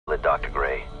it, Dr.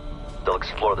 Gray. They'll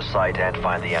explore the site and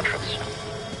find the entrance.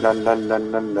 La la la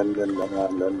la la la la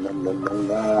la la la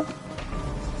la.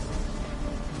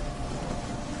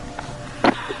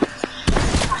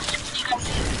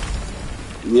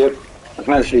 Yep, I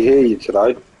can actually hear you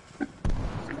today.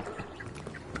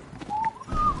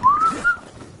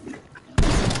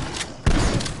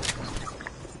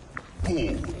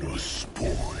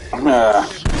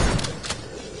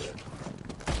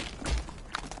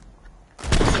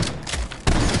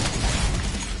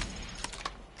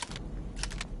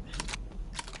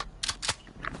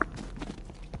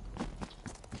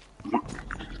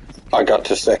 I got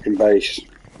to second base.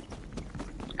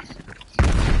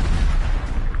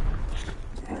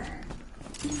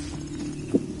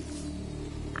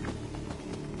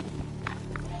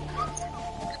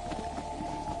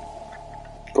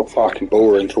 Got fucking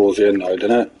boring towards the end though,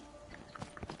 didn't it?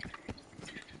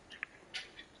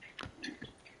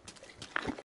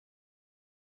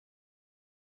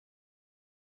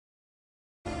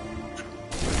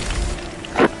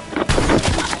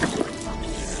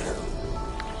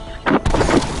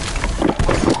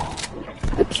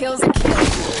 Kill's a kill.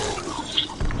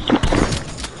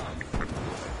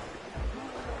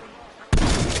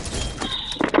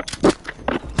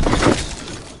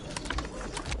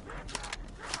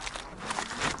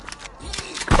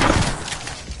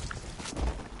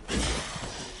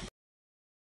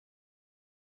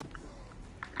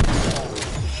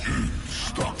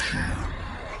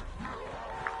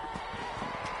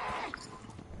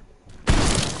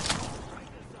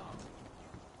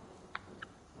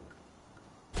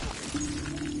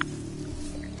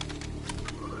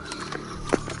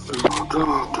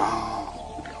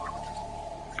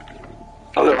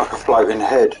 I look like a floating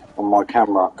head on my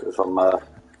camera because I'm a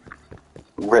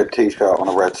red t-shirt on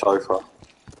a red sofa.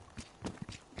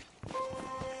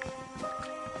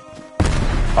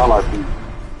 I'll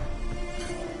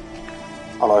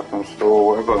open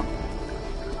store, whatever.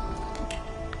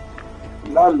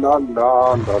 La la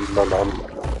la la la la la.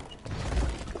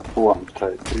 1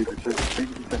 to 2 to 2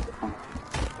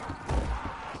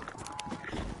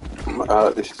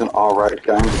 this is an R-rated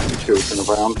game with children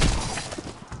around.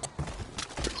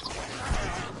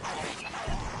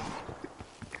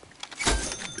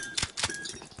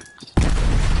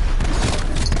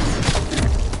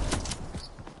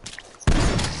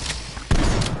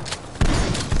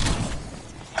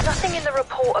 Nothing in the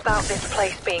report about this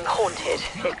place being haunted,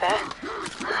 is there?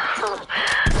 I hope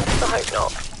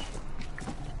not.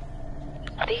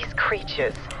 These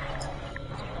creatures,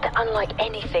 they're unlike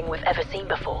anything we've ever seen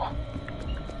before.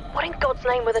 What in God's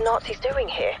name were the Nazis doing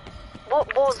here?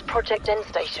 What was Project End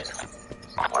Station?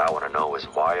 What I want to know is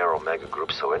why are Omega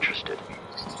Group so interested?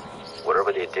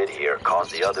 Whatever they did here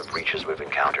caused the other breaches we've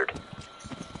encountered.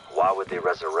 Why would they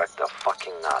resurrect a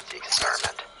fucking Nazi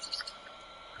experiment?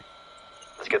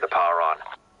 Let's get the power on.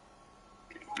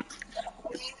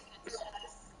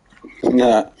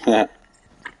 Yeah.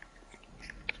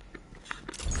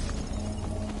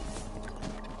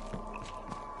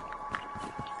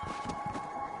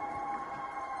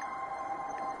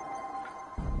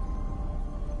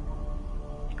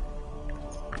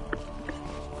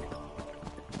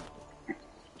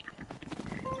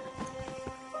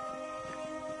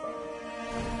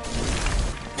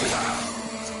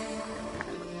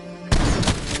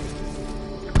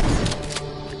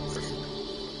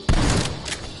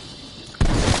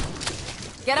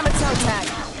 Get him a toe tag.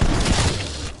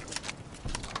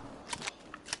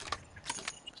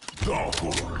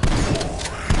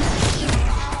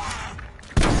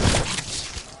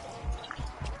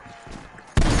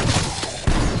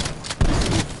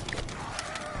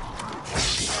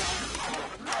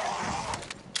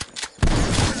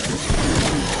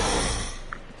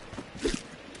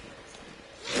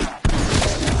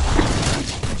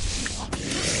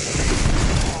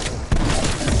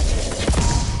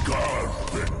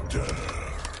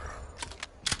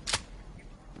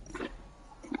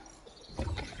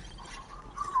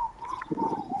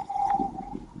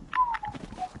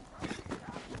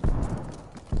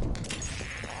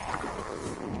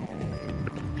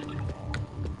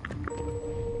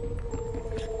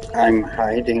 I'm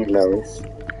hiding low.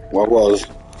 What was?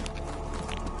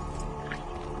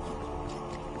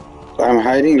 I'm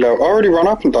hiding low. I already run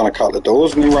up and done a couple of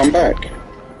doors and he run back.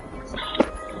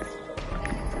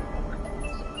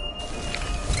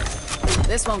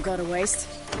 This won't go to waste.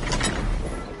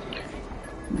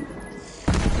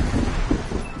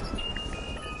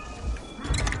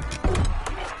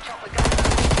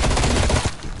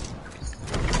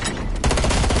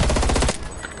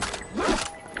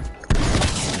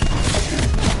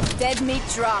 Dead meat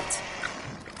dropped.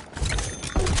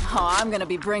 Oh, I'm gonna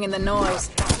be bringing the noise.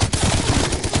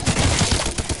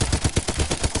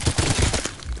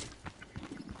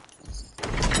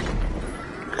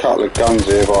 Couple of guns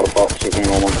here by the box if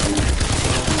anyone wants them.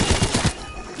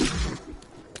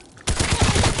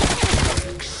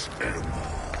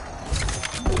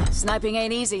 Sniping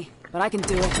ain't easy, but I can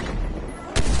do it.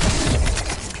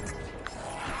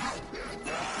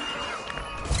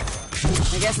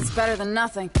 I guess it's better than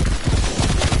nothing.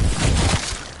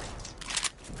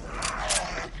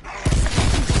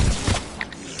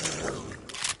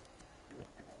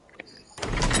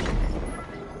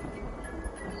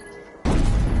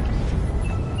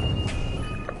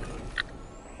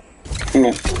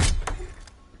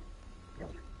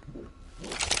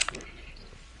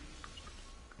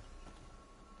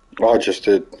 I just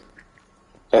did.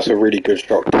 That's a really good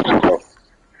shot.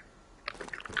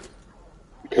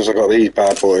 Because I got these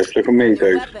bad boys. Look at me,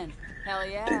 dude. Weapon. Hell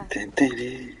yeah.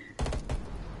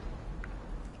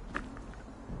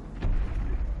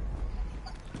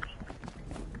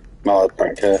 No, I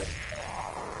don't care.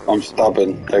 I'm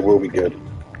stubborn. They will be good.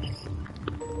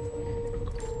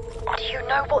 Do you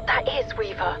know what that is,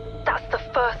 Weaver? That's the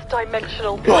first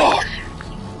dimensional breach.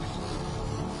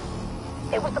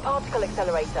 It was the particle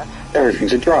accelerator.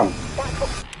 Everything's a drum. That's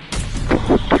what...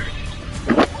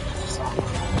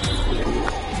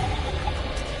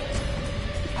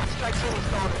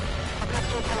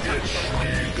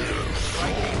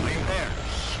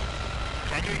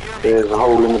 There's a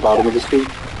hole in the bottom of the seat.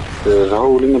 There's a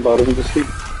hole in the bottom of the seat.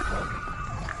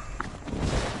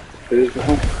 There's a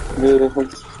hole. There's a hole.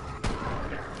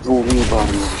 Hole in the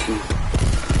bottom of the seat.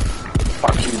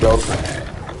 Fuck you, dog.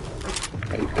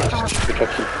 Hey,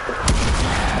 protect you.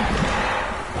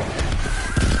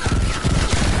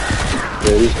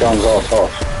 Yeah, these guns are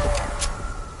tough.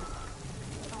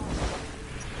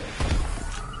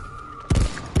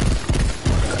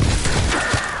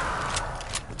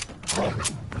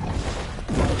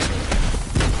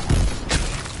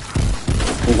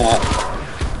 Nah.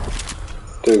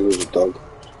 Dude was a dog.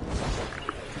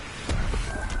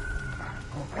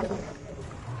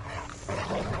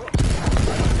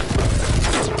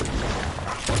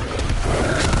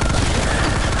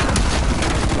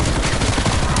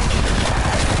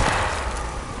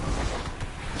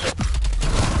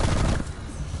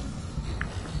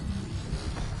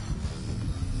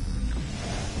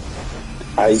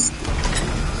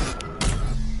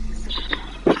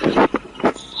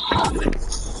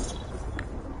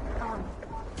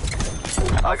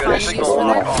 I got a signal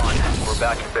lock on. We're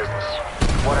back in business.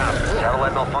 What happened?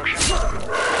 Satellite malfunction? If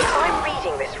I'm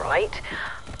reading this right,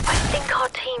 I think our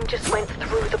team just went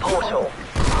through the portal.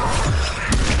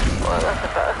 Well, that's the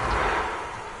first.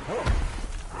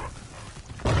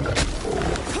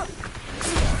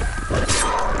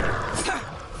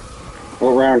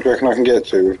 What round do you reckon I can get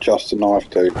to with just a knife,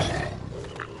 dude?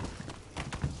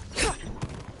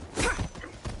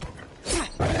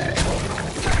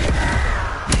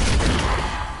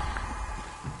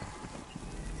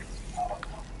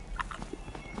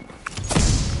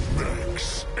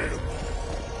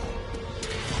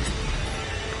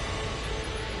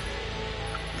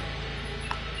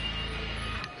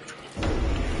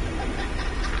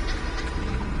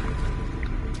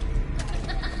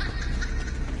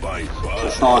 The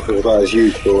sniper's about as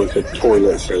useful as a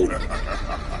toilet seat.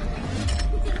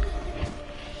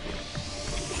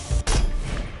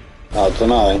 I don't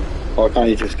know. Why can't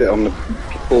you just get on the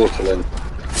porcelain?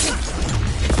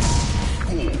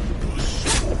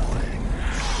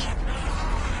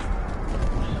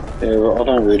 Yeah, but I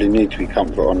don't really need to be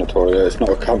comfortable on the toilet. It's not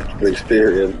a comfortable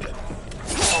experience.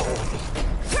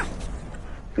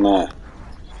 No.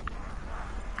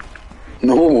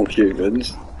 Normal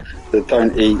humans that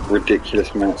don't eat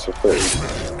ridiculous amounts of food.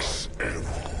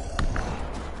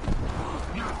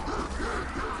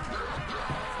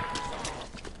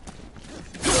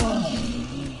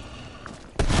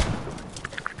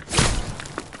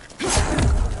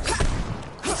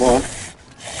 What?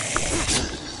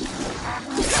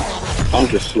 I'm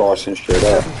just slicing shit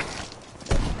up.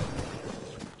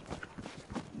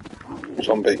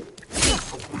 Zombie.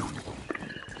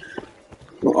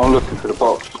 I'm looking for the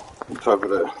box. It's over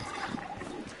there.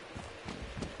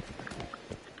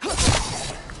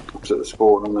 It's at the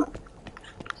spawn, isn't it?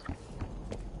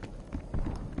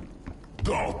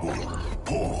 Double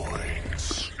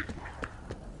points.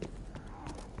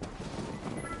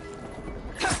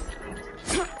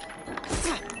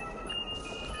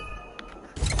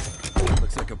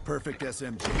 Looks like a perfect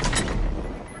SMG.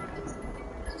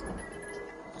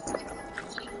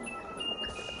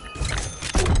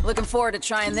 Looking forward to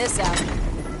trying this out.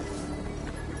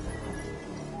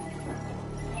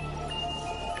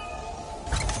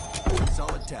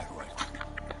 solid tack rifle.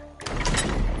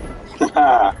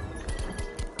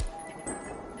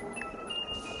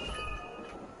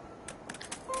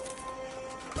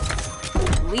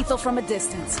 Lethal from a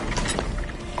distance.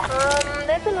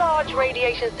 There's a large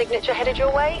radiation signature headed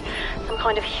your way. Some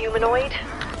kind of humanoid.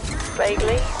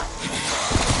 Vaguely.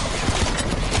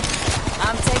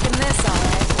 I'm taking this, all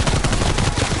right.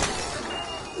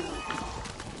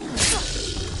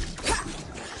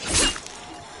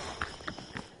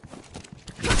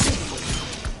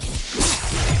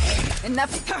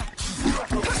 Enough.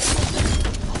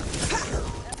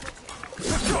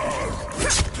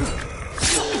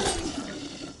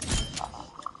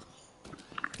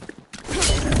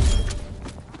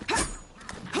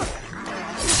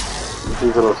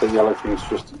 These are the yellow things,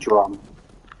 just a drum.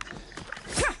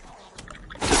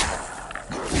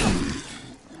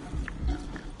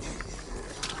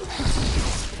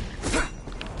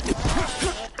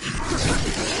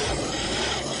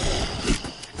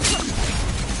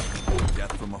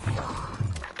 Death from afar.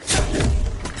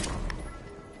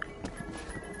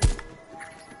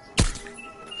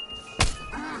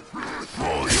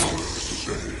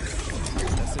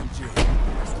 SMG.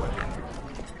 Next weapon.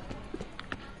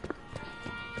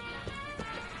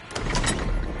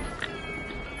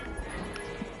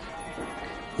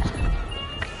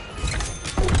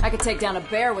 I could take down a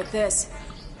bear with this.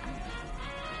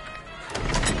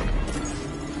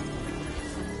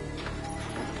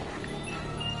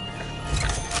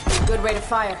 Good rate of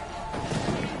fire.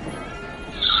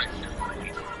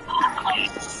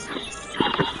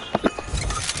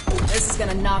 This is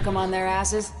gonna knock them on their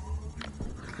asses.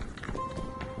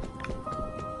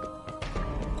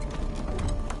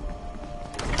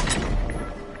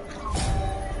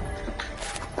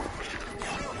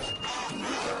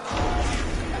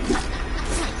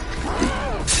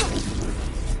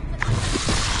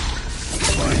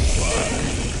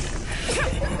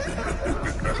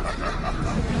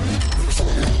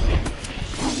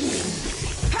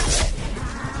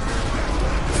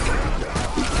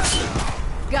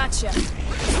 Gotcha.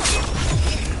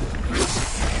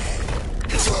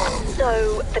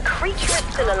 So, the creature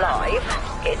is still alive.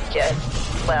 It's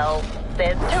just, well,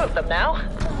 there's two of them now.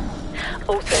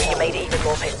 Also, you made it even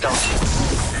more pissed off.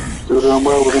 Still doing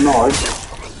well with a knife.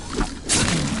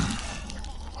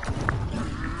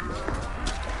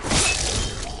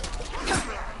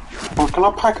 Oh, can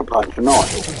I pack a punch a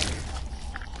knife?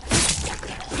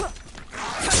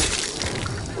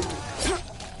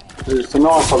 It's the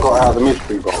knife I got out of the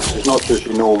mystery box. It's not just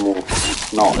your normal knife.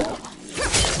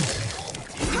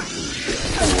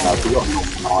 Anyway, I've got a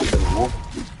normal knife anymore.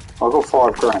 I've got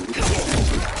 $5 grand.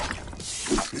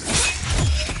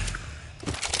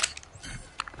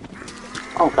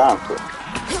 I'm going for it.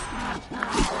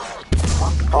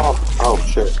 Oh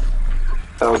shit.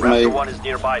 That was me. Raptor 1 is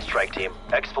nearby, strike team.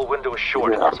 Exfil window is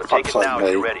short, Yeah, so take it now if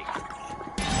me. you're ready.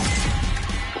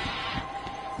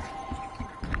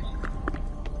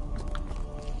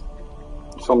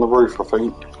 It's on the roof, I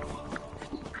think.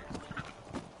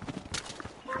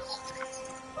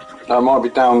 No, it might be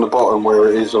down the bottom where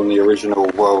it is on the original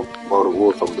World at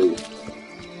War zombie.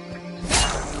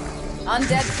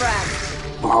 Undead frag.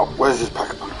 Oh, where's this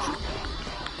pack of punch?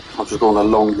 I've just gone the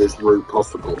longest route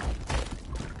possible.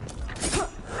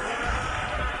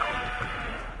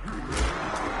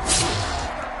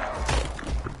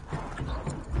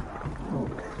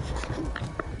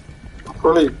 I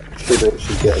probably should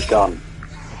actually get a gun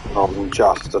rather than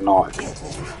just a knife.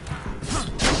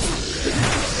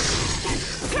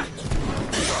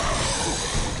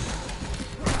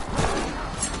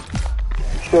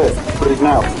 Shit, please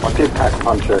now. I did pack a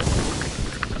punch it.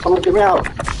 Someone get me out.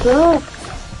 Yeah,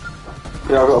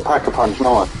 I've got a pack a punch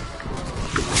knife.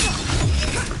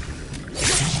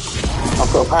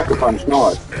 I've got a pack a punch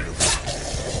knife.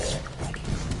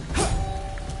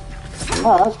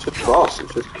 No, that's just boss.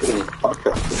 It's just killing the fuck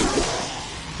out of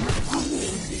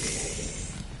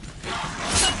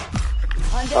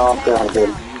Oh, I'm down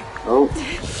again. Oh.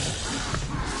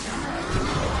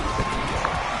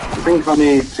 I think I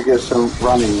need to get some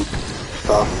running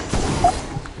stuff.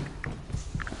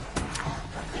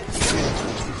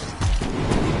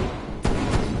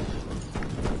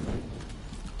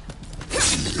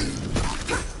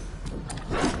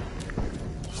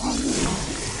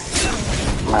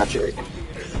 Magic.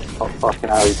 Oh, fucking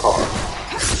Harry Potter.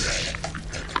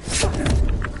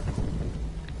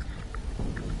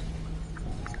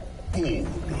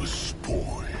 Bonus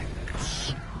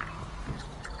points.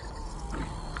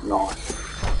 Nice.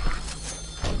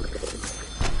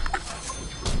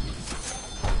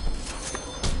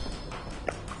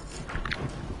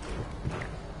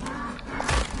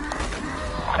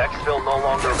 Exfil no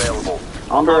longer available.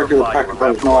 I'm very good at Notify you pack a when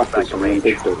punch Rebel goes back knives to on them range.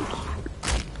 big dudes.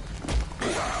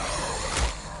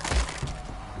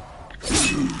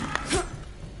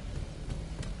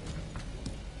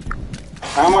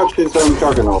 How much is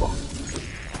Juggernaut?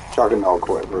 Juggernaut,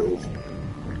 whatever it is.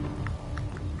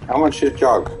 How much is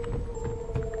Jug?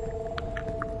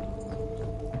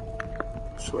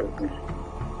 Swear to me.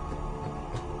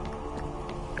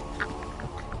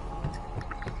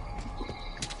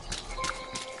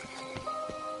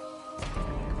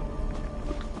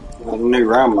 A new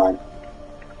round, mate.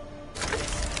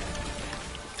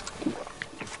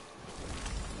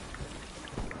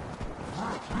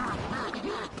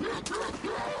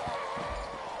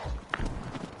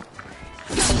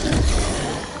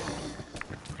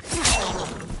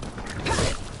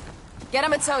 Get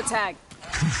him a toe tag.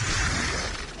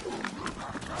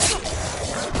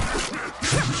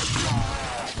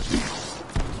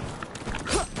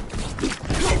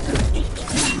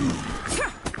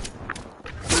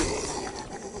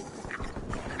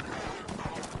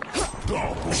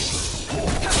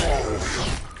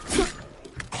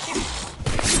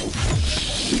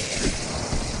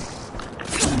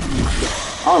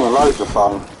 I'm having loads of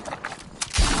fun.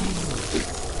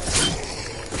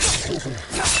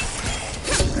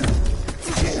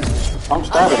 I'm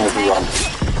stabbing everyone.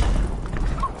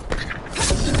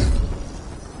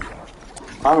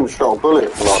 I haven't shot a bullet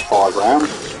for like 5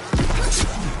 rounds.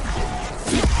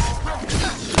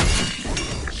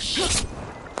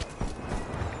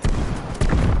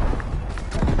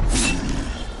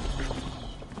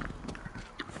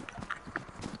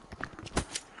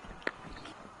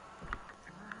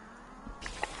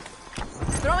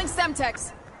 Throwing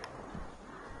Semtex.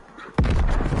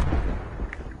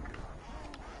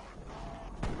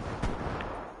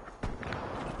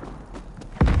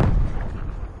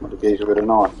 What a geezer with a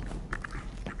knife.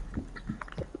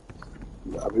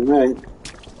 That'd be me.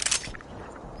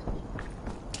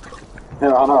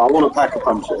 Yeah, I know, I want to pack a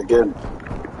punch it again.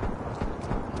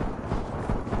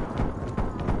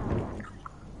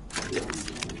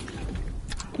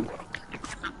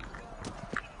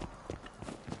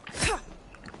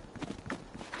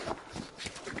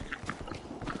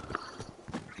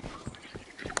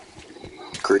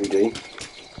 Greedy.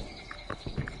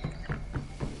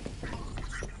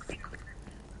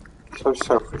 So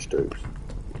selfish, dudes.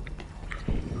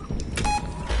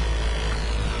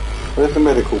 Where's the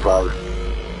medical bay?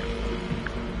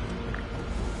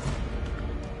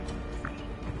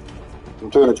 I'm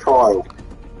doing a trial.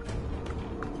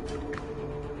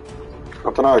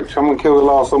 I don't know, someone kill the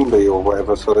last zombie or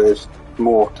whatever so there's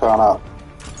more turn up.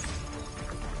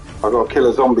 I've got to kill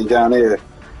a zombie down here.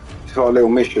 It's like little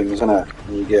missions, isn't it?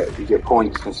 And you get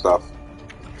points and stuff.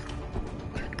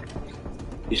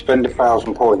 You spend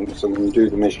 1,000 points and you do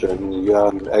the mission and you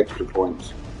earn extra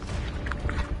points.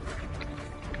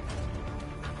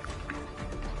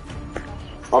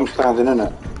 I'm standing in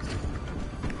it.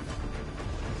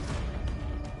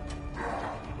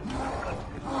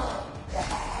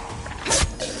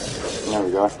 There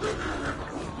we go.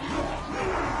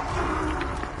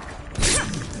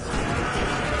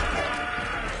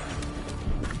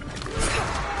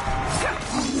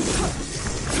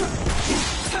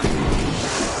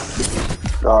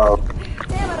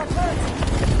 Damn it, it hurts.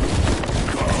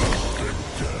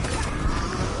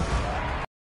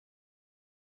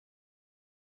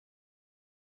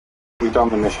 We done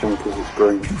the mission because it's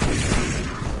green.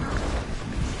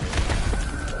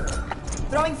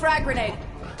 Throwing frag grenade.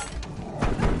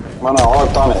 Well, no,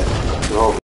 I've done it.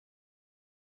 Well,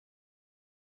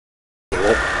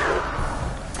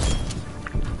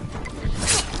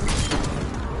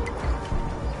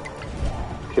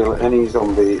 kill any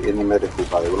zombie in the medical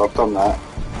bay. Well, I've done that.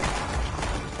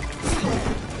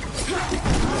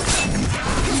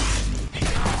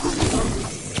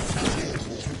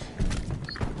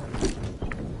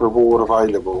 Reward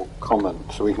available, common.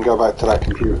 So we can go back to that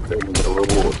computer thing and get a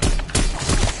reward.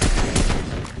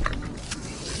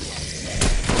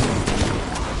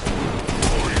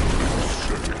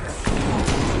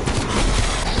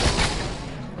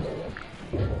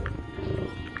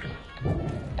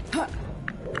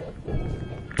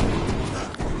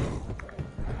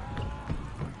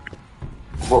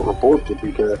 What reward did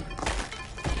we get?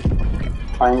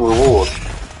 Claim reward.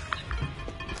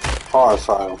 Fire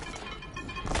sale.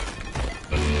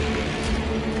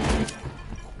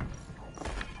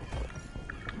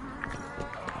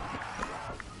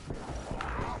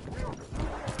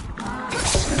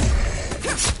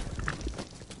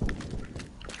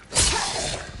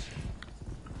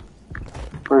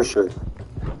 Where is she?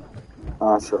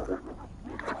 Ah, sorry.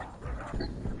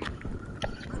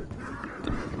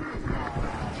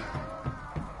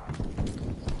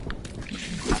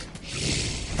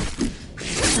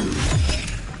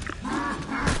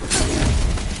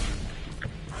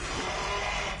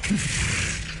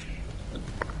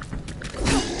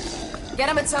 Get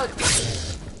him a tote.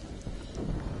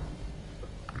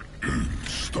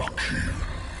 Stuck here.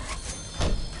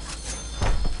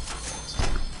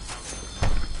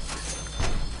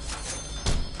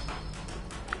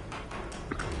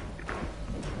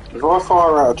 If I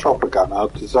fire out a chopper gunner,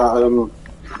 does that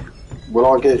will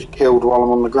I get killed while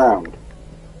I'm on the ground?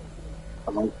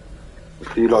 I mean,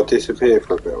 do you like disappear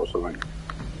for a bit or something?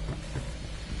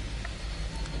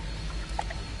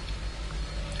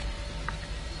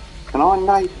 Can I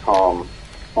napalm?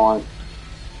 Fine.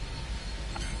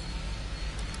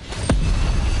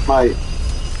 Mate,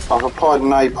 I've applied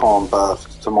napalm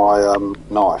burst to my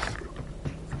knife.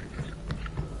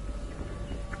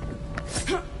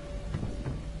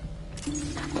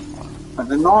 And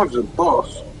the knives are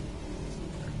boss.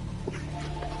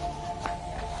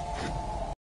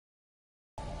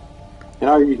 You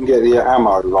know you can get the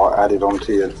ammo like added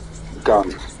onto your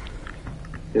guns.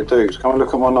 Yeah, dudes, come and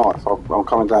look at my knife. I'm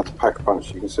coming down to pack a punch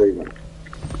so you can see me.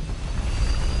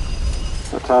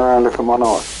 Now turn around and look at my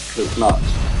knife. Looks nuts.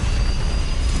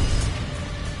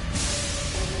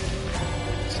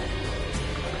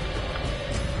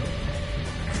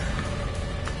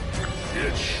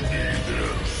 It's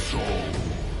neither souls.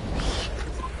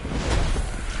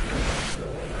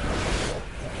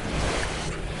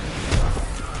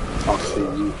 I see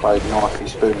you played knifey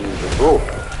spoony before.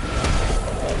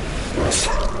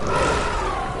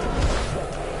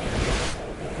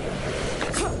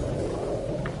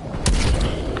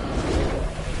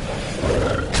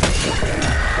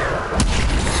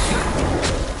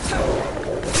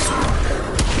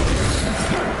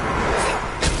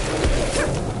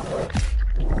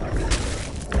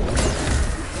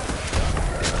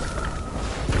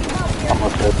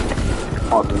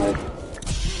 Pardon me. A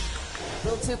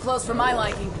little too close for my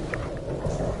liking.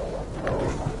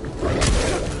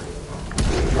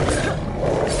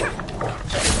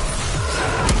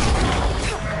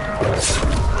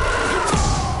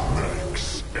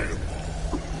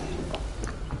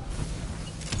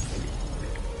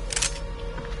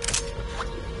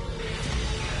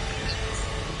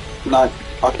 No,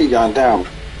 I keep going down.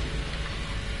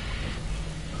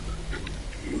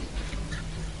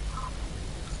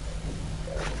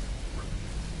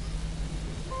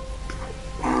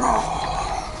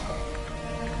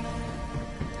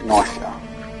 Knife ya.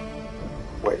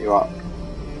 Wet you up.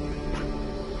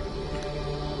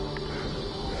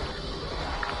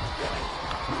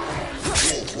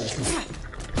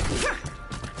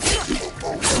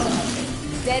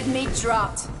 Dead meat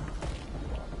dropped.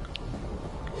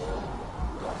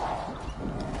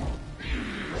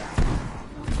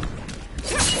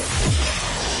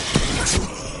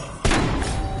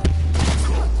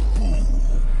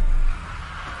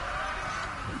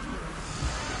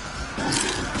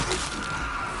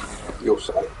 You'll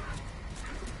say.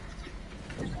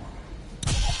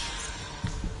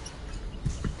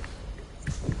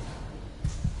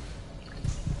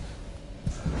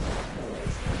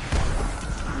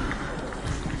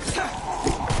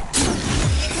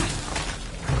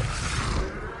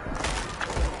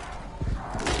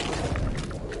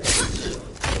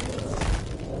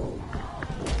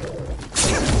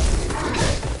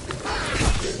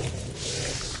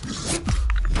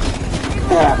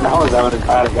 Yeah, no one's having a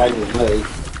bad game with me.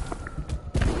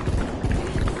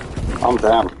 I'm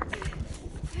down.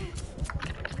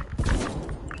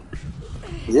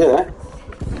 Yeah.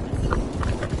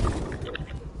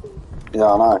 Yeah,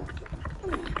 I know.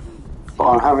 But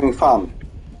I'm having fun.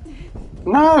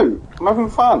 No! I'm having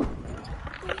fun.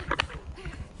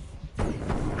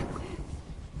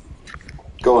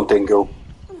 Go on, Dingle.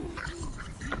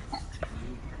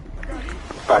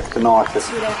 Back to knife.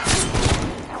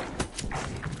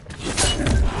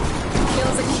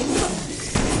 Kills a kid.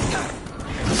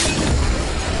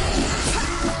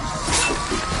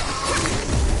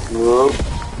 Whoa.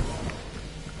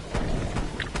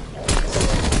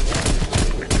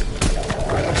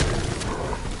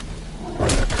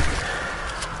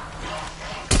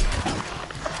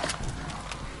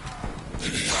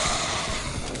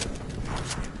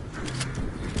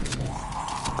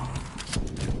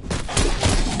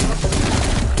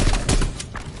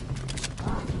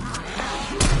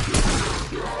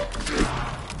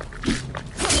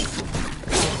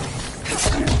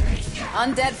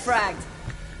 Undead fragged.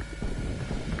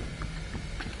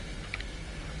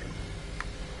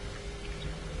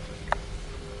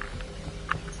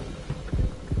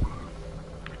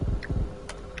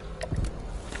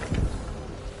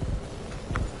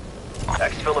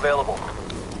 Exfil available.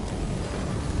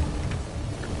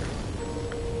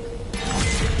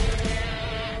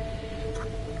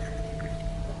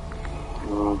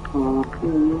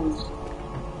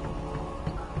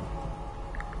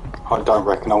 I don't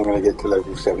reckon I'm going to get to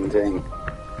level 17.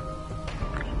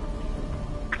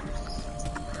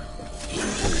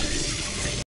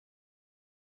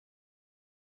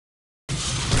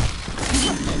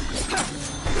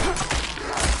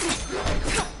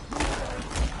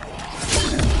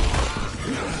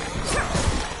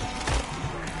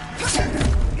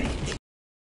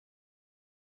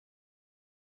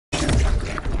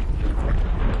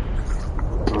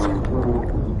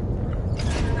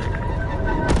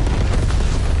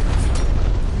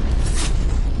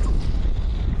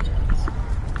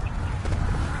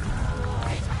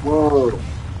 Whoa.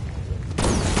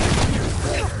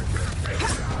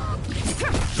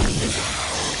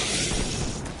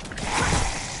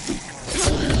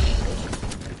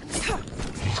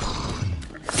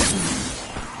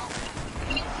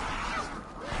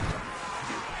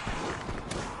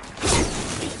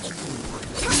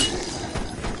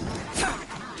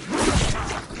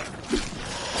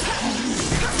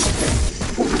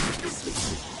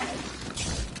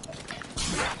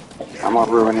 Am I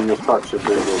ruining your structure,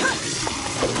 building?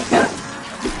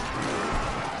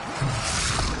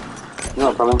 You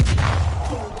know, Colin?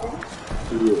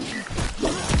 Yeah.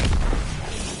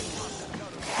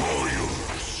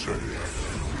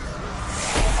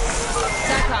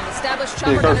 SATCOM, establish Yeah,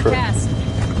 chopper go gunner for it. cast.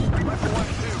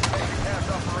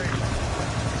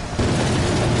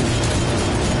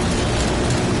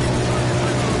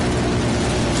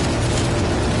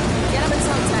 Get him in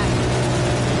toe tag.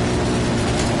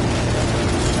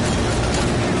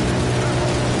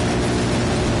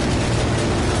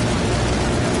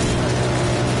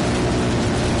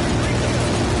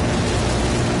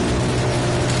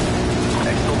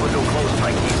 Exfil window closed,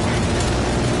 Mikey.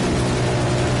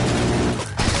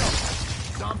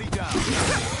 Zombie down.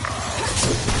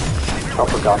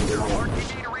 Chopper gun, you know.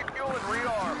 RTB to refuel and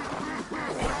rearm.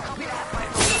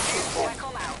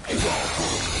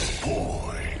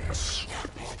 Points.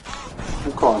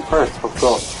 I'm quite impressed. I've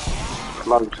got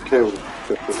loads of kills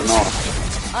just with a knife.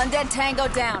 Undead Tango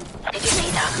down. Did you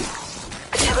see that?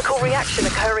 A chemical reaction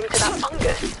occurring to that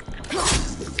fungus.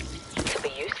 Could be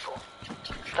useful.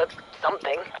 For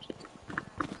something.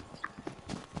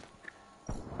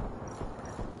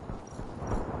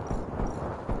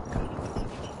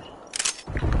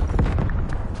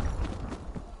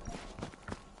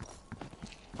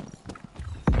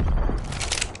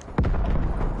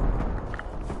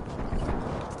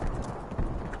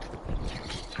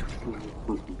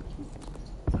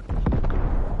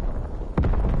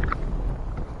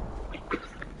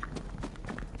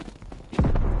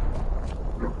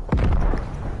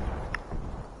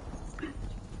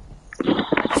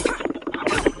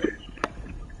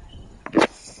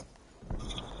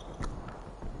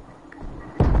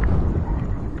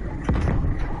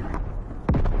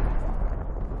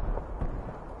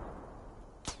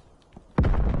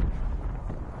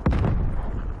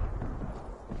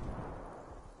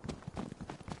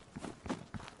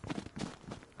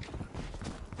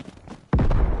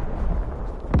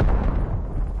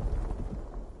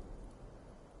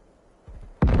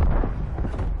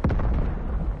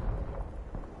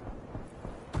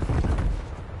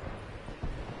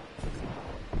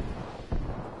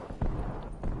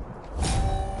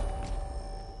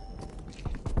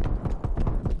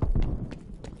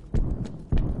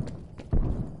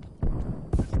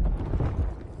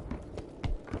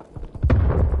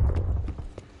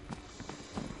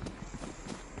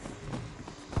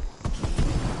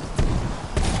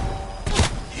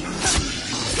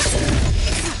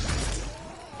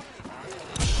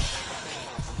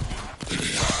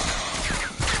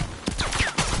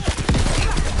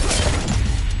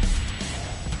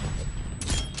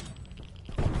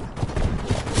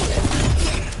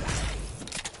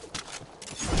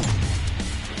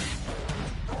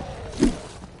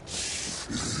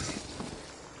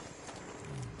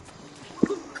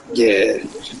 Yeah,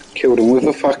 killed him with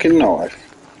a fucking knife.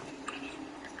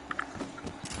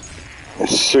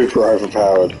 It's super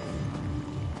overpowered.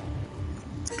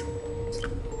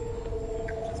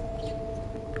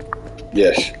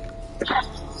 Yes.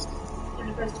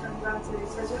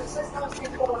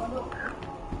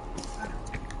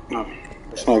 No,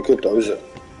 it's not good though, is it?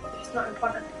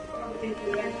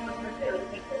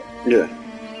 Yeah.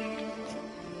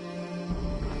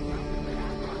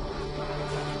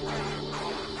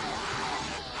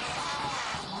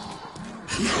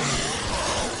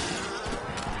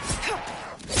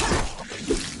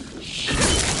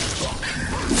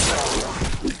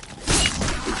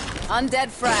 Undead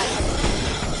frag.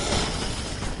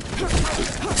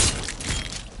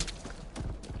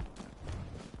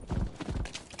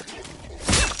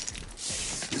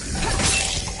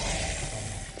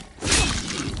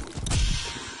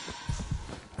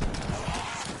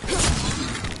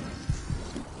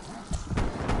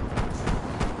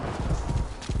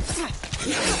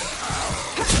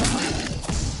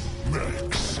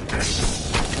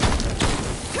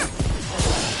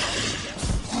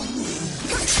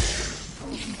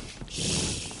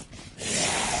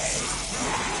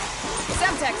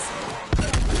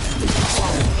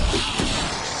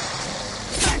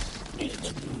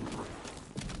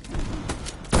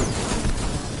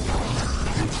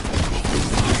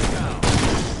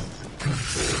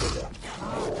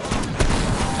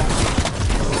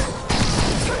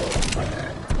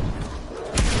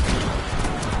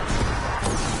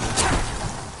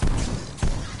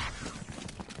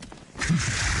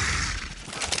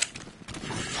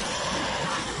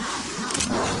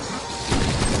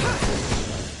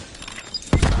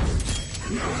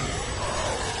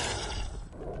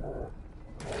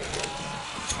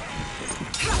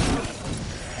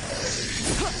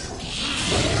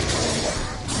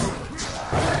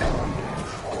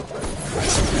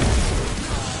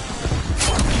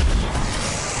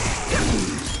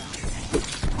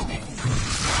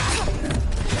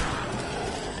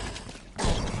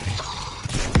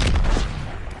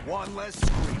 One less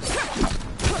scream.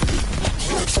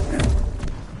 Max ammo.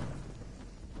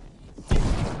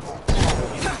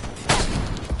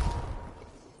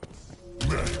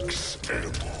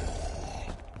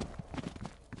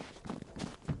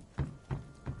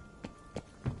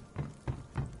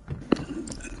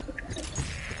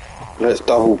 Let's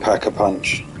double pack a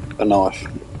punch. A knife.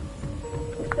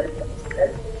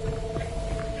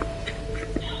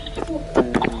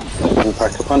 Double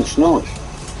pack a punch knife.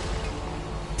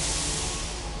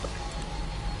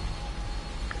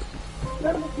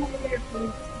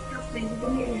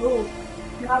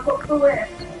 I've got full air.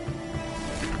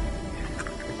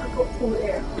 I've got full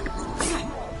air.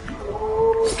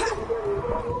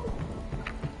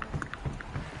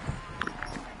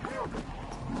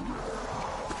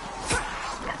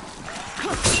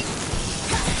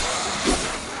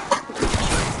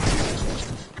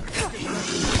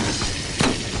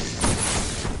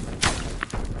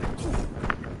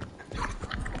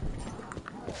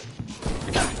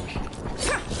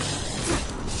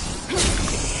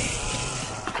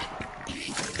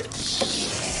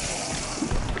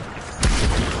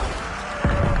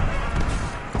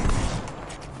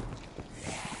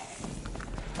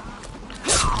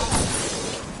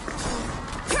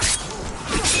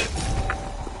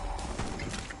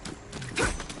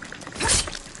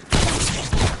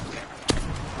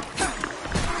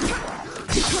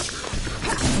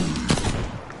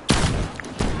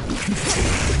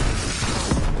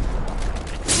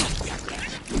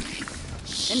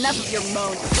 Enough of your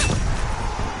moaning.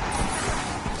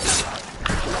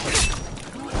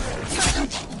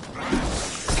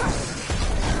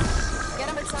 Get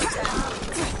him at sunset.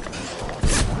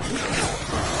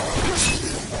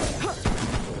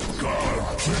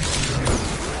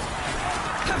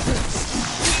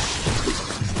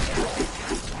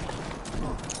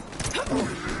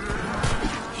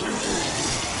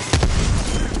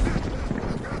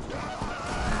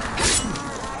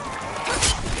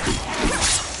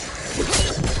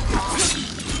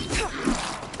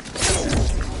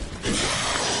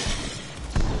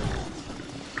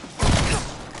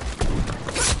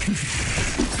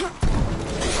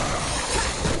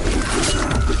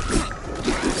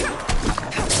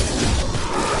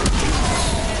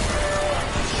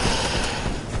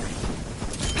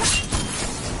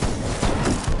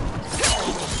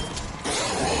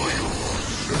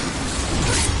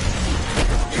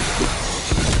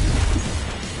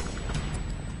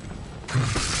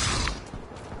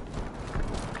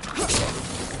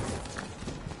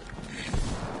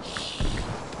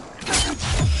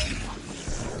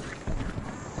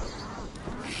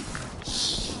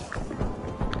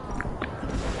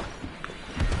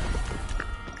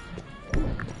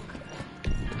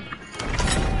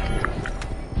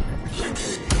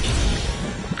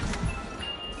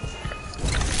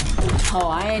 Oh,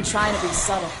 I ain't trying to be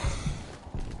subtle.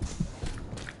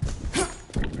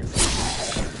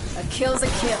 A kill's a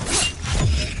kill.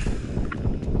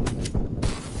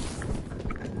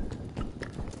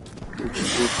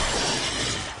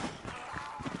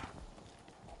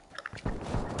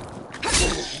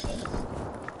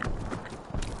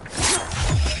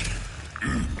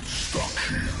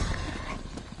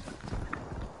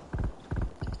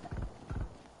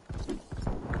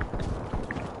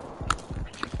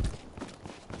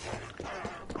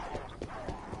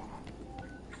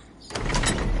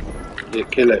 Yeah,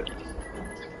 kill it.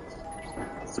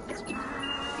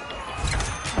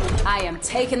 I am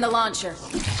taking the launcher.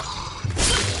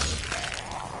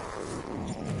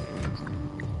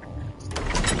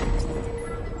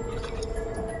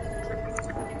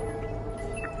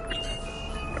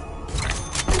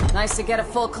 Nice to get a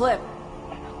full clip.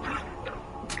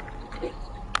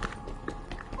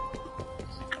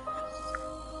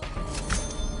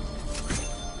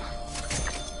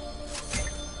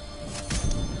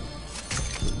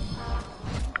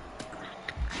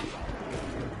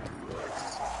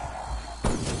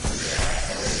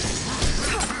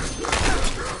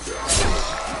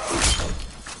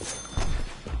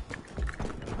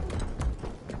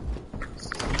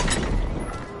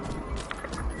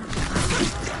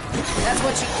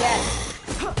 again.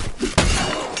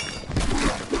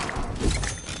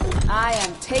 I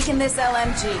am taking this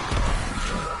LMG.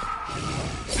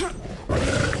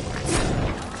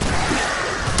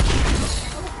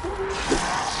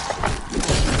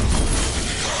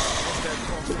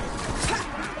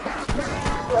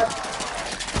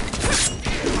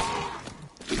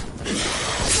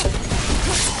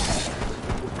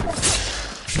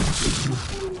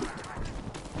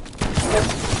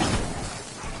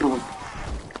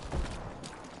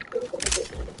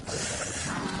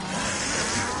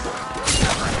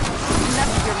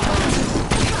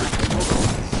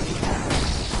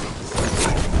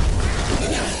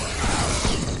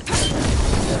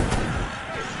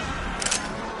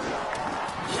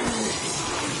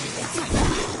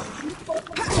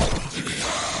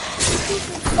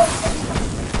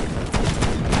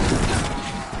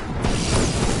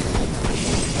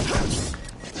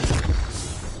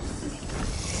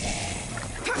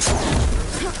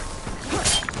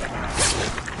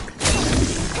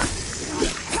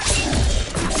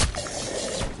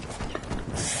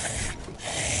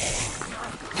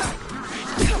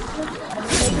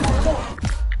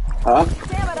 Huh?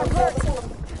 Damn it, I'm hurt.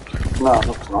 No,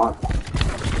 not tonight.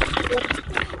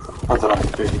 I don't know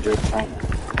if you do it, mate.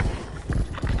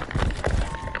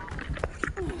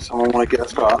 Someone want to get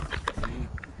us up?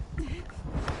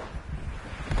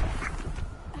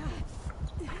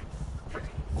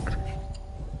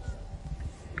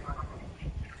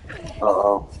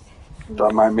 Uh-oh.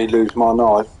 Don't make me lose my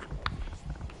knife.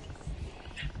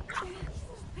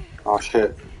 Oh,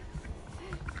 shit.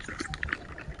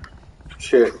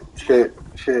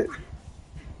 Shit.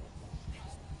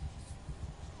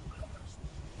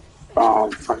 Oh,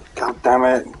 fuck, god damn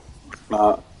it.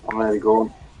 No, I'm nearly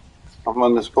gone. I'm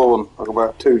on the spawn. I've got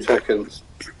about 2 seconds.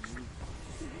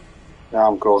 Now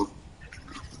I'm gone.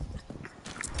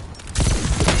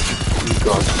 You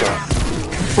guys suck.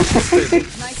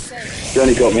 Nice save. You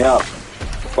only got me up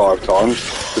 5 times.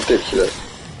 Ridiculous.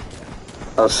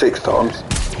 That was 6 times.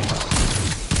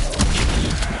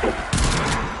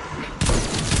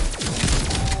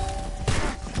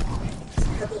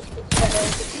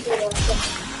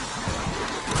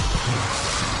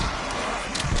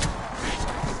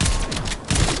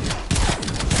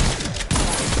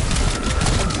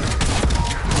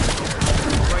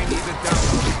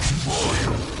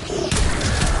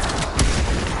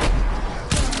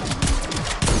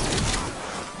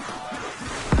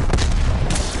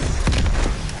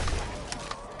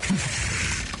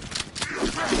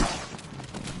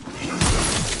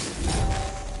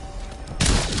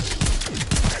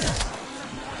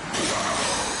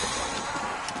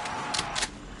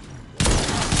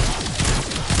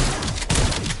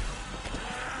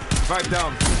 Fight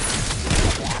down.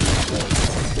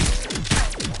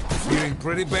 Feeling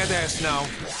pretty badass now.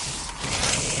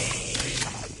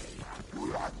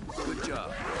 Good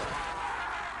job.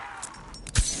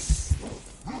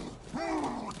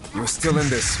 You're still in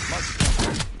this.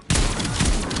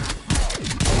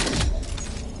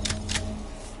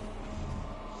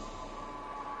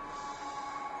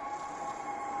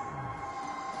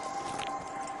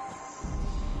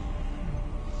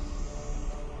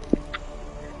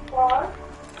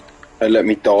 They let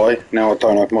me die. Now I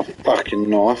don't have my fucking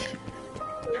knife.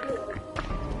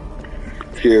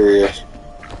 Furious.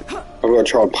 I've got to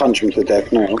try and punch him to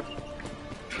death now.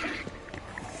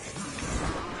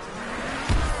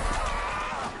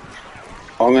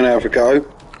 I'm going to have a go.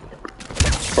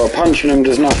 But punching him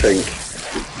does nothing.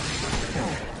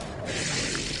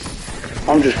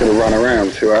 I'm just going to run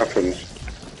around, see what happens.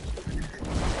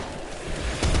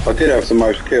 I did have the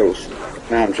most kills.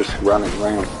 Now I'm just running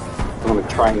around. I'm going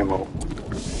to train them all.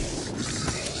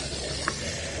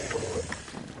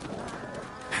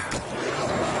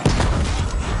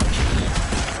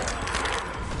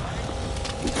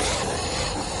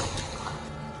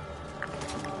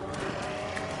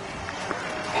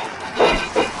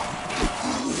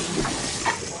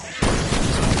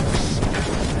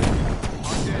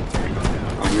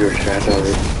 I'm your shadow.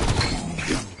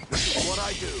 What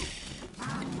I do.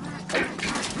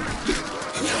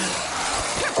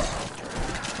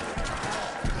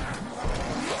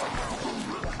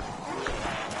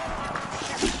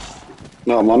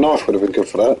 No, my knife would have been good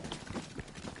for that.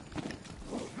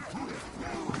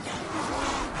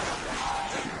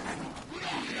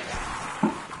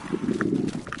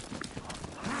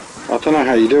 I don't know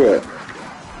how you do it.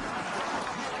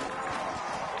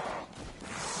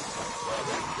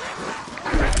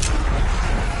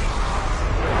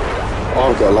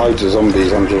 I've got loads of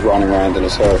zombies, I'm just running around in a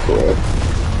circle here.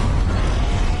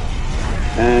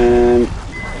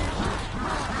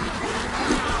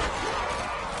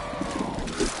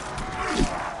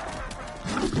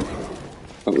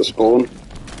 at the spawn.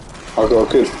 I've got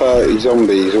a good 30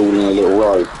 zombies all in a little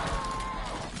row.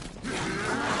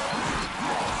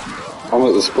 I'm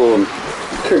at the spawn.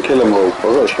 Could kill them all. I've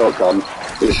got a shotgun.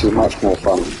 This is much more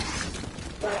fun.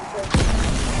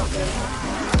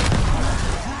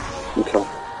 Okay.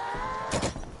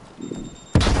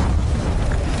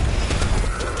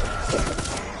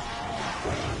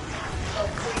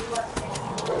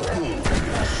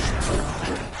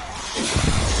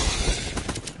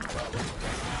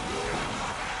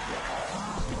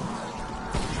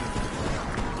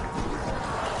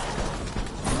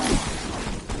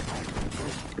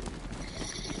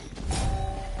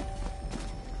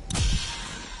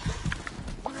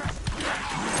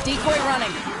 Decoy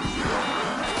running.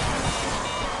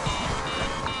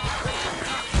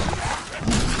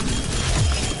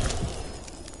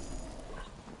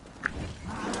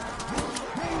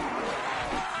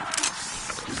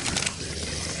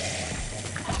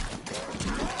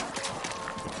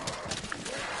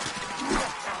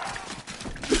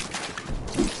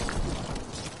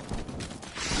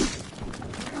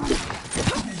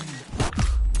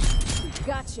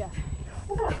 Gotcha.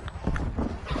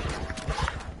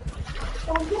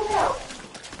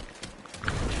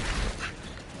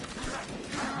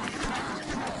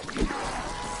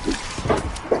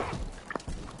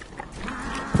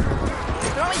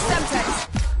 Throwing Semtex.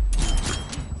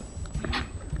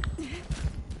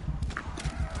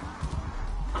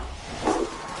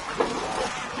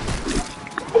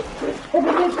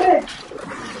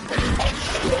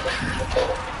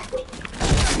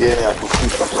 Yeah, I can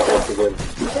shoot myself again.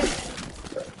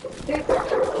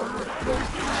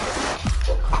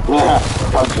 Yeah,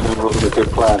 punching him wasn't a good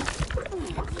plan.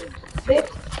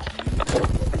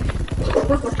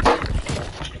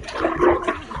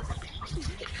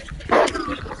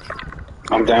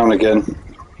 I'm down again.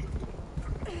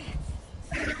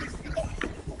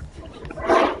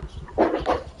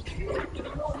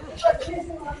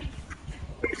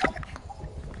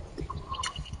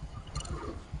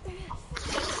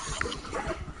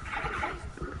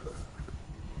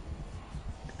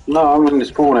 No, I'm in the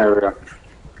spawn area.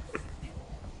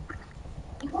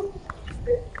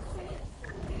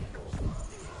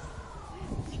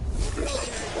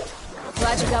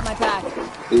 Glad you got my back.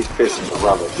 These pistols are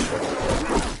rubbish.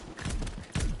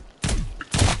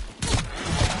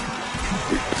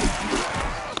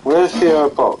 Where's the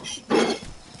box?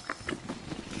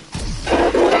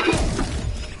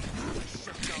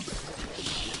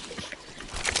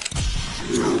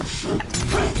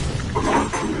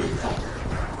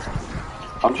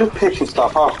 I'm just picking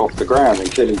stuff up off the ground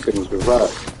and killing things with that.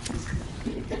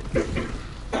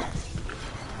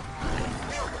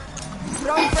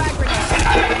 Throwing frag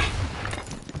grenade.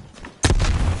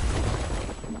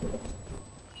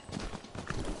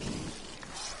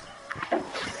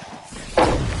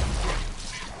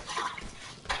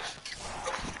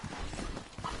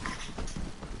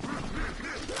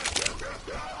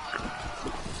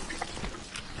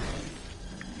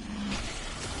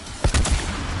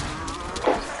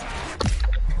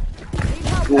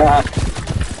 Yeah.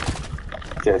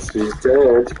 Guess who's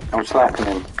dead? I'm slapping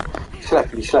him.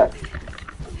 Slappity slap.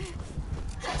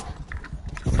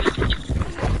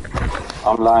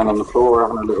 I'm lying on the floor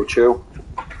having a little chill.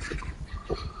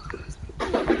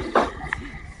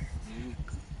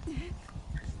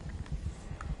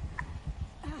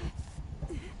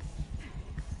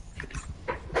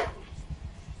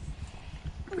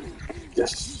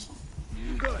 Yes.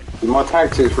 My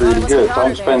tactic's really good.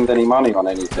 Don't spend any money on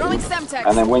anything.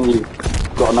 And then when you've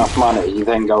got enough money, you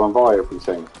then go and buy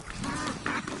everything.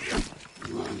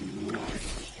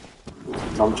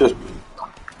 I'm just...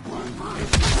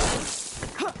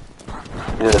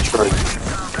 Yeah, true.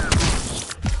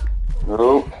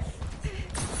 Oh.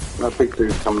 That big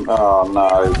dude's coming... Oh,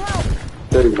 no.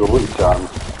 Dude, what have you done?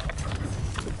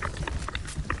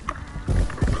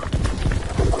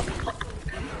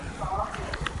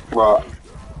 Right.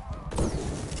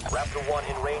 Raptor 1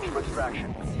 in range for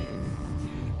extraction.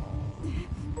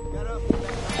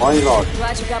 Why are you like?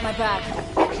 Glad you got my back.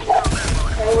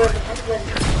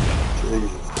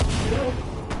 Jesus.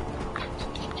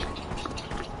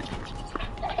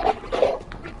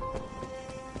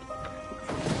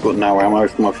 Got no ammo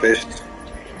for my fist.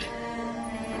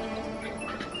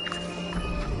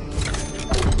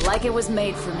 Like it was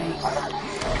made for me.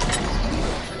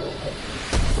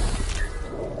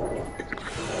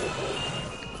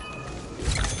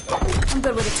 I'm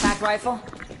good with a tac rifle.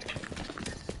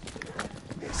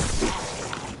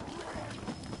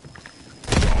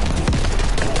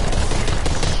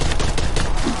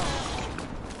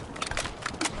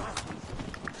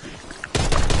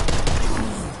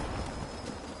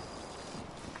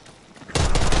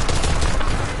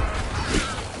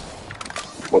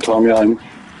 What time are you home?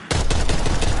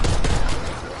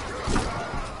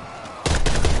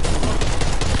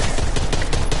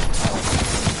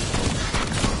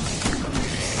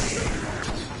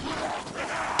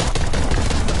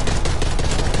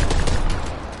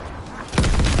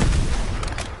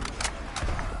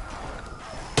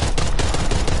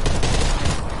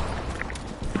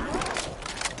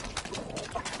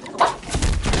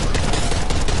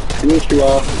 Finish you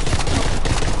are.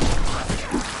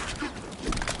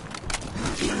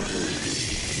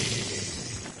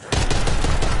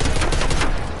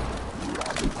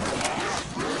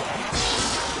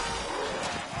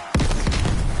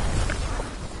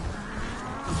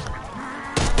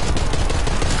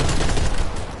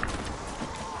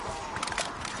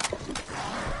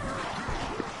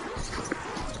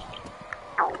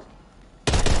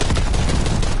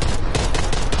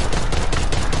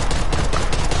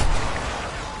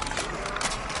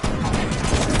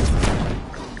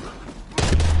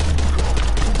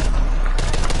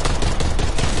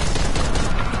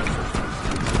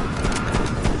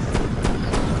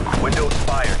 Windows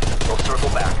fired. We'll circle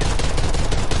back.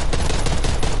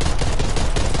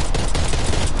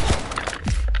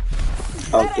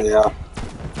 Oh dear.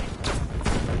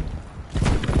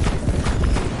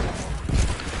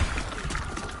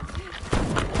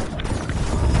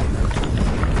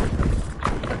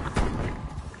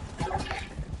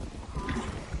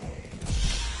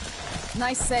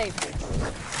 Nice save.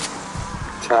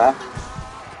 Chat.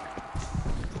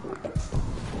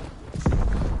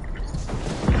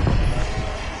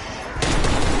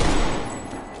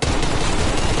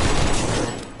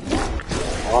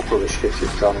 I thought the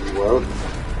shittiest gun in the world.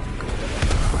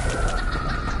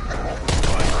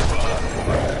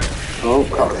 Oh,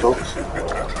 cut dogs.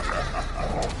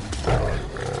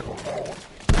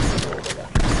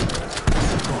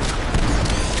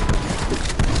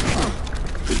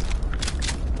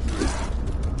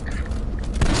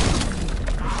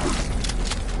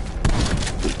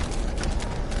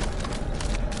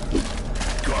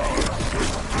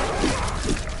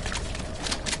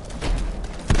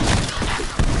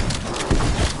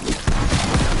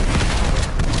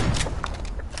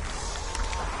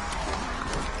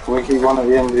 We keep one at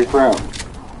the end of this round.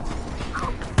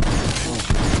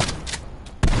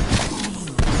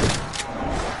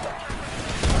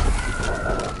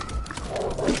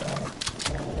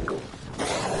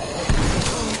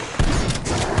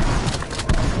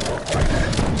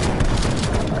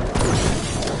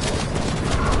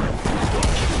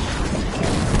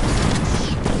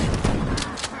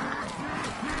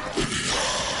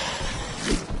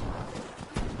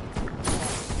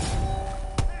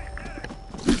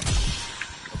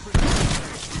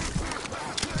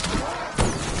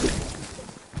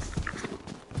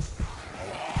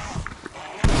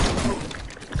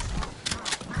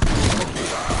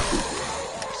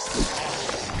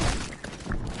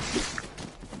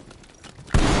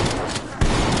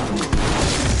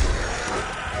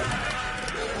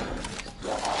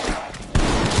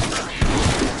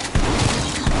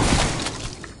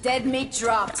 Dead meat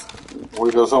dropped.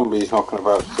 We got zombies knocking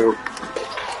about still.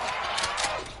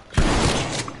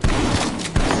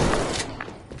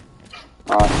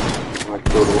 Alright, I'm gonna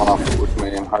kill the one up with me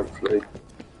and hopefully.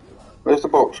 Where's the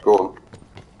box gone?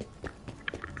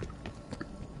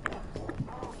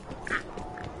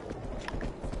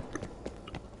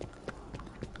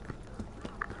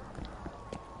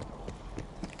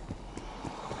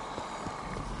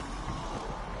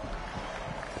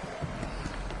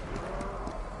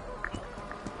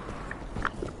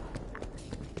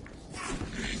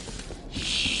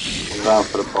 I'm going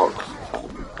for the box.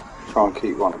 Try and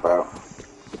keep one about.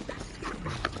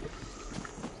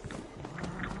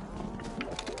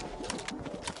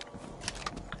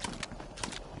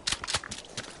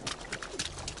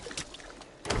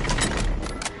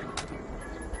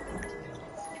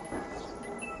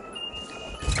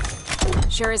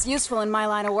 Sure is useful in my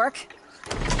line of work.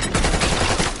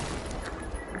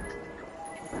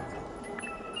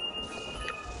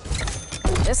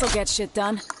 This'll get shit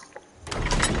done.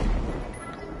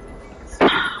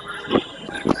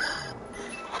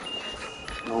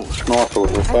 Oh, sniper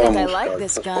with a I think thermal I like scope,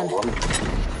 this that's gun. what I want.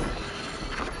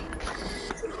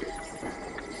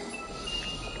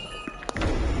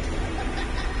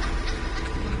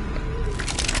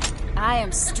 I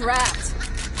am strapped.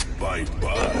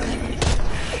 Bye-bye.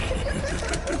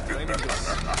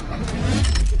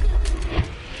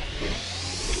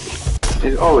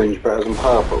 Is orange better than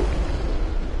purple?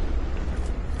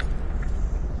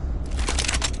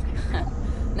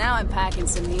 Now I'm packing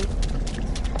some heat.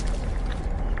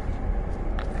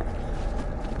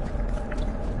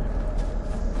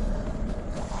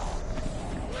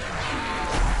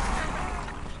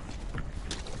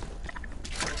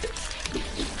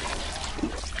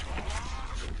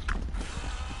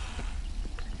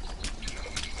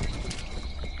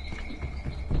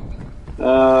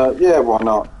 Yeah, why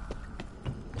not?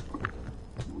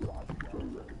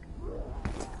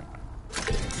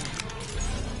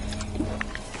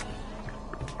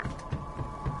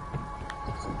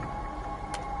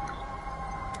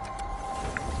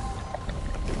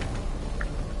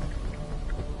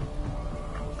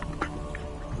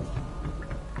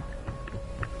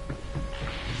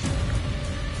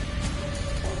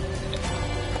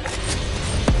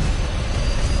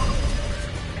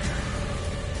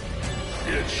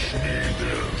 Fetch me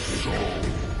their souls.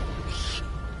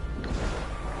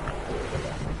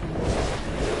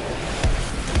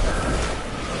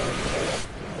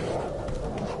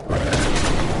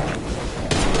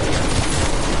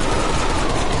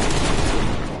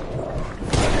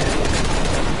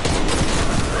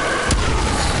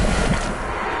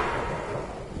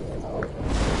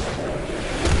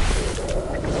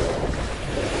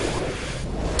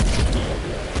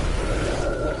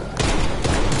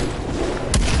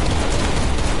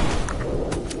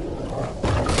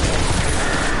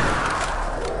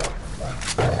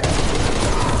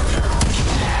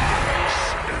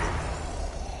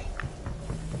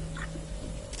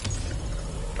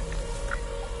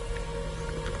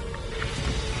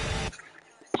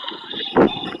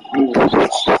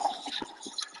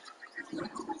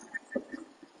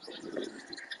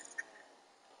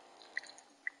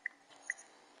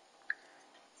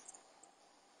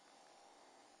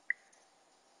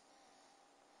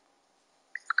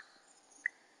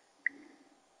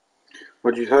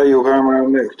 What'd you say? You're going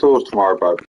around next doors tomorrow,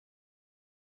 bud?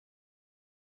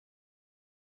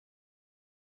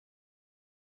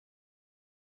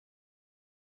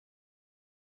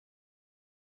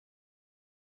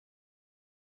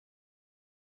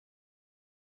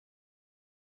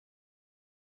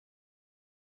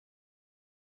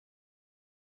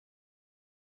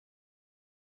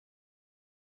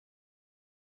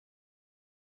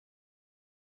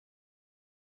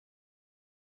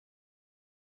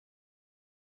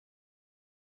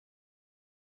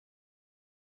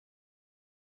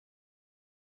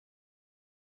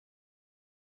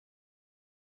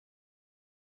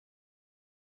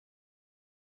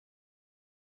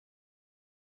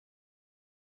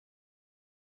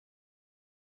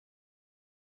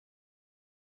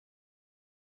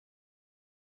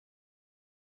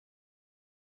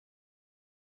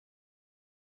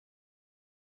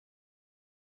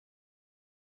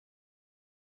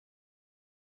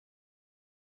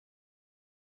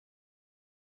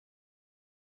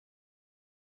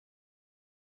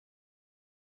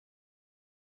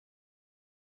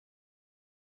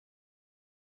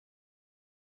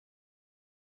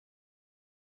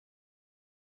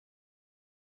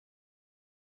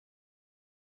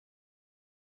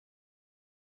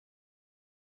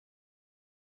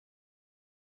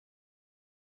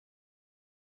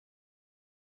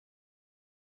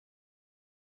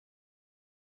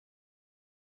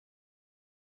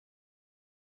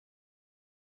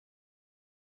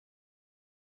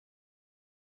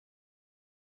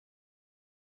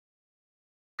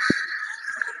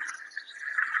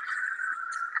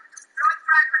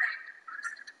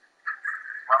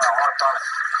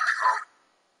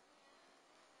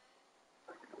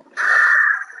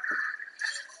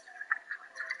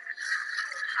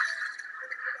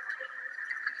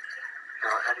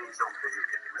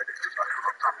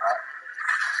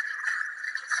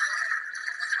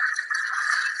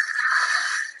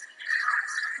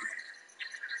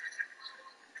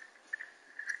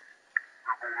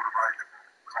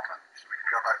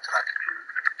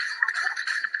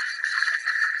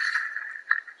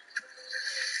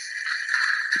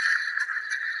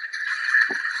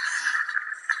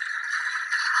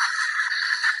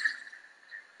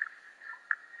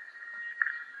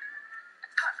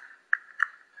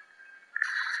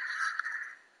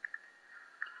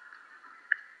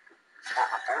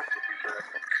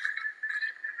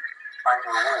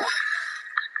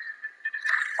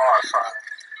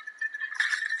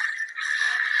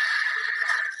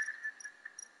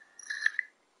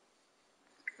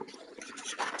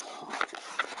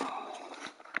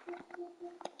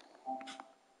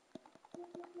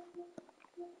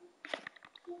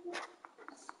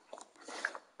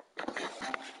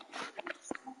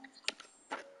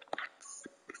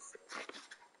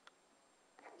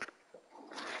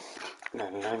 La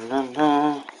la la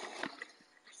la.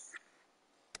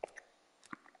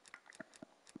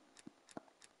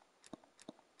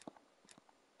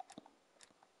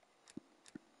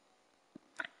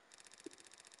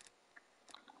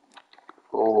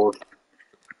 Bored.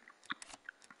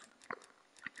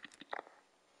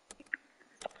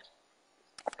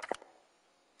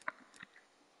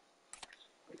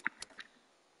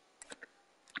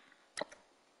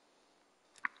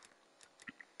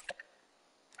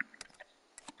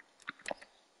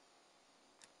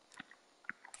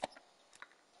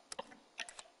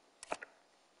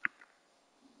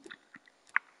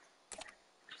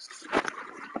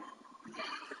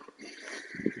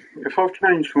 I've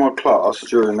changed my class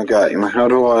during the game, how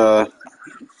do I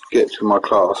get to my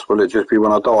class? Will it just be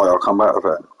when I die I'll come back with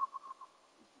it?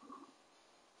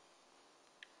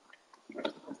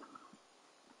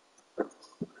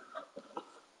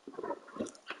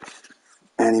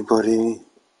 Anybody?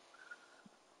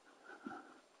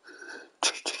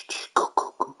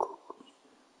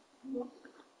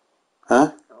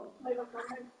 Huh?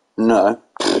 No.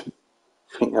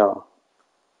 Yeah.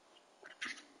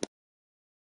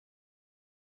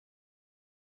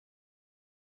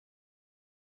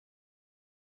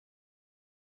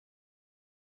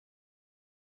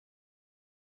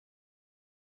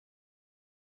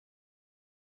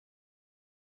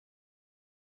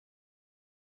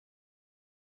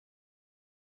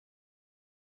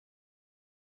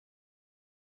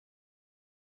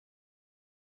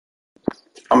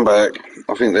 I'm back.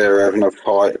 I think they're having a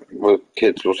fight with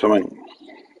kids or something.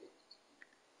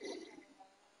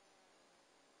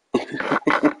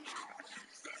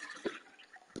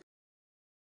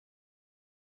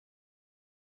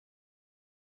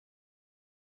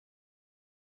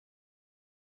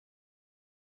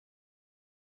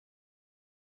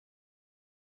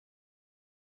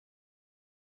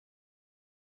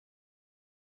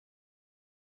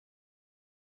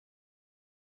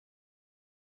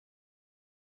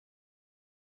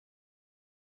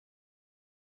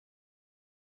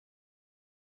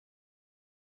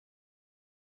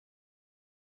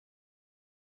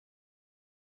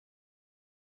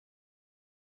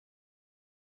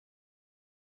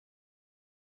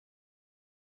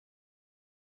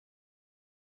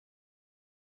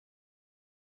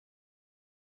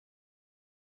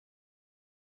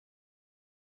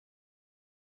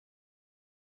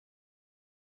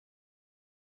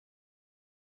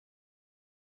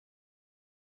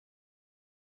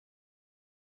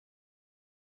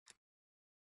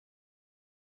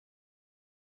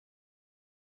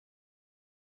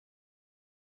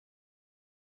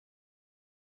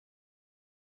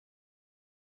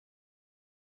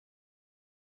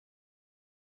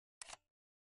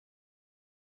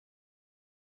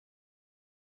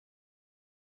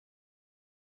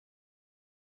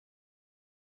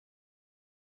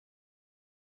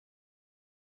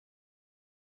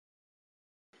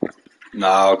 No,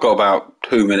 I've got about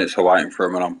 2 minutes of waiting for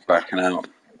him and I'm backing out.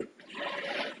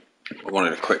 I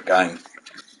wanted a quick game.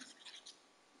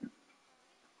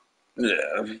 Yeah,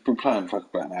 I've been playing for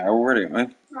about an hour already, haven't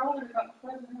we?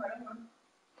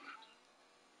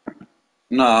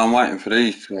 No, I'm waiting for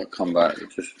these to come back.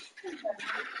 It's just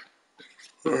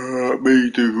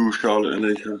me, Dougal, Charlotte and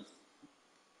Lisa.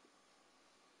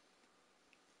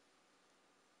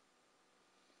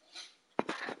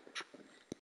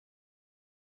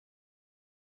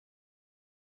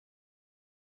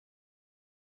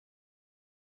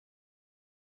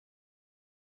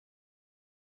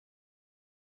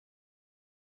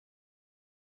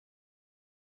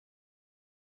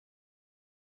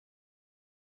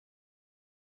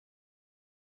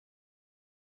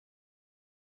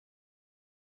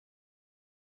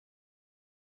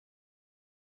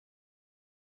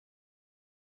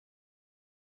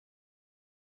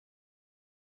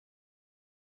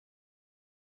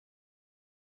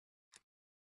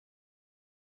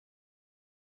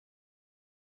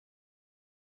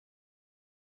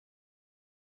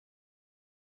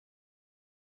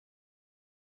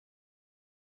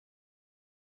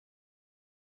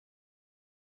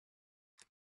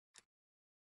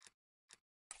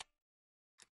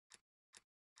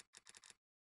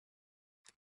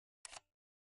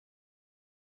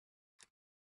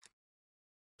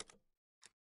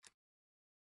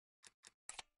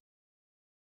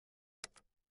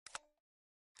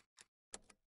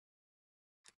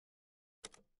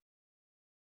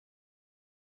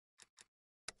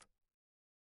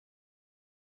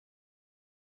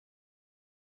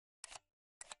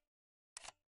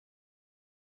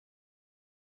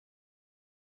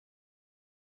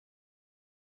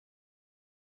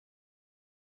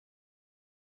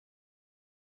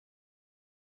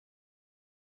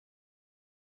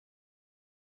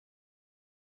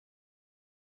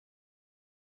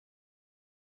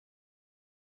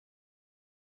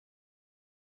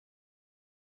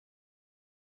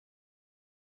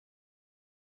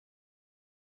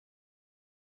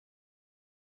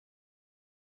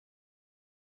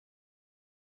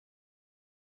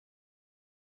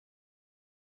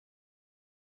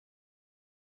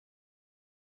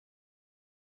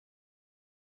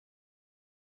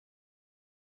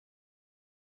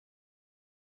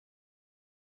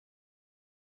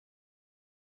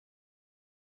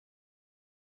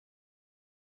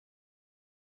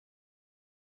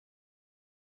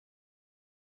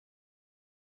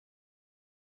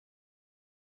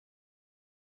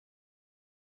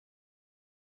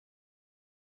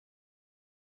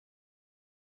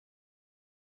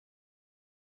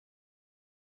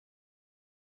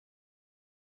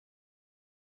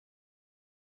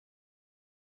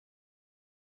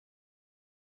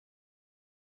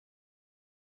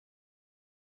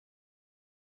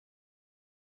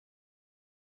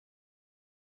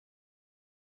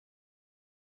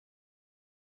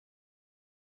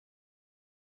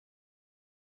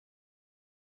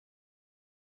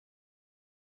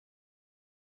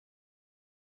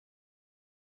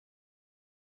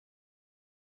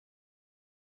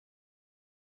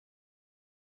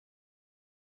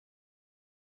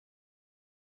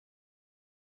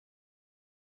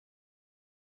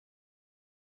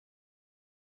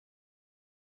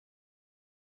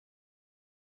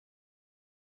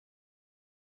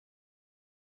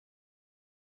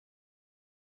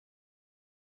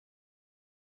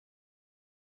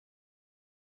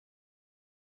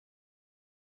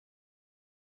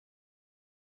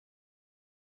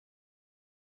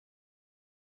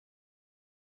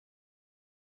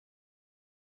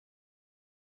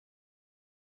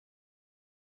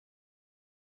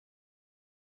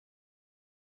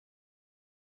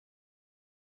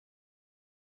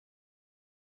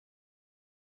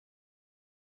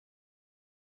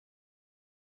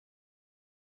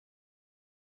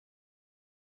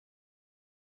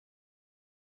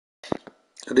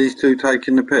 Are these two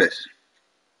taking the piss?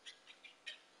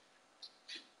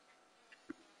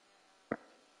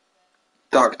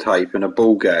 Duct tape and a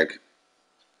ball gag.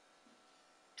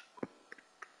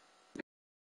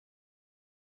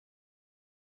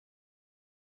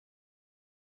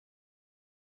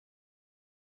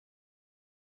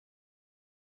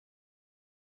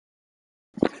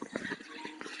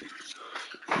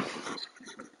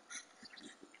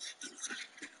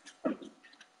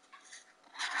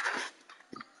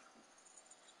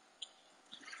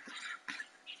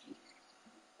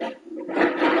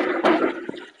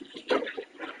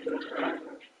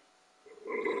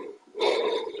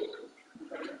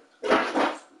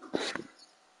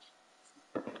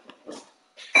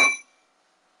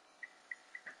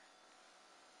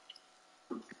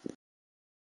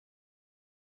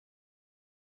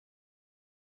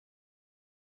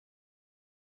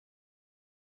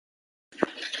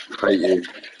 Hate you.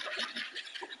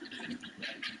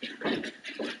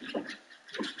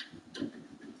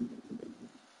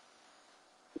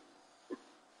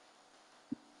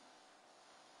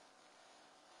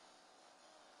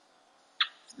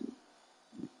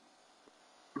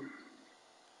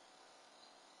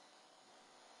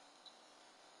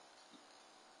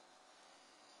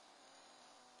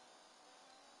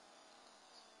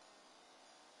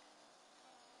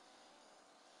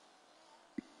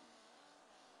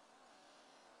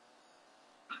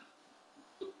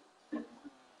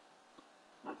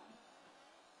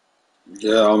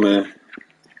 Yeah, I'm here.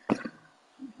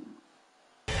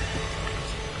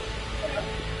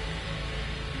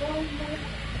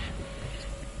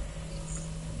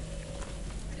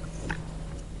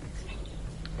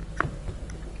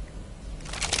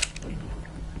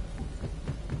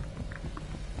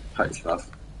 Hate stuff.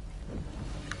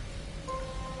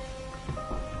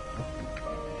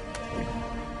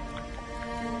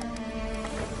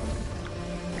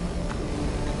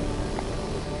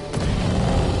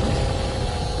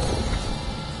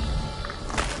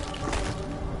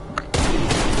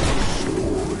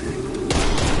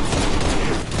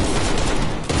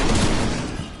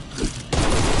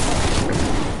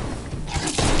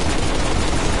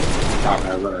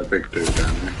 I've got a big dude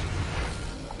down there.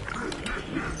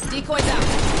 Decoys out.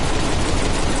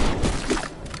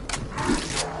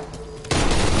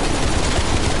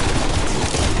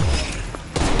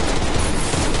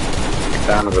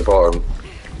 Down at the bottom.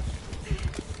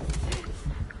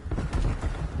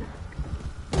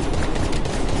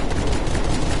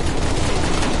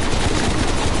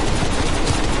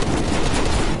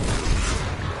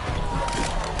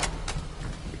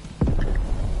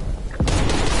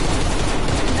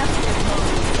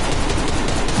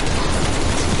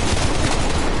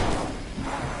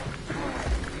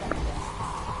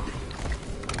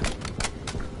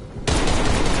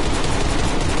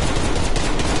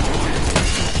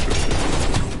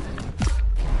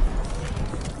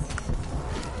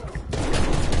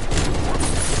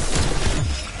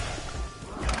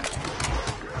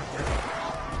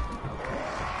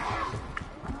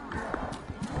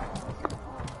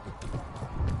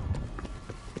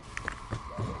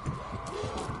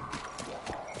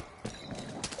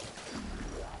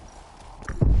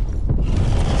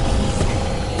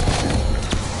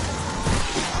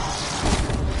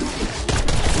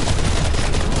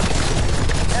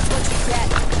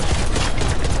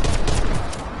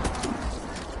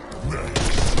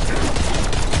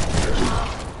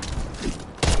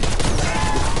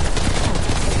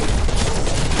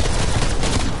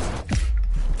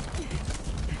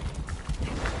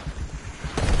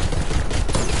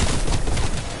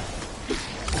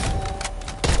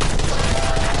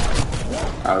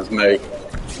 That was me.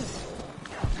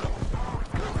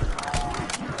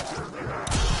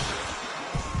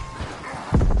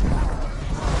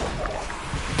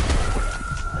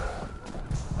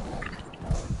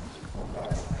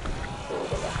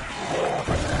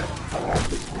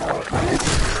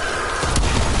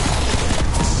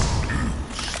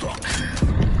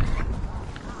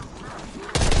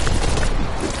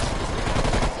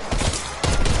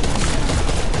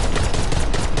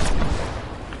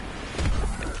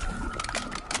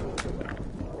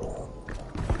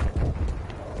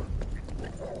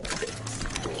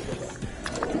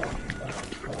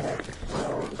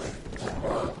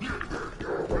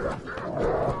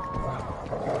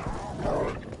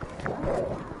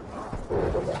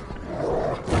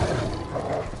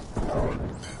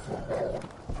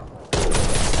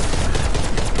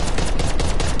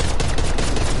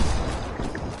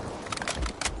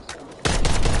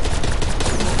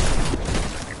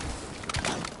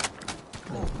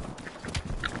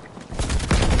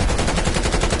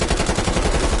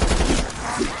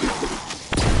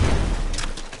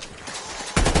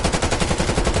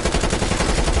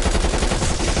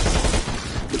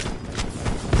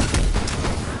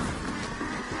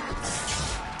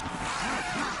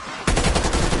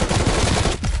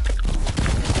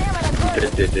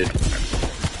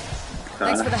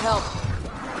 help.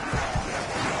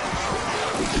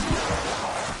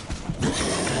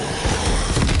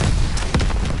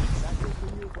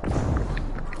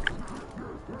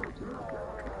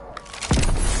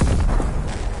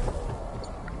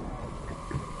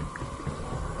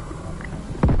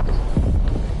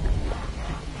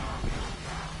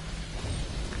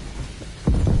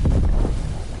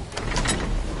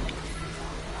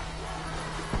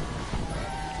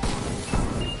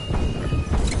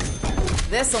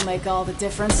 This'll make all the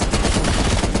difference. Some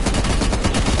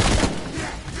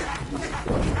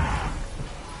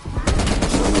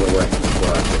of the weapons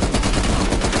work.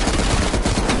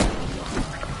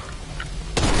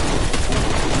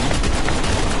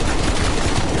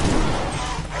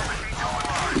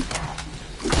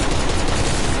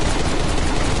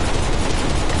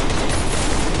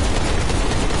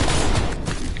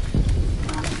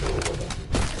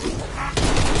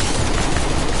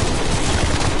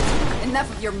 Enough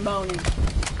of your moaning.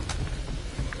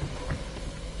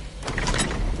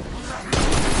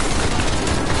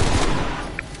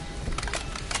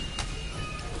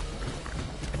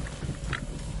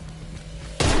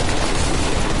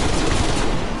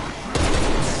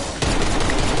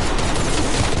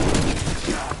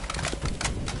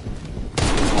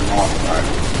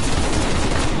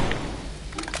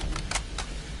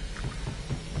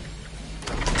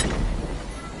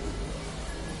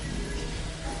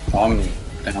 I'm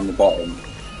down the bottom.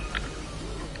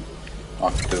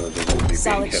 I could do with the zombie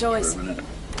Solid being kept choice. for a minute.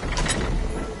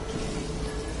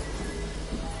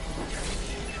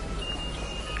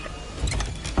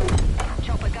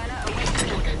 Chopper gunner awaits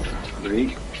orders. Three.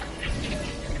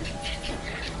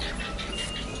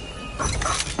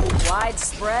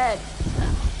 Widespread.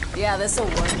 Yeah, this'll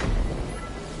work.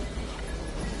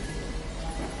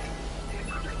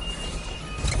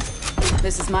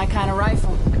 This is my kind of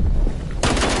rifle.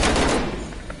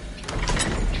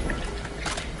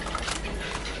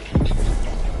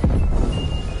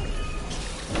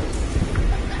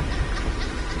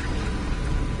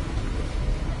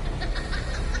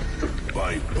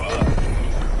 Bye-bye.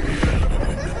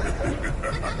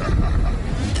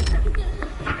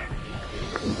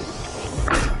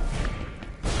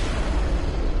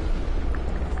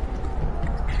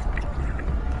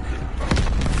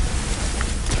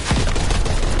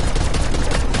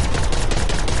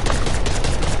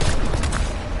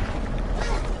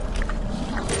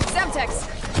 Semtex.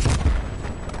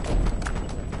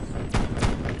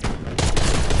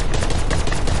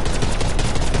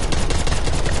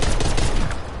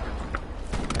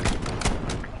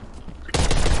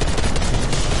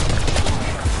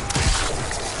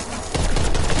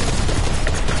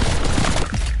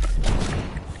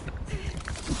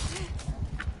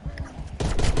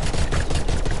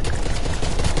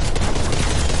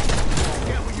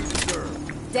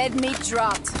 Dead meat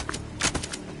dropped.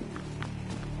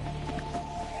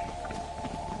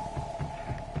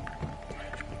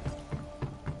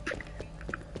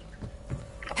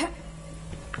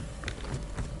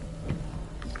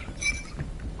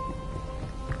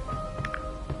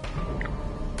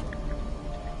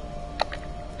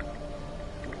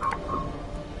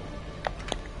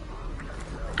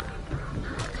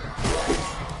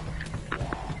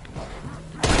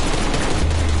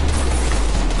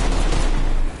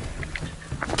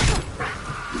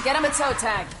 Get him a toe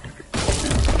tag.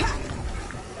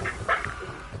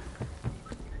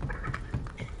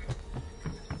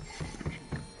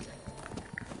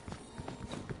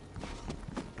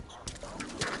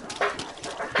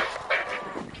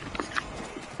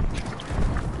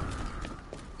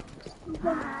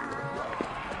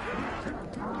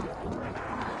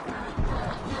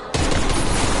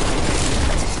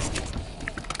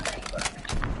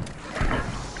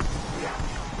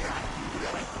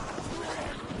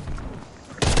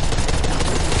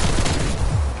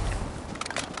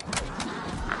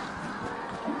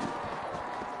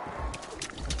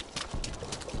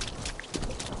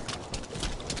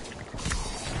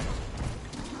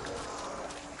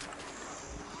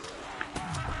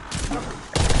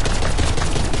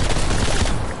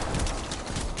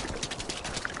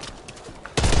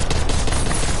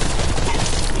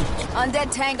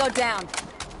 Undead Tango down.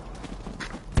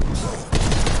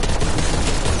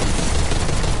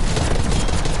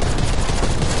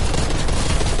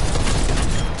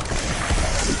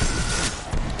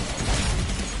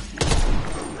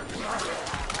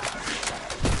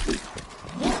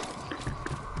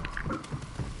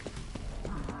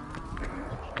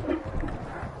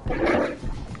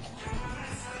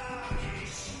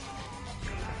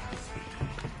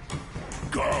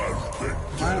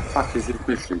 Where the fuck is this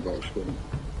mystery box going?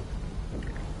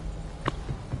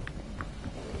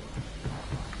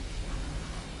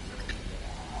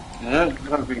 Yeah, I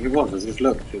don't think it was. I just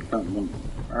looked. It wasn't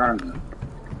around there.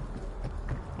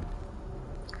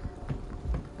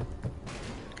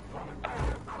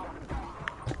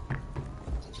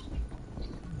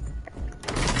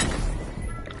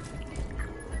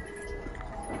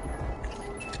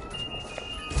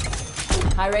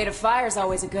 High rate of fire is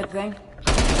always a good thing.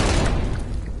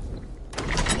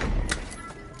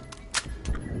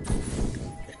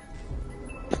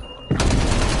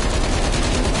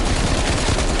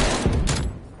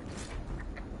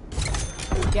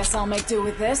 Guess I'll make do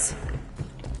with this.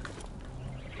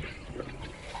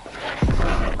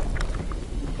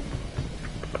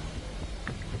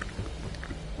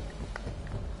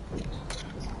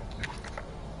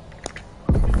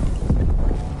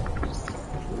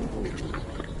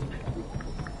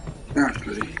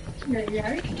 Actually.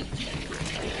 Yeah.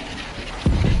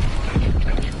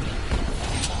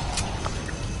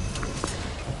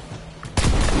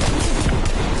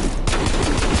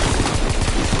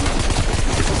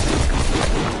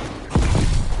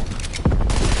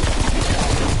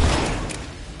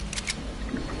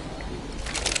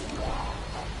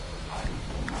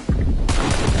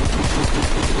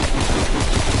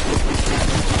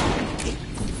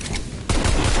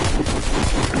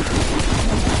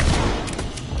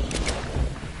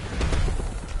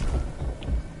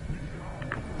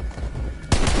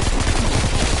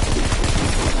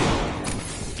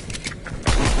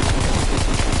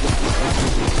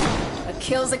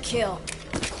 Kill's a kill.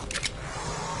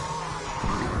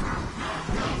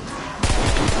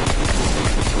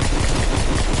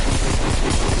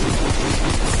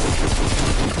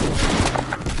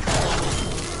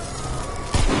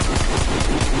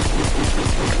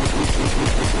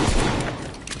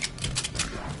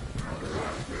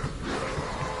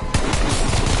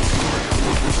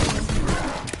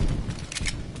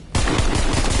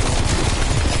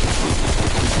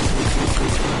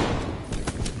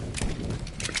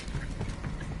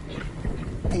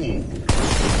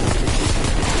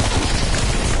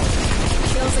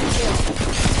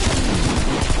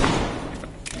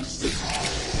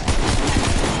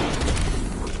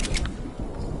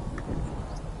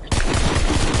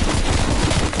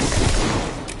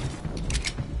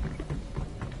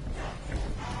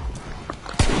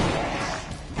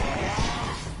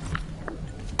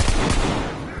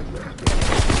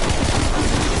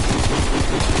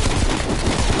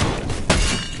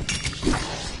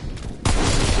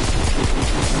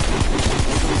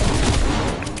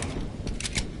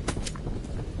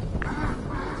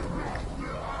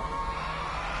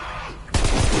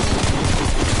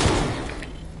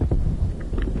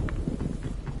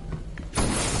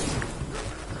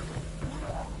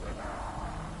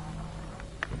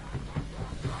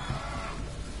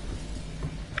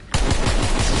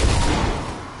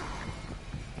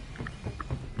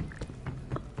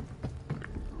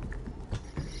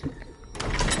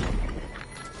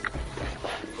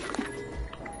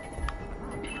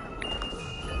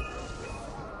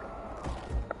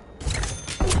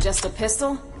 Just a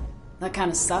pistol? That kind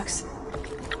of sucks.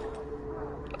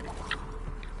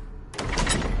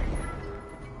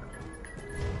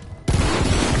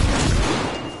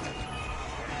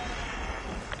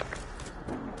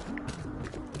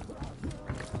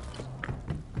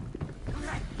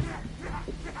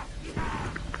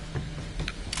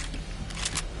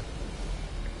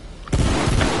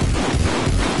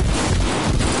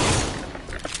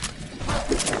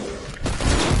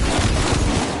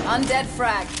 Undead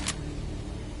frag.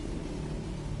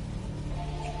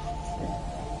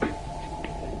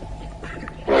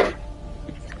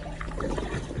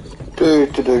 Do.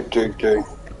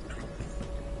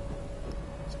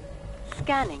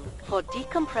 Scanning for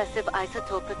decompressive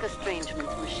isotopic estrangement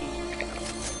machine.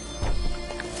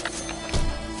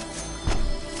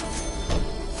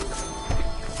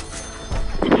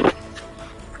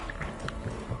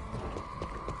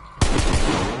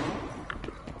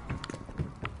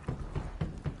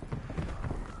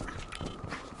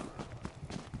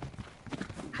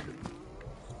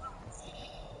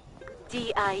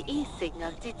 DIE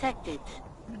signal detected.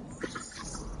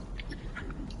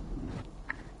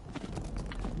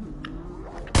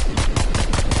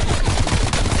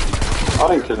 I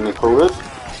didn't kill any crawlers.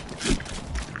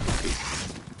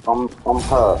 I'm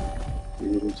hurt.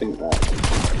 You didn't think that.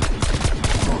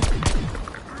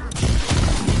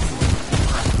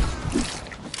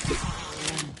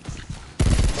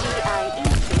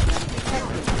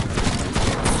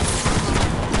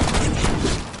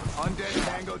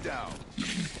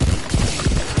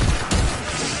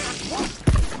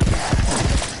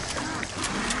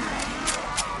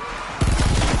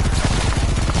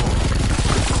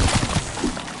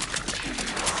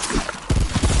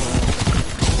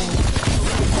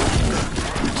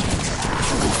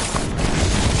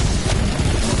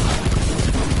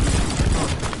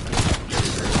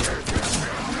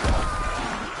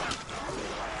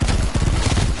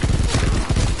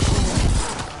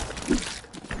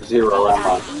 0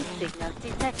 ammo. DIE signal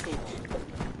detected.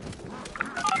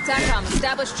 TACOM,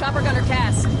 establish chopper gunner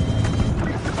cast.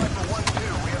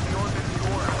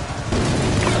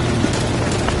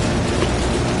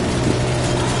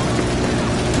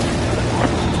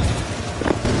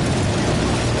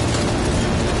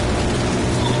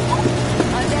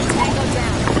 Undead Tango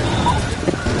down.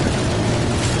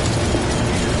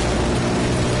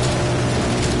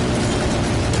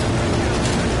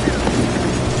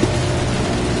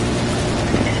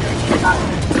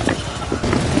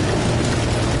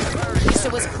 At least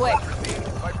it was quick.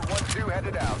 Viper 1-2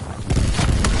 headed out.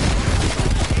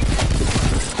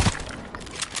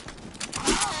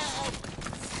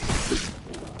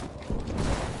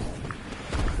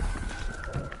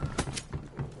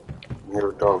 I hear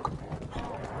a dog.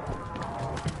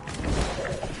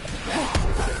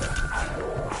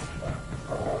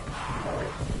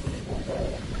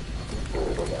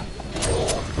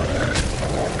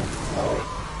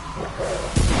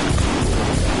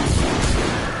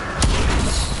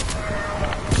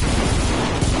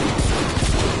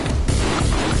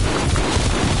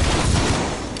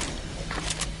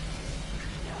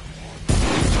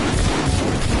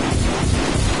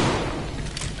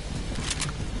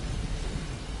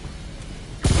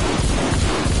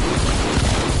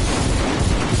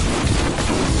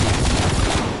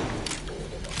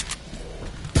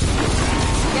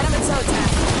 Get him in tow tag.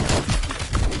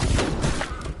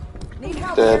 Need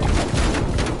help Dead. here.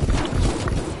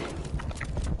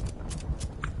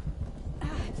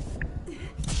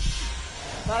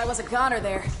 Thought I was a goner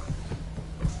there.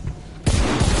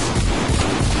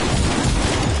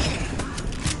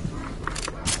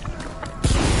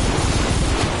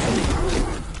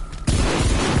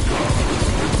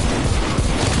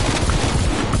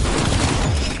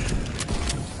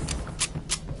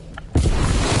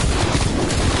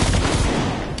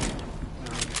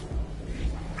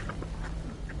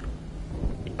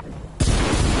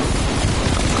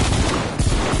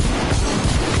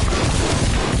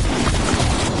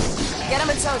 Get him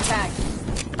in tow tag.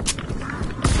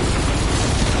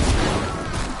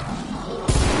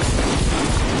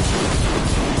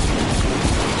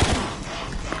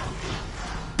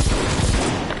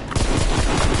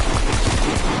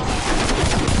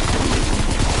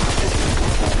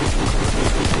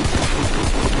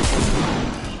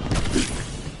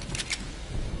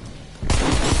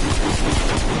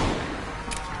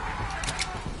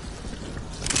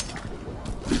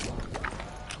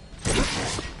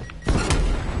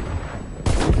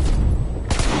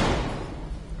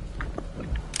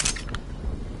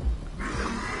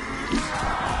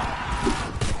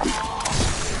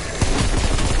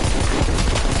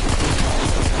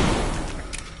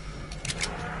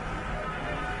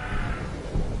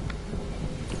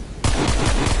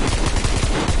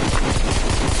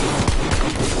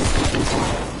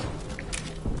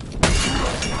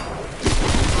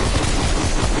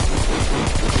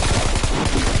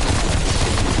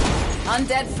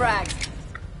 Undead frag.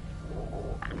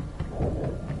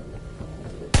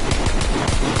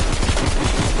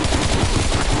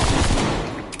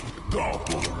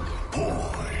 Double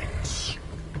points.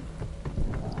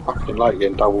 Fucking like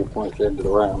getting double points at the end of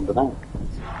the round, don't I?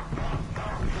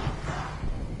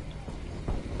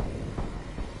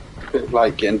 Bit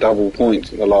like getting double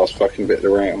points at the last fucking bit of the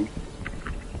round.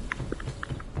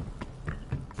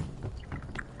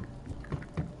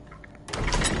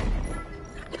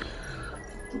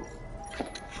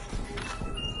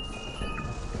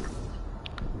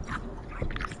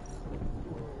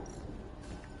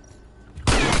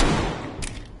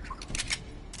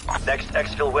 Next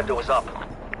exfil window is up.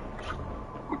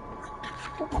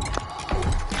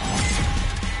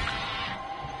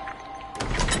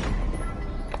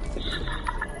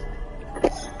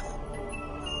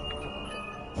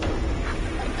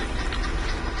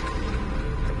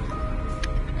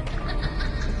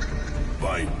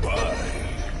 Bye-bye.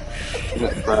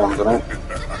 Next round, isn't it?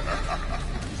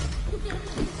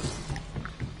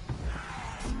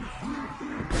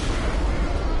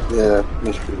 Yeah,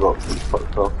 mystery box is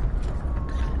fucked off.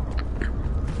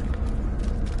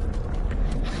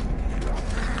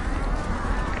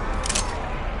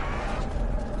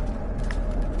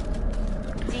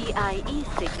 DIE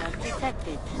signal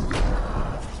detected.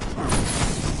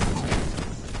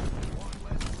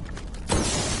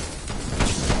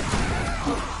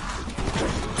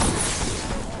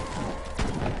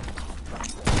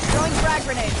 Throwing frag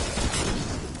grenade.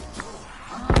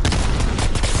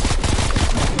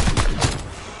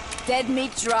 Dead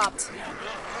meat dropped.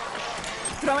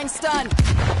 Throwing stun.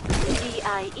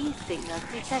 DIE signal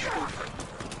detected.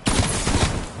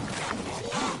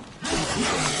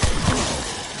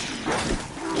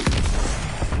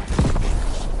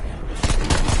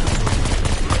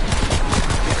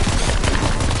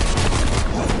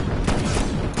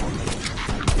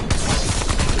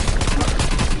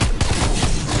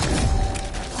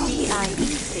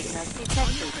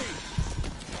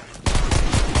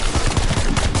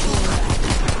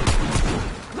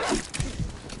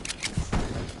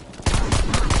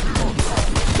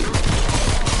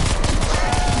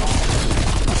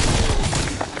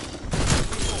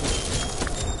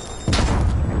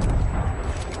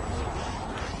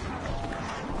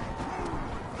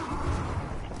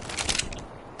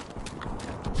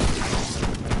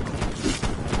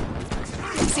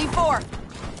 C4.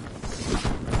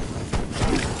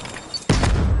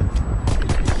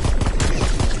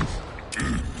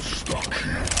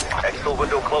 Exfil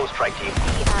window closed, strike team.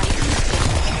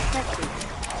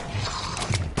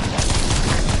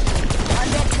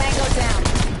 Undead Tango down.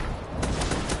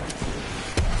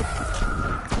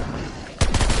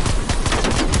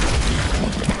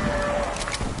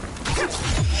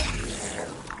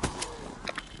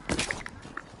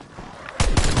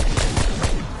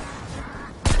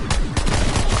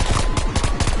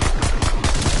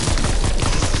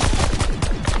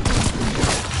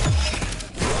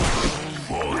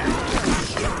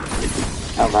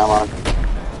 Have ammo.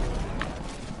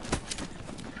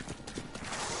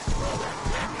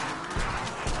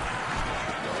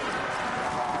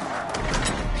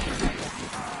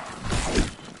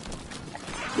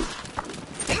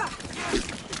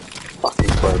 Fucking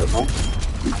throw it, man.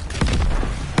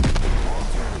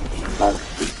 No.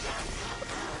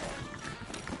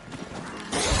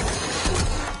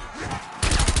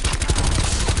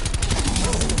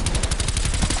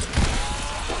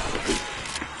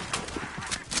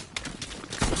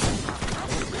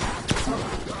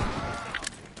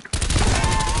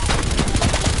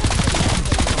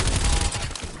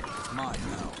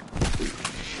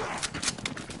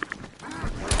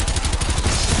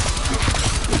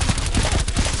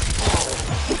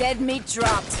 Dead meat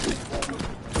dropped.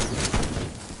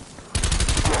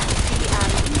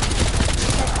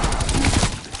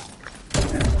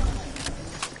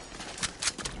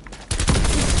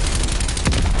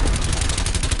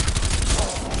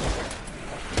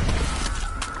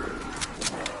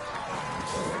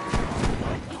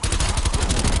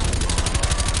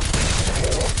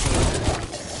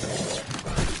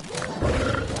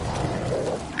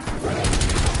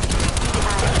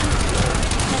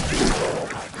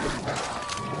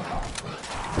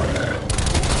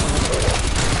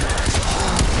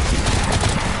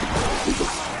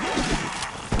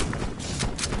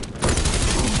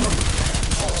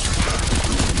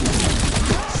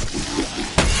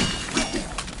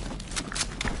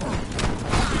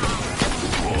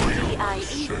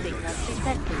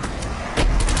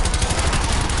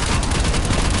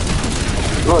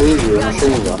 It's a lot easier with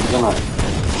machine guns, isn't it?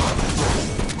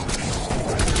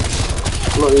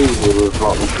 It's a lot easier with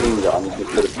like machine guns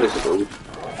instead of pistols.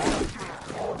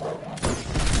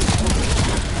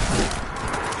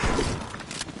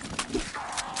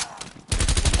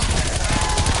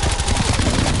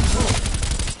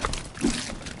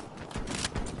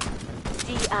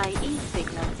 DIE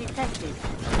signal detected.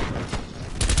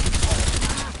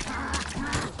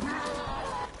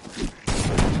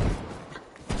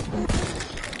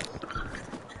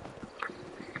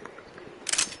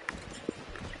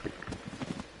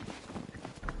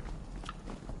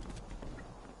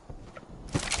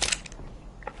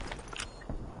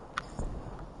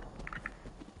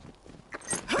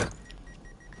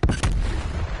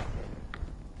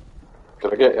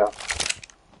 Did I get ya?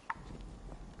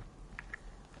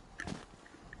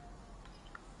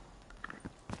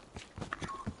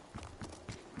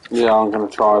 Yeah, I'm gonna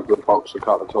try the box a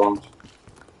couple of times.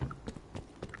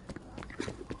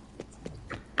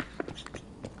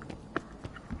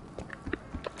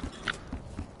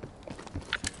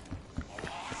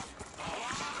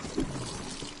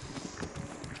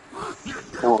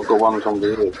 Oh, I've got one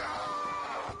zombie here.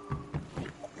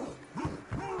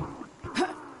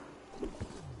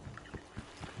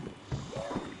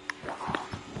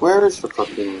 Where is the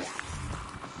fucking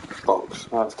box?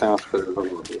 That's downstairs,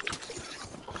 isn't it?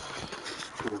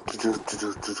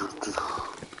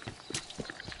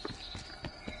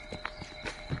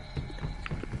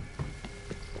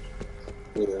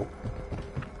 Yeah.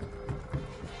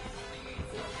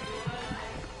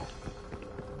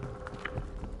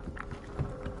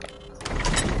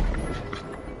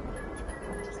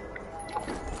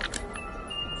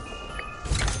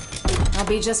 I'll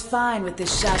be just fine with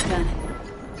this shotgun.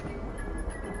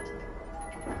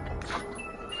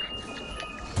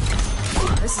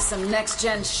 This is some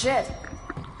next-gen shit.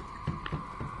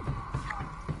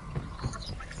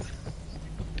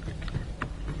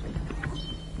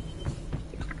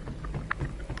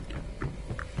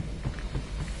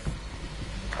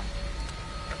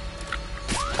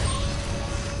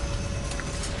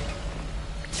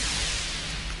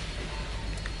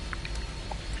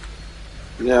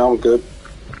 Yeah, I'm good.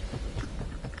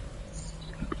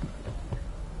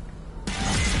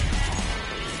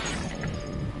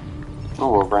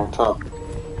 Oh, we're ranked up.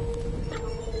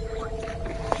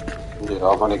 Yeah,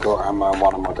 I've only got ammo on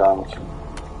one of my guns.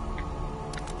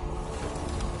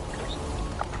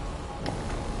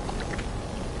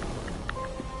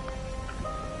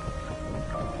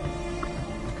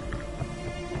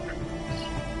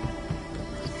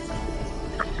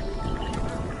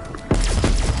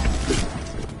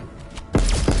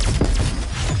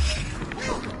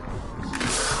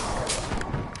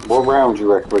 What round do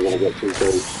you reckon we're going to get to,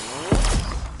 dude?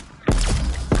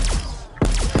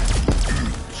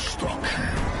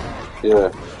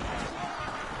 Yeah.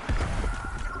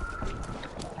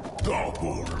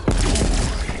 Double.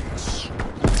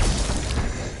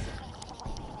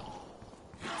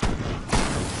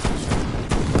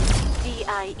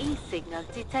 DIE signal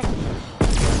detected.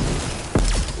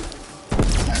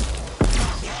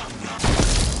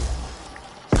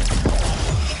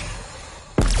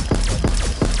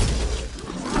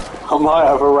 I might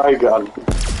have a ray gun.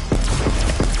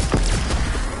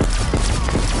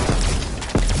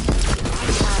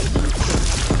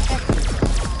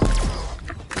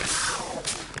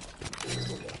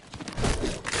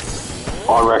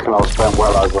 I reckon I've spent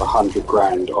well over 100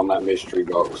 grand on that mystery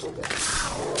box.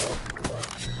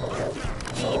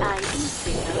 DIE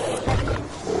signal detected.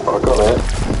 I got it.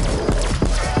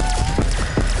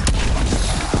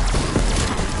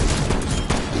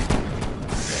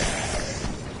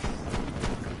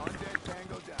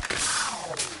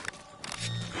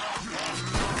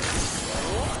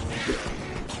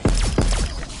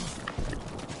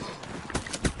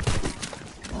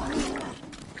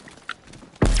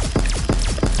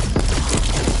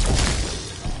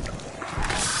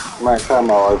 Max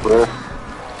ammo over here.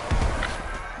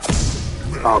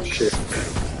 Oh shit.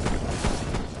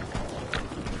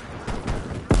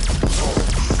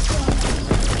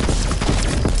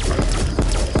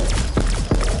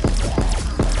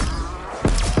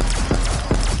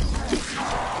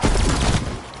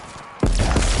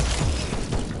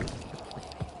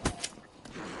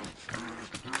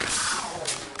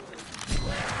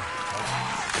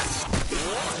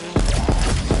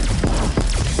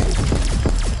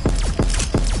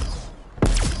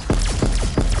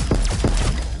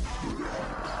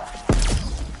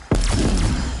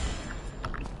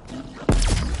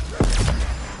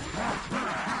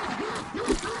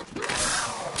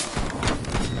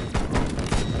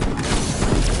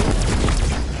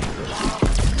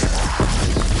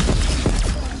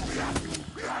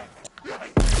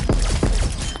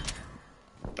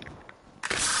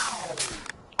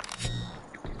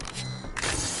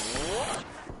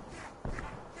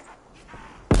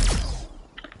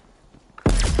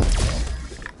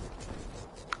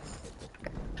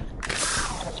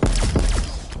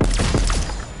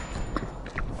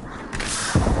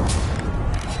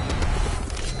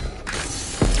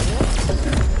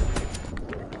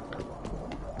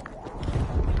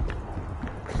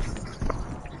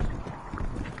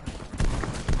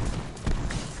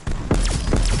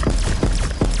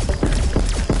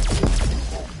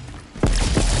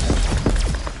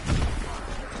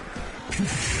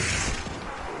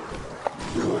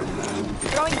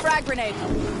 Throwing frag grenade.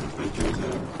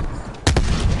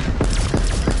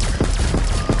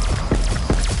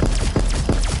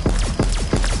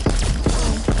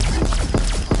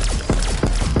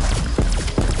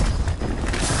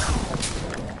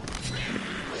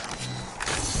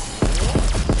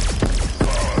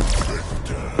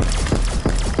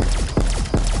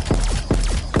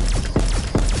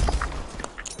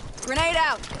 Grenade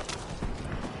out.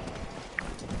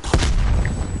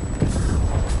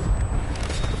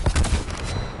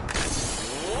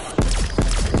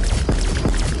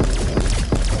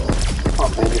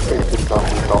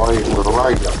 With a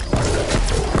ray gun.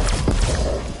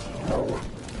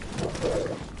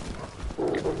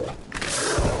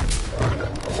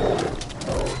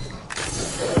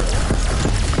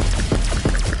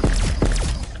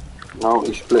 No,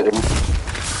 he's splitting.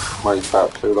 Well, he's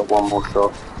about to, like one more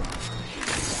shot.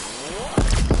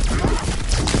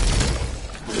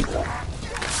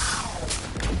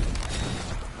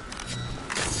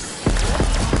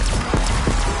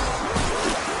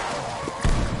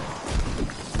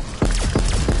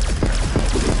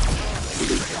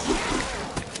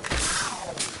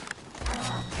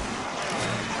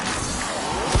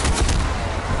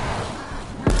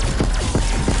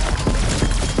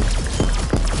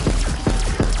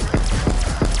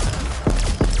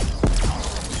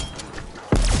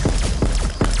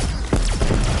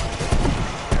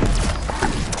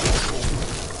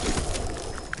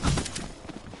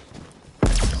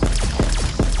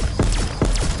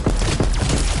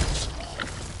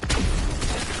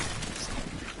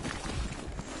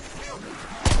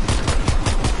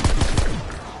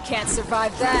 Can't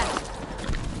survive that.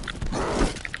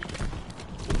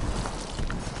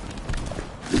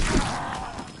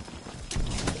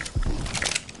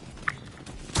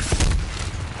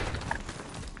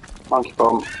 Monkey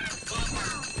bomb.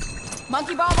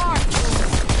 Monkey bomb armed.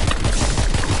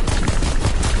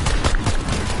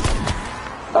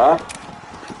 Huh?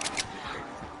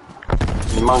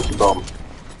 Monkey bomb.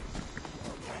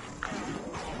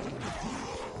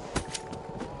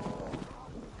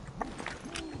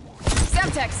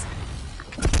 Vortex.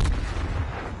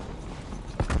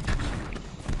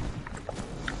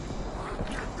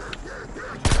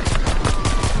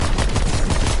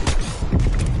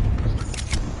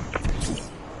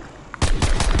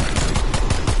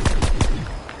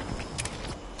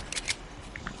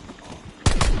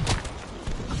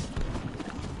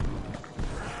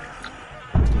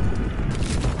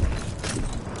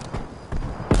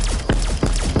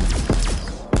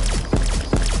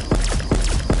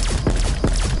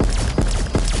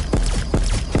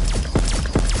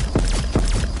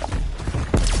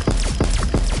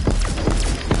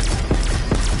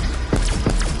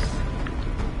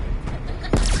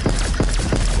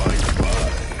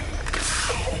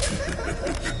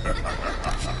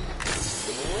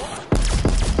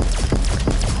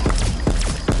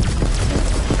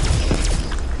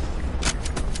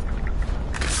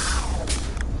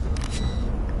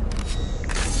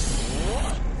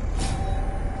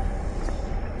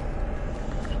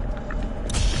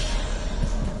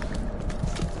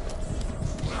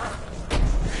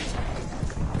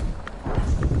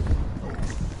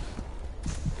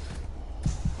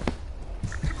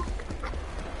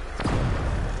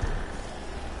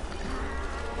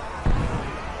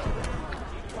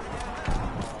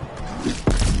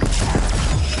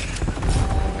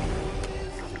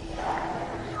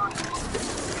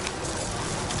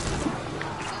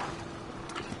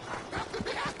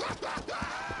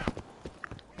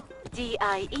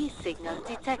 DIE signal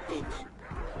detected.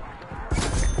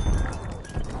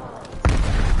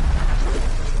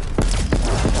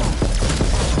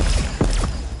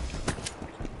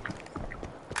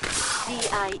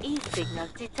 DIE signal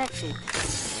detected.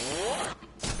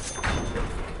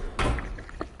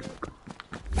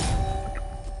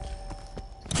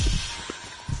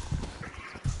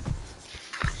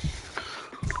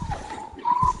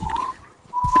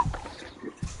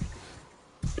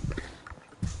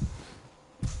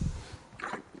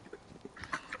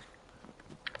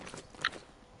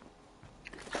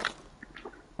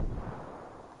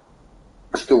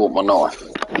 I still want my knife.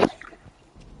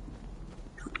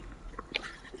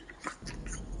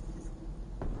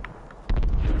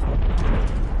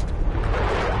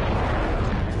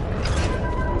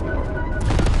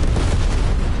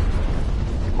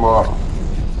 Right.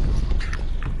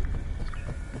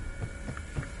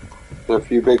 There are a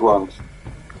few big ones.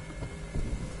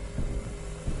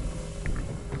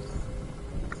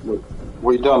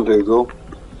 What you done, Dougal?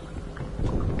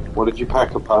 What did you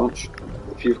pack a punch?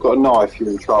 If you've got a knife, you're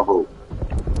in trouble.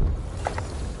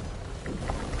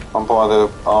 I'm by the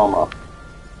armour.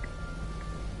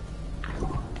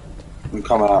 I'm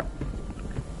coming up.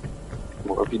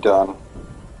 What have you done?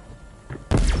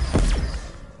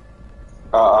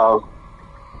 Uh-oh.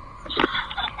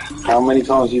 How many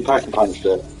times have you pack a punched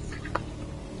it?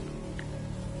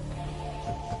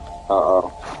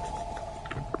 Uh-oh.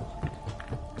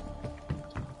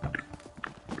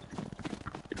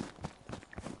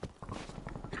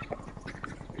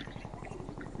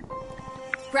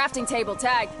 Crafting table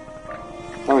tag.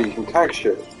 Oh, you can tag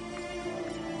shit.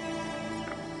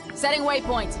 Setting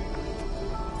waypoint.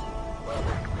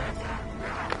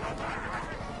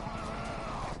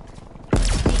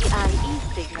 DIE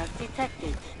signal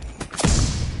detected.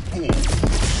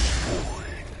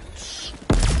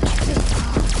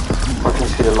 I can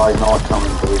see a light night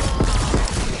coming through.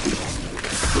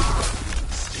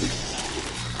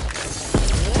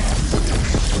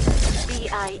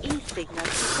 DIE signal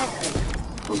detected.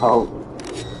 No.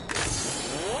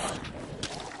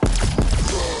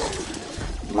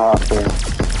 Nothing.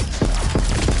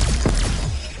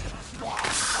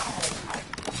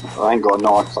 I ain't got a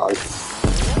knife though.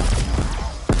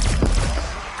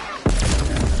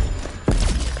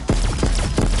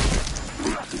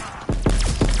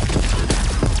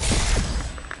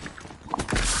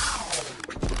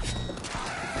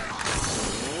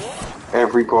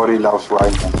 Everybody loves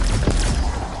Raymond.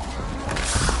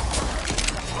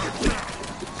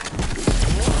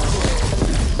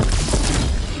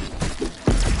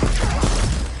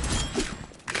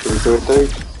 Should we do it,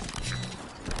 dude?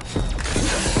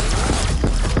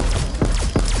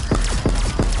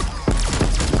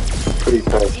 Pretty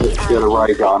fair. She had a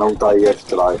ray gun all day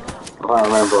yesterday. I don't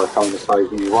remember her coming to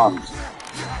save me once.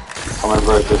 I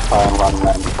remember her just staying running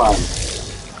around the plane.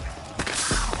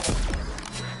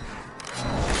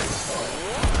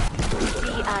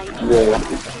 Yeah.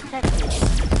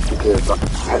 She did, like a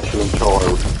petulant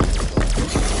child.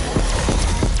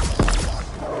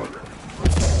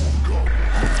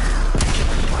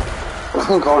 I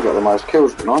think I got the most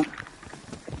kills, didn't I?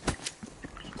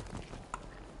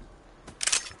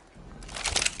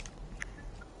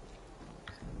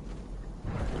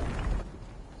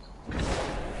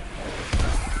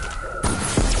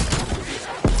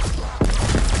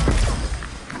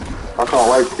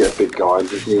 road to get a big guy, and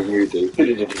just me and you do.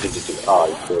 Oh,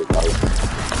 there we go.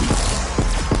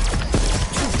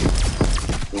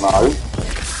 No.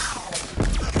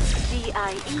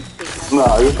 DIE signal.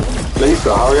 No.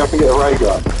 Lisa, hurry up and get a ray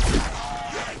gun.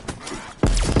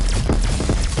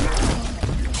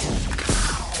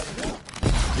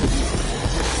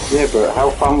 Yeah, but how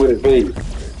fun would it be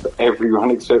for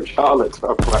everyone except Charlotte to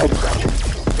have a ray gun?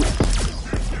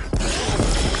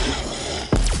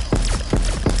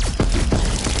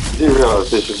 Do you realise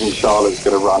this is when Charlotte's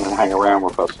going to run and hang around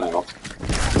with us now?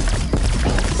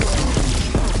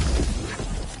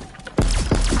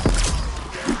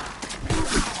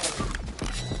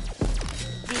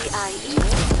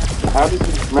 How did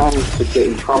you manage to get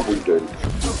in trouble, dude?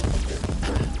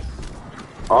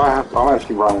 I'm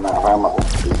actually running out of ammo.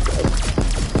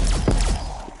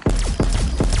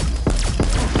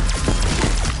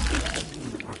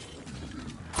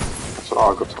 So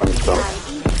I got 20 stuff.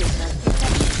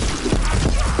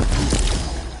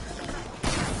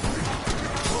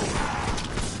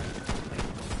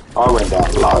 I went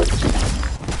down loads.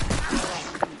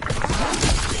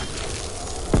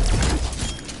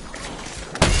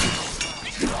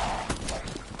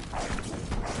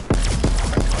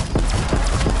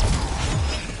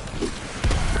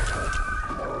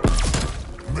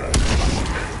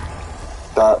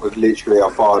 That was literally, I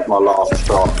fired my last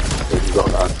shot. If you got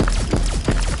that.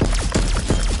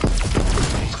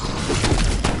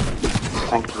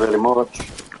 Thank you very much.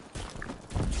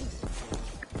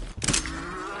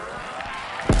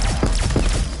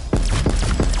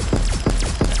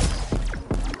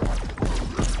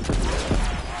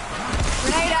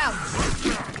 Grenade out!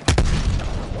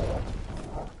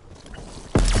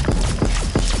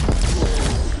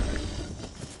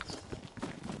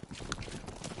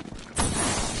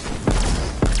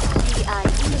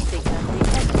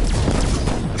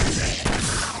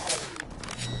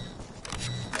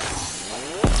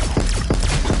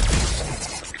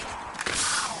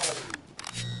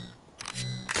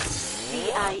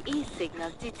 DIE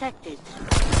signal detected.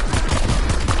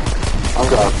 I'm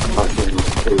going to fucking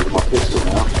do with my pistol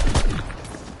now.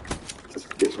 Just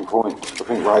to get some points. I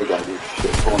think Ray gave you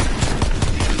shit points.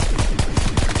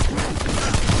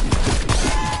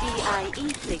 DIE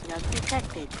signal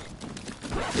detected.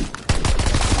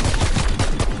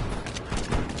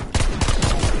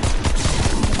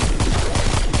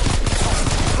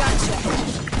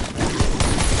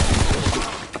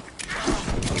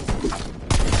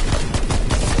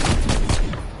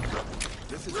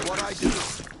 This is what I do.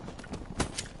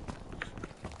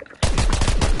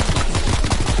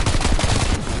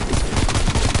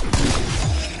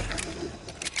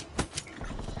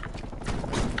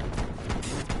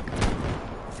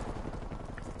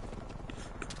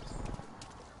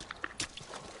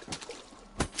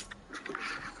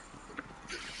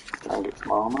 Try and get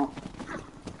some armor.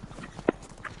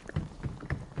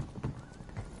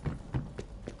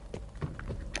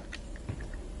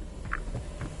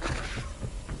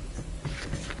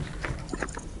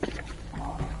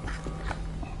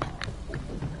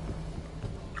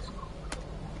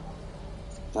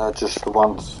 Just the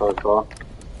once so far.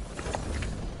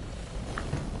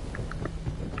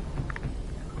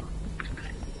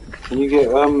 Can you get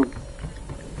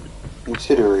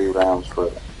incendiary rounds for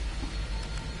it?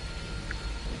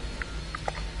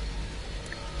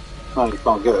 No, you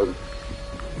can't get them.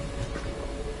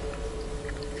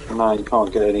 No, you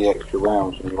can't get any extra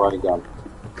rounds in your ray gun.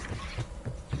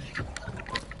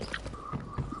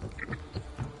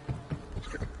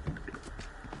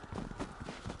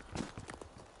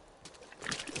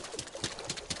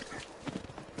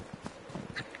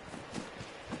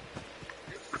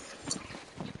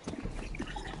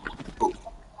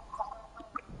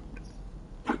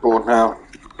 Bored now.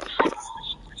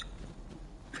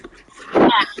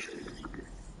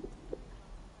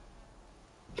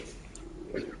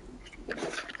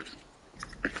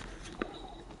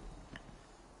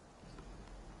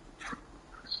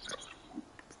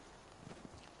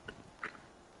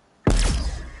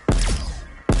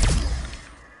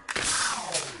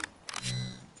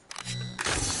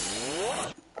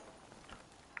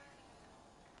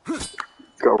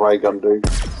 Got a ray gun, dude.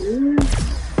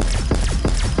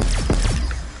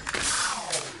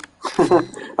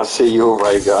 I see your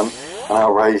ray gun, and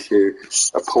I'll raise you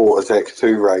a Porter's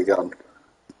X2 ray gun.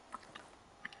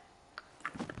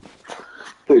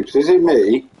 Dukes, is it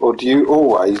me, or do you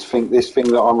always think this thing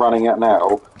that I'm running at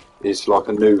now is like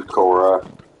a nuke or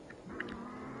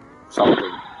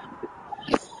something?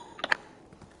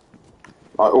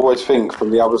 I always think from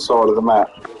the other side of the map.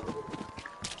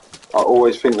 I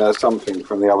always think there's something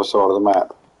from the other side of the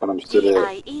map when I'm stood here.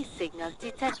 DIE signal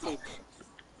detected.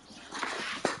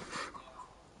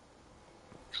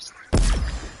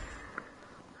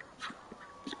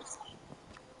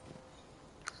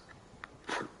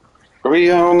 Are we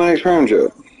on the next round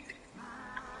yet?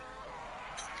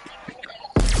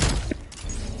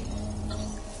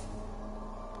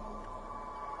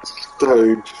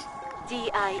 Dude.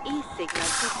 DIE signal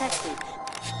detected.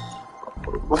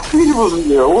 What do you mean it wasn't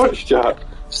you? I watched that.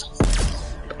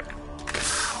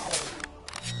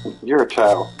 You're a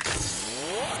cow.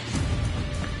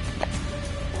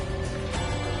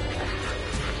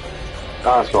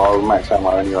 That's right, I'll max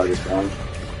ammo anyway this time.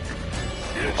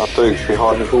 I do, should be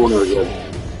hiding in the corner again.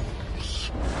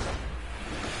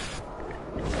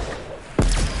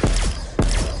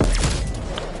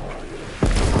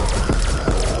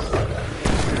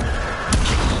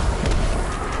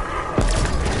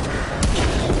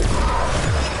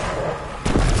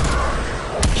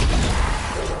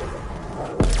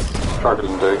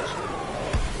 Struggling dudes.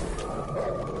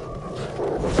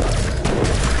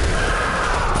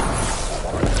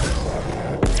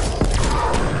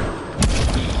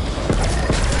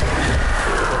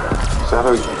 Is that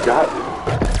all you got?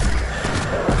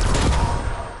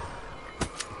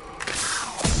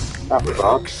 That was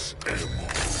odd.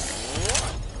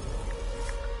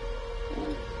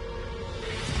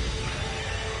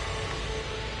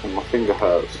 And my finger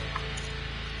hurts.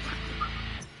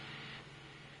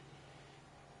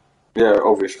 Yeah,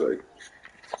 obviously.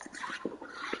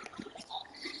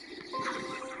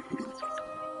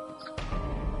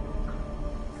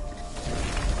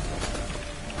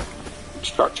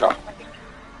 Structure.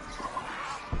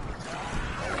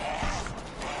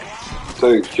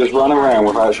 Dude, just run around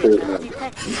without shooting them.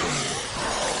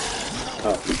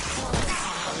 Oh.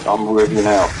 I'm with you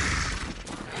now.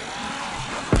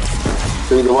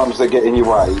 Do the ones that get in your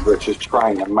way, but just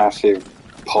train a massive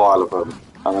pile of them.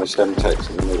 I'm going to send text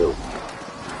in the middle.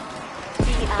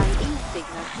 DIE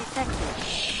signal detected.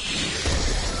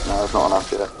 No, that's not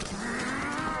enough yet.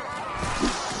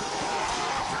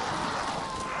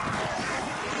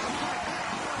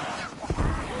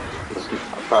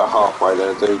 It's about halfway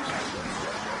there, dude.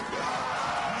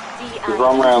 Just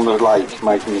run round the lakes,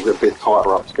 making them a bit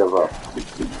tighter up together.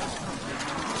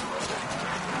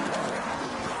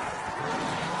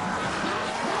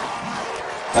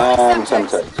 And send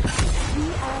text.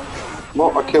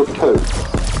 What? I killed 2.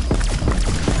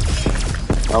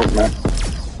 Oh, man.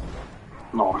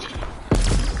 Nice.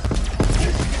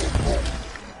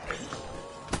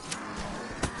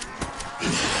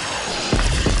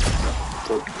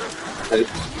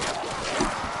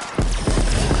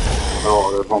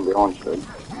 Oh, there's one behind you.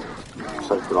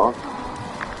 Safe for life.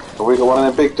 Have we got one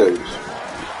of them big dudes?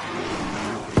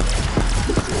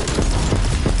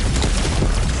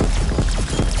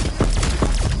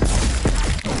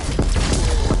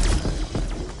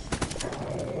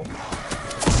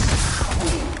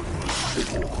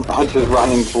 I'm just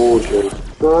running towards you.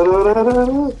 Da, da, da, da,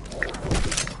 da.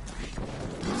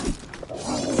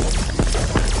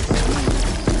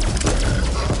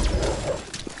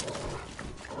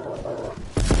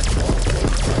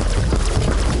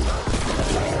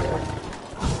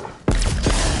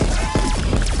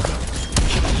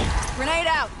 Grenade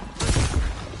out.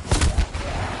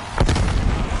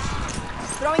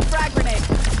 Throwing frag grenade.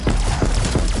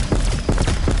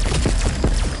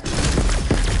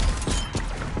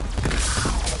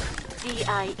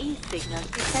 DIE signal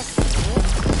detected.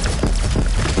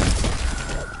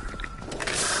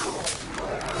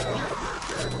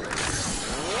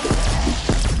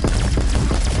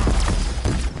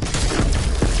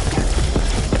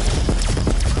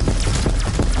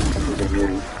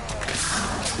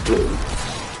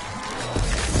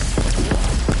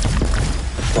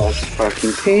 That's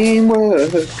fucking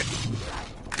teamwork.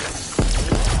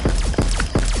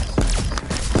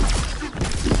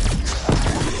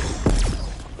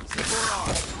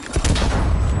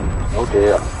 Oh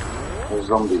dear, there's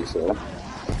zombies there.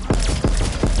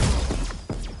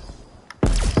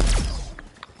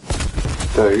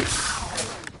 Dude,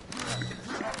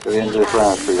 at the end of this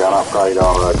round, we can upgrade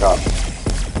our gun.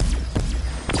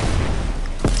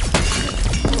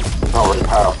 It's not really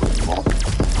powerful anymore.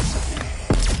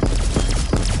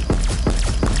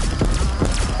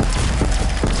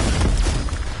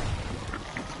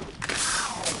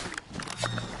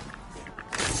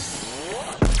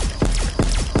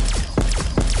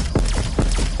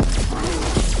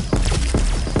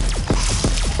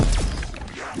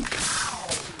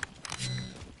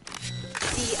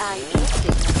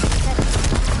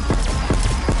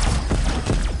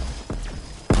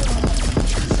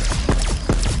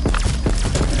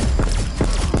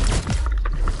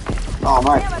 Oh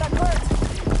mate,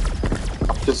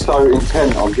 I'm just so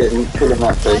intent on killing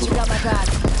that thing. Glad you got my back.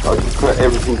 I just put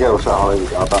everything else out. Oh, there we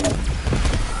go, I've done it.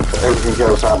 everything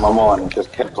else out of my mind and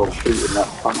just kept on shooting that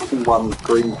fucking one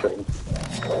green thing.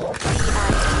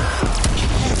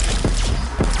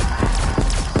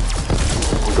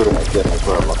 I'm doing it again as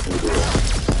well, like you do it.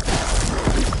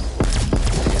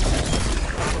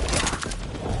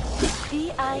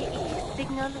 DIE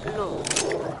signal low.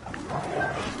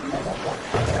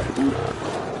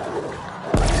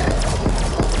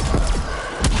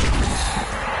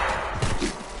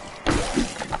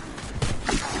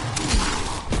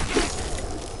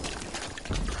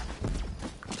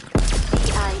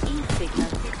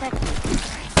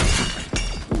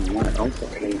 I'm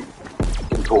fucking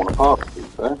getting torn apart, to be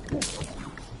fair.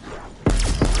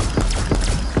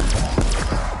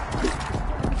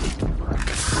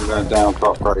 I'm going down to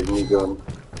upgrade a new gun.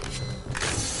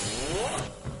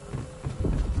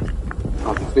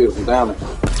 I can feel them down it.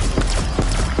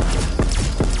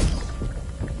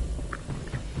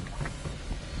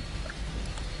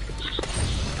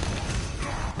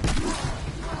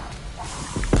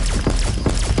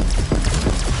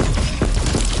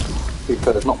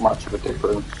 There's not much of a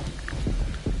difference.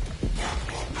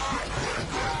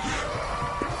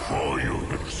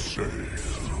 Fire sale.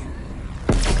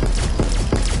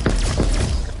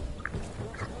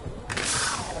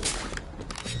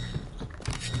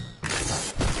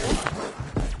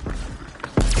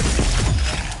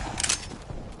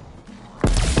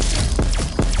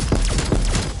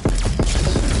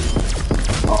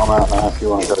 I'm out now if you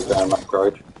want to go down and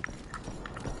upgrade.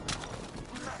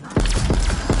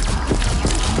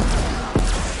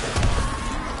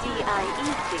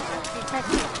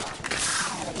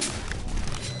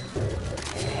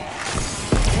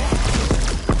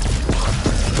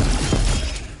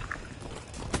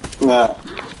 Nah.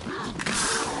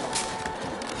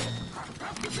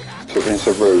 Took me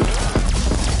so rude.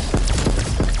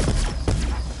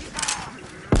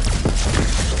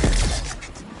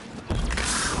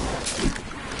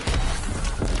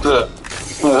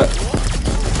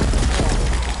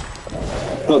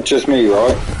 Not just me,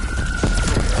 right?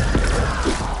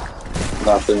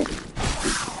 Nothing.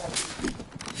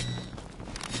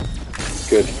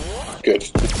 Good. Good.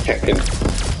 Checking.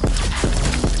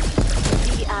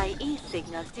 DIE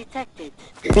signals detected.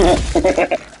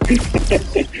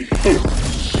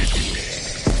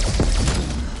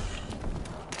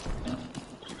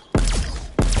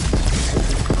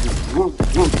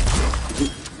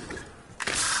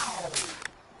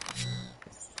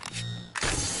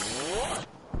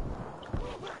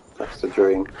 That's the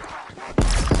dream.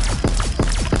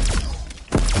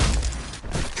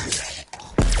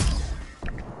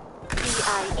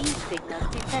 DIE signals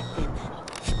detected.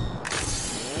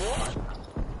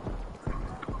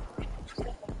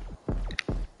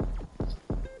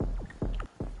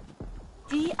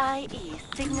 DIE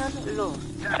signal lost.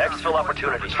 Exfil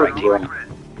opportunity, strike team.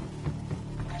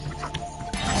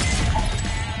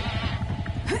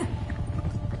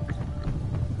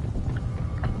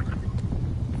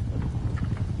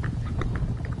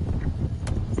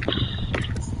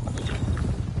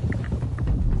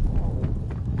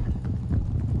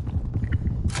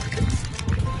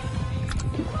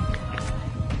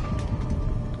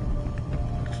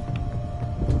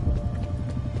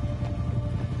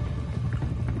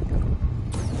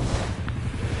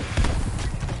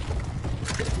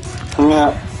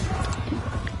 Yeah.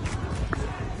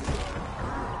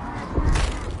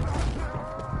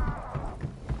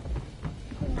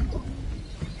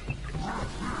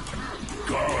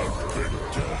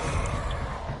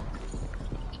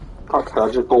 Fuck,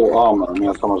 I just bought armor and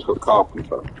now someone's got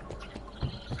carpenter.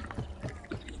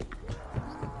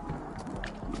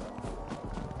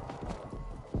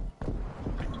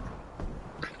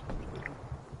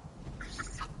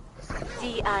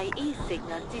 DIE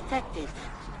signal detected.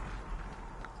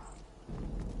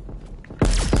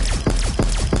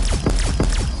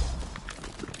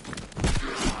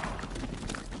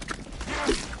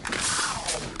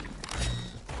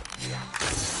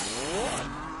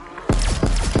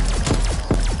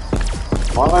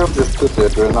 Why don't I just sit there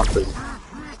doing nothing?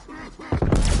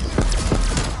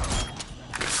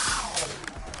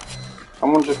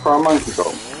 Someone just throw a monkey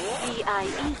bomb.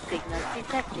 DIE signal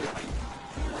detected.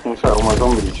 In fact, all my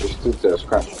zombies just stood there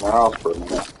scratching their ass for a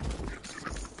minute.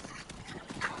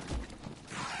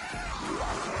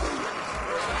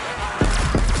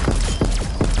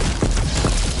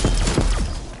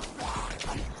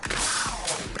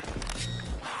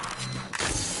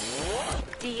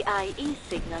 DIE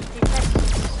signal detected.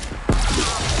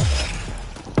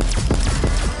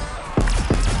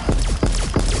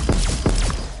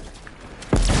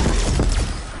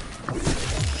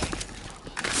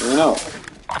 You know.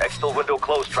 Exfil window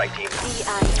closed, strike team. DIE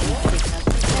signal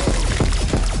detected.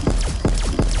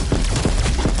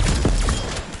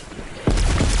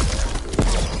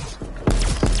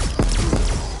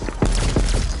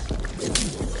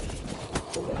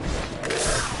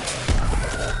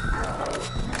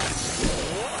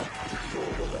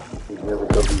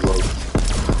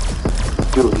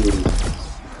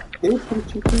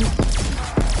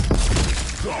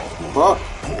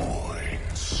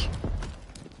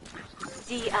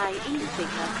 DIE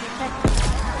signal detected.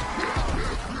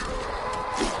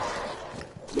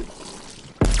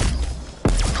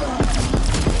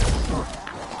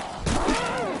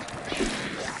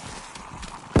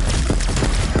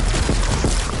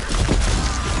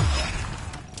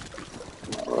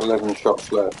 I've got 11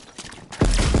 shots left.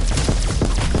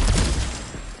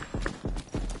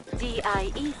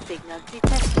 DIE signal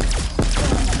detected.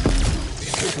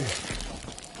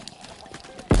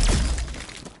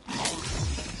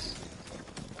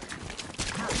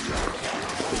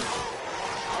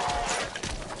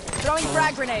 Throwing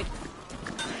frag grenade.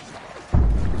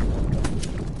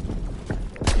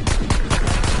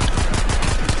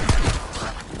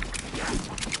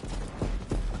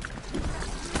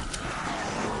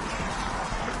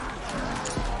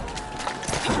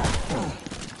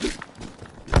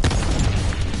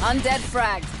 Undead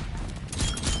frag.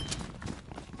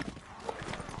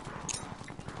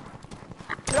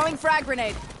 Throwing frag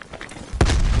grenade.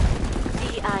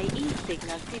 DIE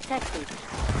signal detected.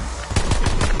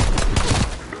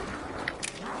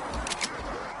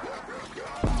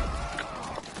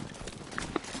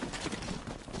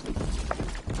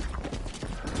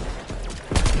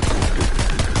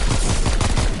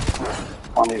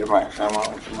 I need a max ammo.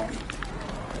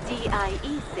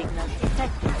 DIE signal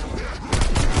detected.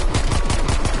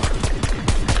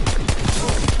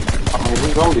 I mean,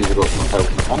 these zombies have got some health,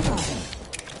 haven't they?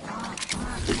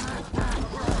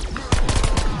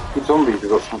 These zombies have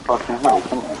got some fucking health,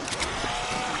 haven't they?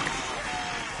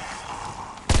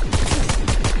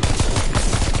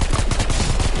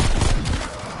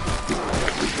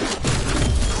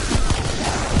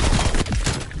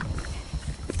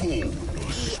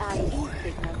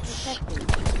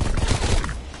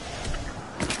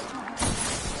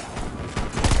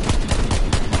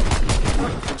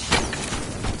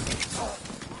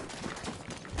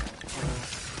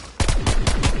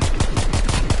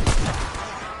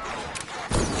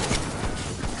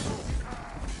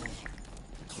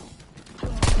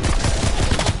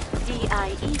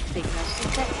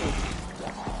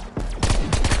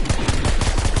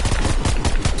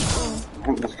 I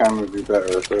think this game would be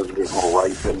better if there was a bit more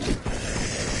raping.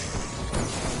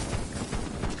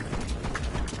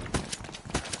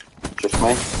 Just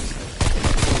me?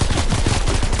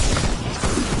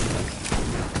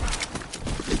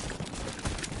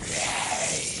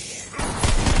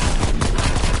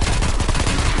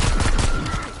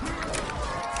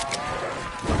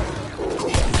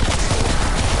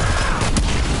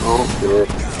 Oh, good.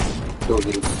 Killed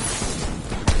you.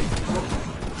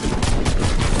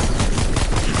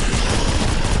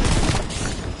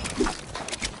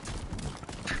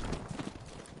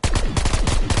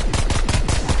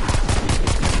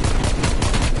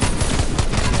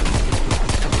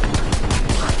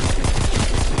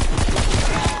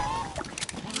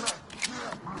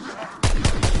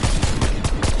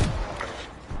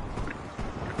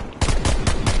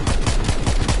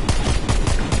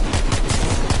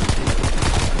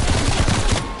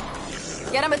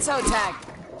 Get him a toe tag.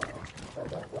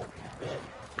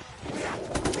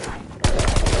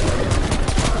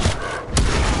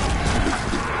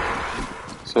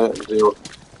 Set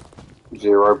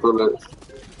zero bullets.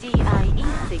 DIE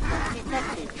signal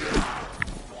detected.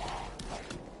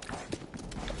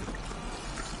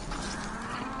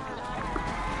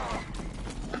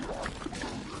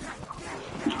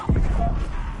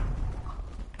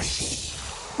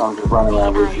 I'm just running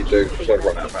around with you, dude, because I've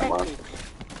run out of ammo.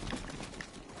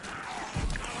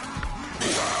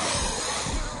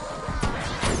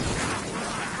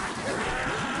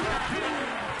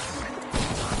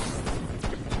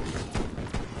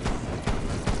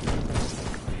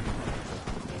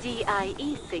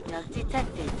 DIE signal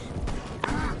detected.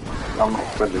 I'm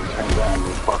not spending 10 grand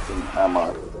with fucking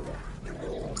ammo.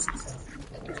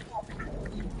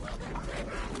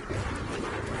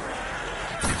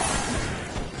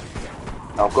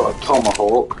 I've got a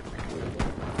tomahawk.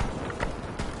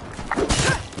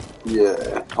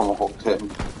 Yeah, tomahawked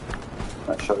him.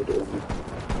 That showed him.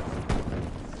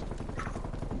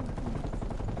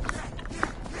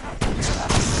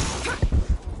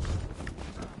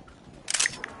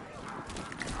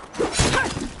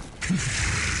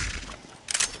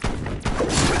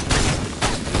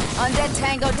 Undead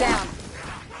tango down.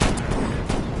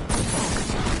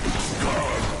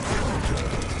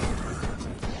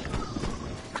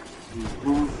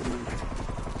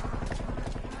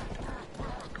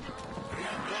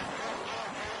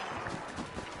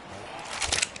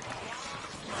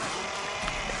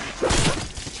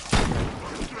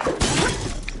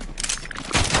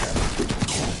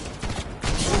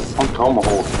 I'm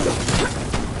tomahawking.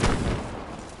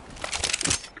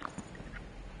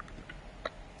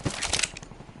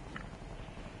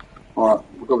 Right,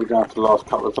 we've got to be down to the last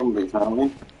couple of zombies now, haven't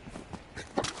we?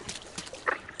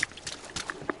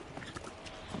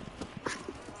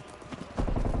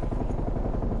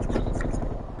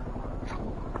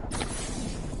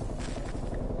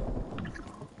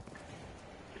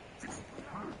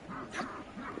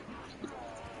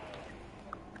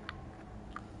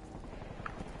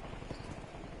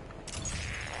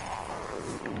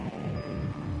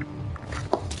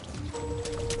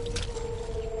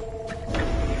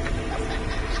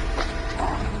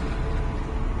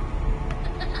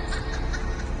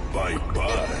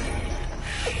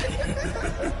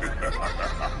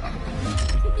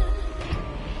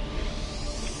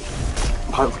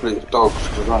 Hopefully it's dogs,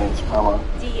 because I need some ammo.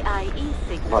 DIE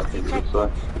signal detected.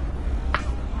 So.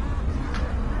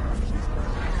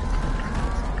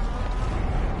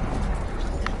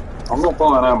 I'm not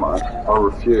buying ammo, I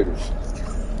refuse.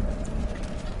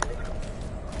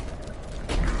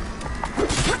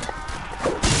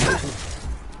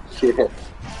 Yeah.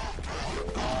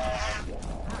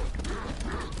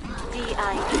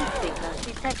 DIE signal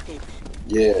detected.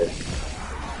 Yeah.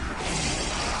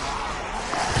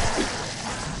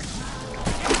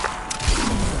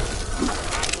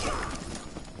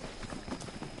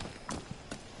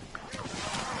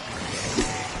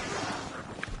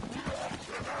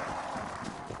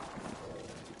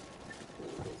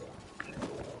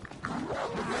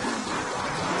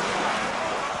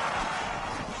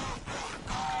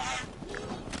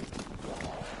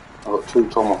 I've got 2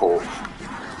 tomahawks.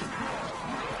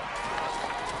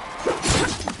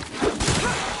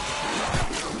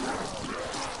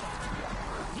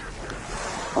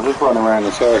 I'm just running around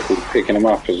in circles picking them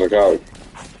up as I go.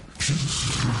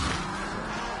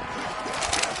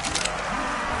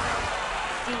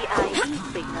 DIE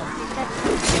signal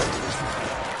detected.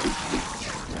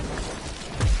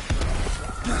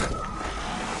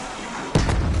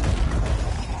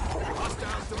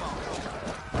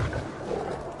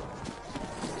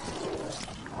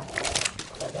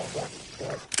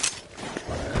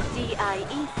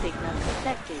 DIE signal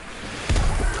detected.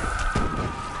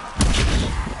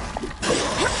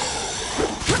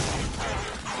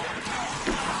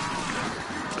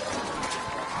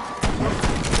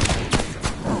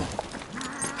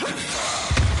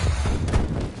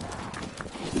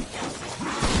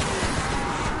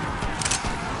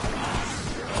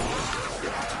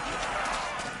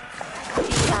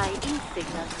 DIE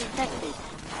signal detected.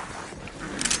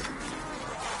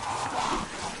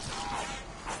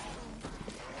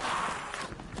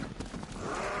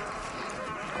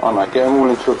 I know, get them all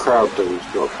into a crowd, dude.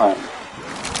 You've got a plan.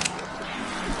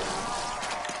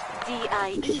 DIE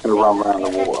I'm just going to run around the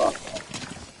water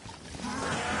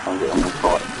and get on the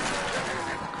fight.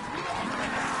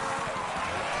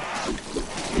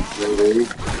 Ready?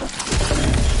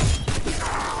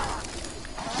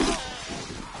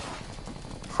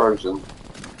 Frozen.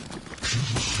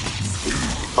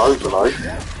 Frozen, eh?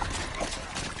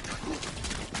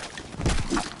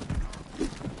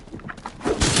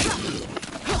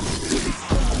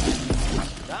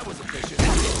 That was efficient.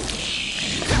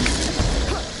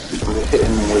 I'm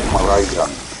hitting them with my ray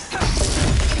gun.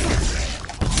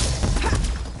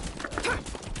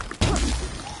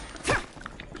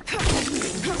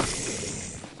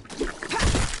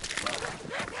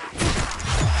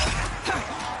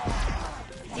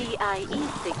 DIE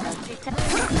signal detected.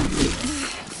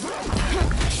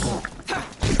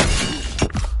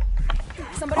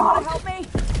 Somebody want to help me?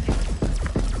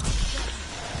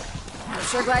 I'm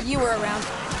sure glad you were around.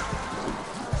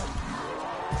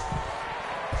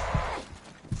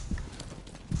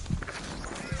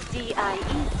 DIE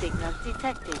signal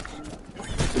detected.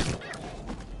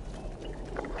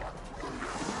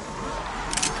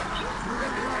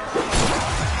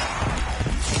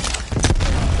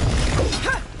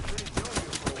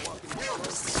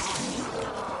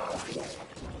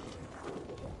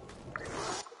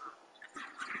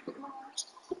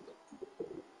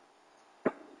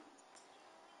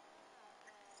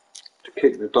 To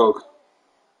kick the dog.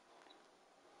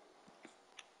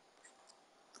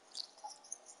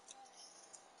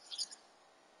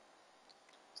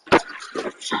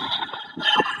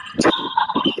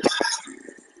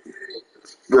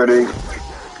 Ready?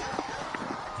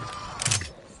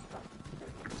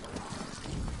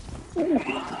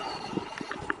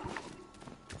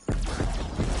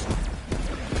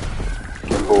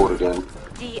 Get bored again.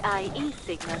 DIE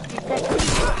signal detected.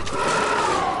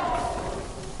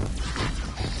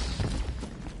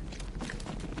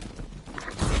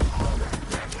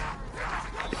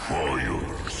 Fire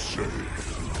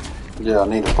safe. Yeah, I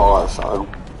need a fire sale.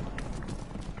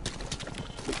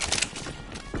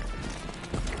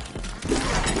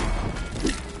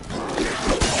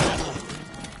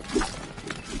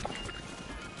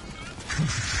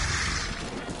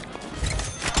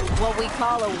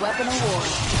 all a weapon of war.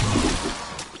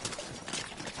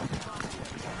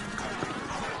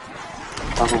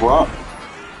 That's a what?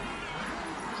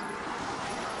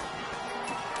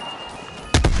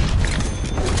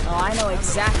 Oh, I know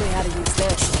exactly how to use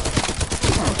this.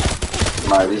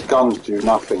 No, these guns do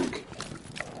nothing.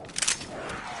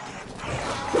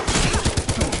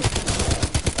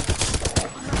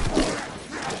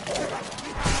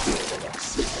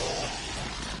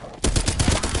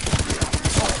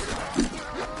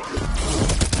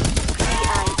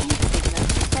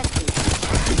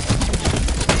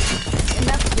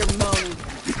 Enough of your moaning.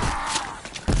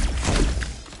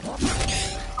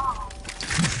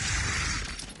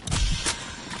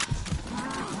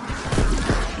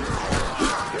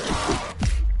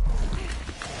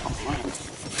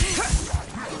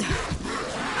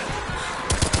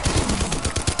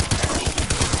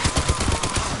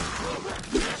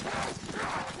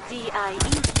 DIE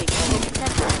signal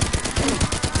detected.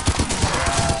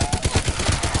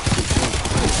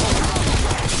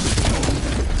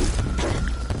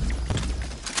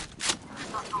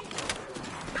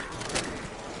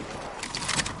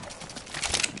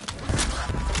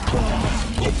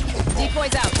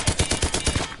 Decoys out.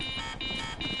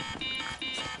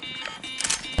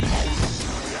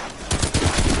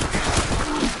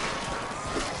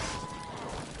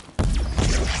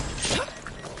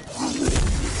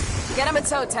 Get him a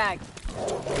toe tag.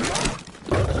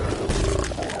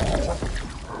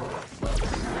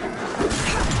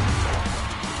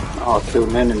 Oh, I killed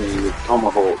an enemy with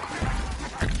Tomahawk.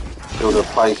 Killed a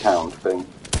plague hound thing.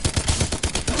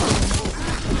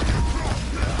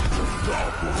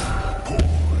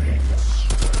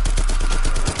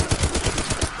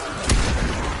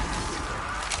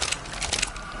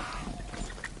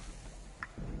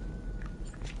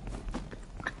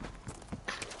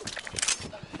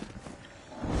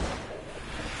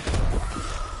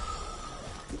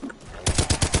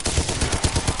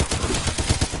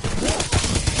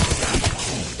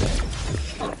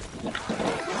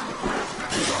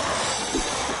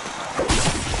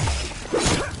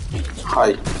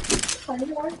 Hi.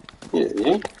 Yeah,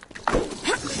 yeah.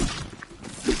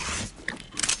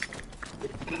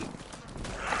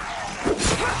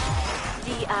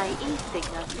 DIE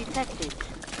signal detected.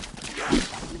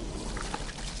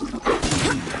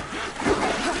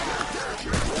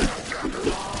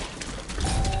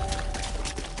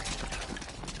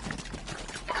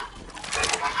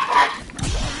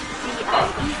 DIE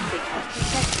signal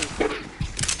detected.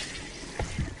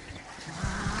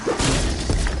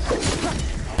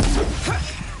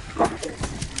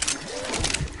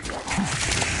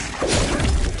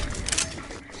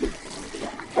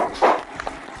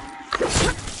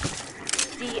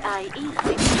 DIE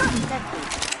signal detected.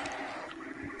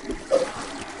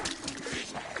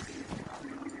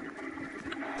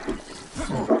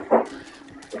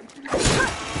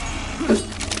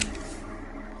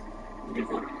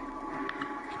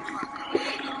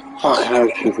 Fucking hell,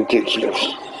 it's ridiculous.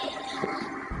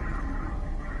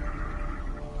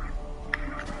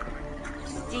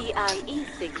 DIE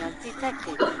signal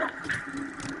detected.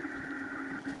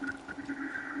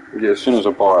 Yeah, as soon as I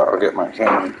buy it, I'll get max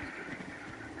ammo.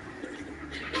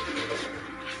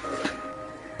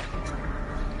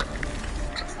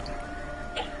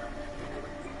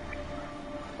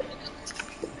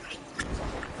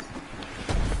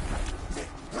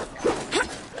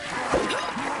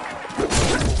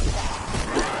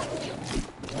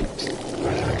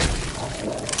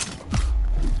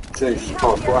 Jesus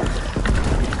Christ, what?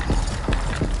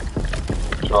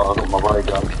 So I got my ray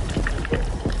gun.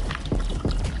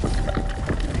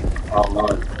 Oh no.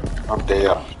 Oh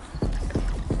dear.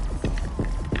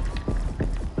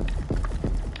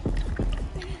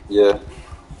 Yeah.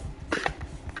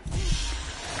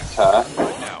 Tar.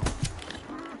 Now.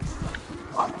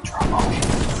 I'm in trouble.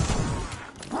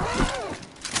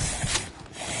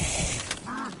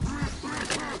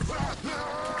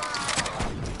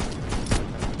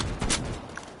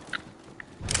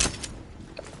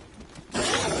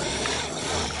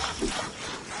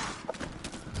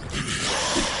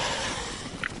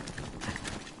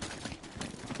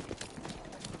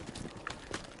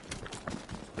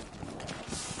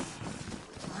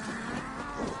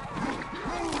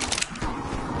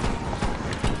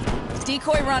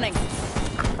 Decoy running.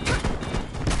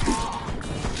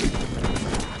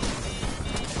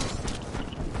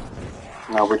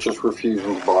 No, we're just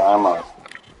refusing to buy ammo.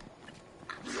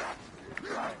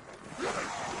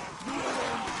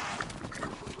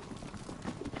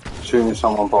 As soon as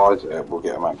someone buys it, we'll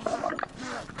get a max ammo.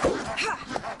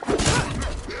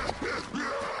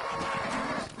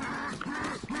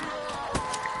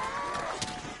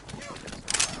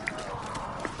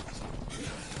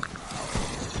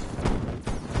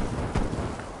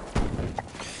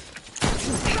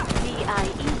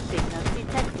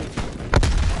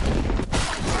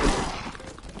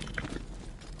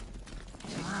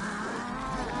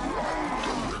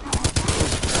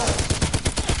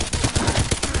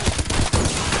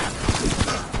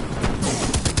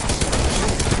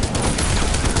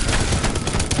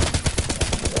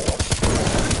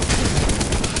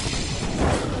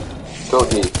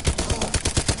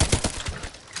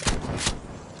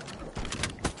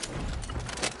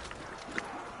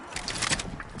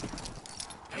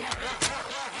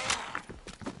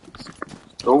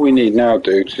 All we need now,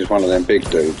 dudes, is one of them big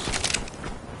dudes.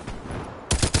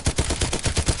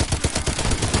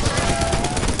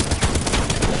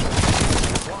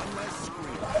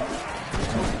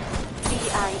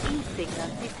 DIE signal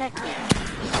detected.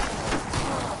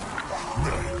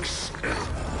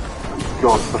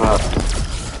 God for that.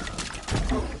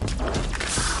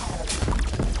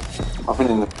 I've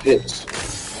been in the pits.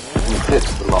 In the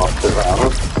pits for the last 2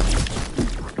 hours.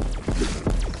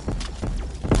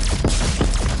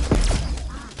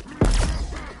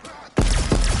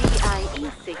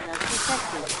 DIE signal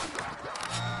detected.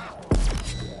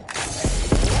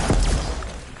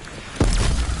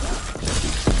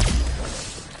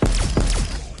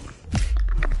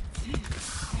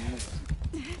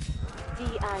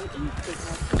 DIE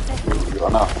signal detected. You've got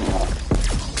enough, haven't you?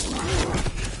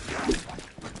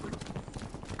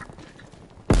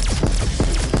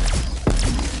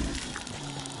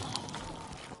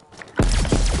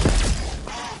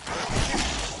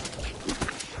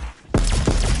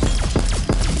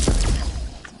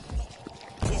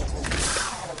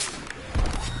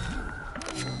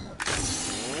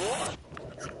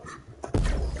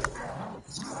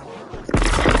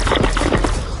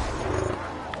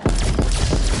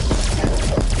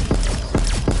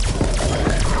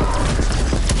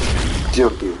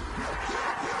 Joking.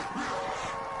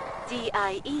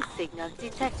 DIE signal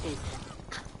detected.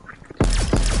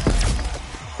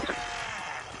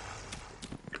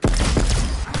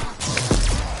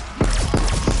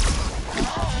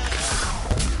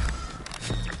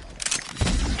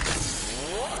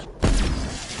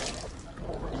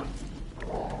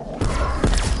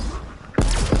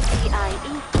 DIE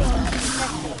signal detected.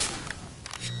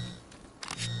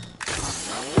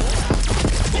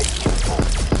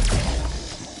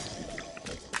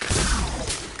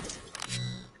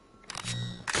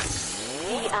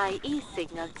 DIE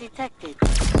signal detected.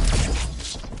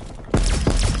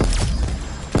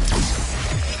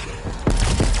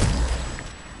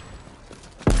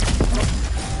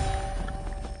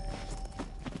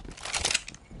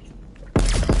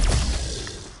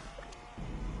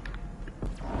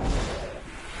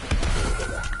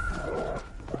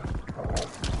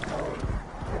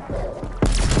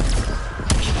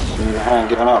 You need a hand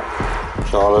getting up,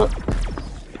 Charlotte.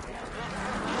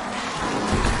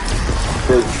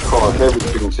 God,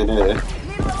 everything's in here.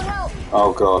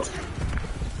 Oh God.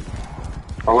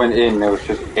 I went in, there was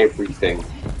just everything.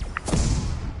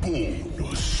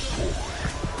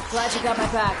 Glad you got my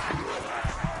back.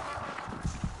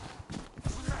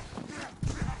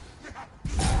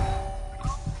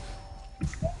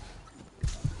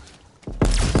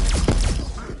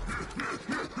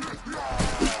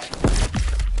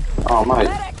 Oh mate,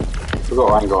 I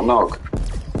forgot I ain't got a knock.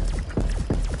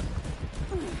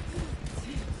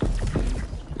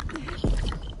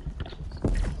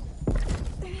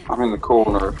 I'm in the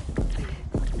corner.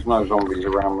 There's no zombies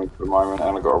around me for the moment,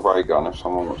 and I've got a ray gun if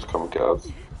someone wants to come and get us.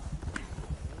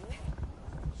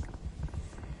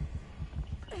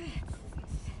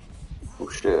 Oh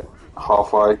shit.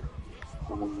 Halfway.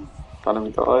 Can't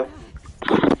even die.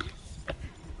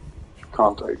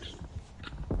 Can't take.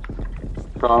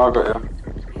 Come on, I got you.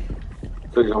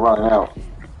 Please, I'm running out.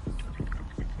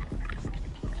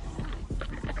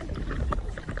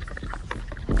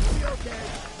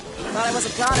 Thought I was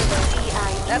a goner, though.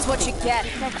 That's what you get.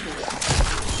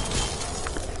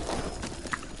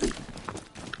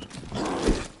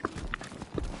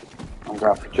 I'm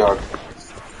going for Jug.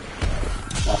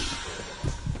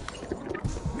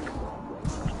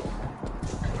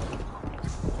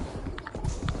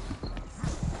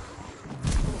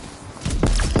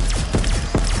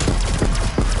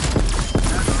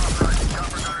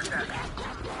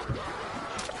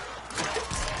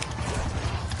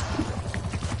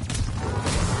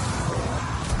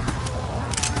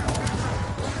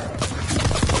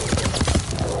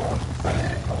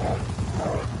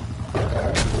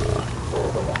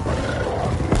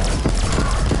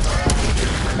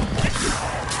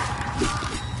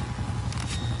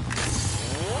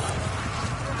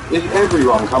 Is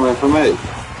everyone coming for me?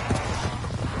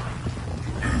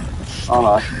 Oh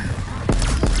no.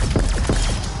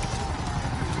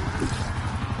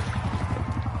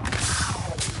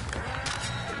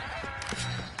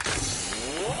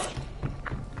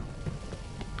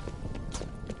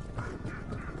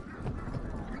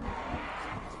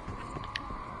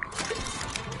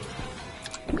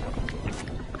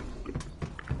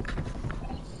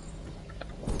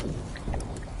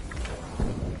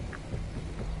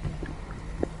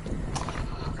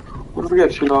 What did we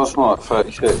get to last night?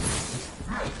 36.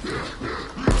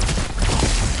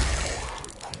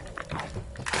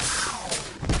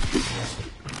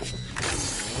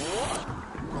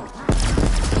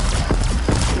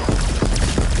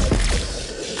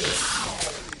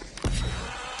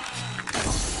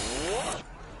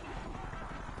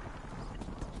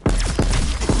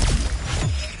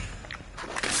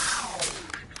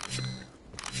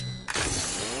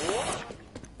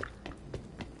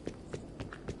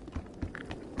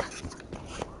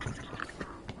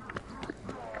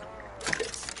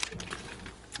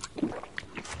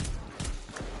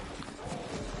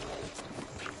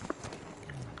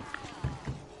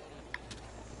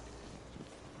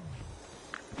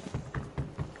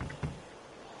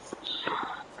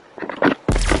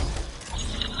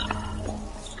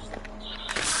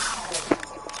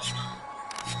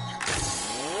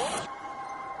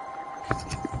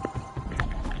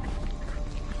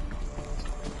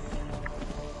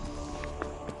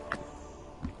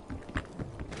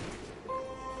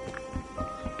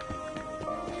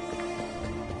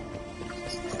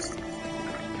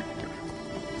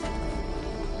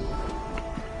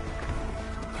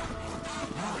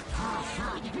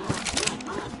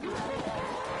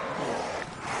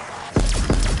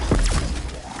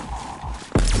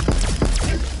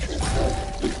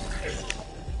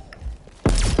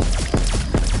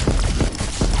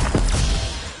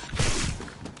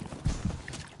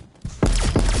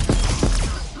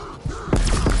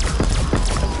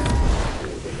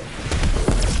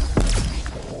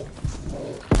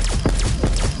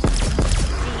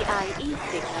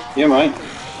 Yeah, mate.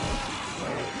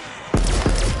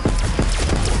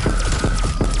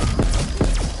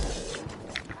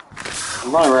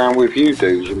 I'm running around with you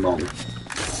dudes, you mong.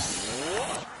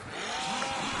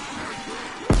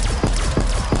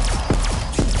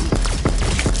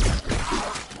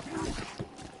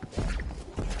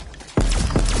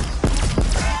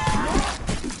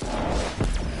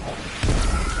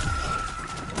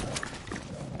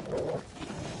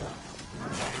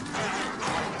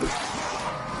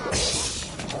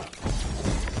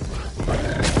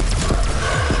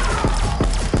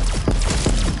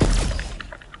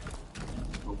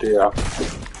 dear.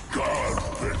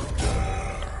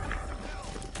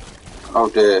 Oh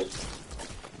dear.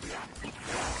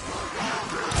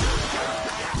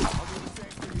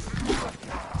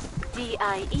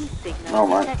 DIE signal Oh,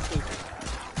 mate. detected.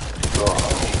 Oh,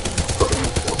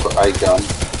 I've got a gun.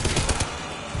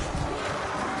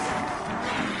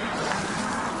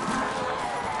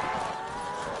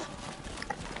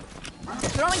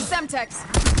 Throwing Semtex.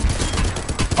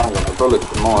 I got a bullet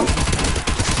for mine.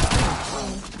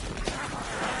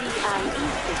 DIE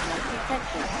signal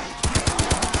detected.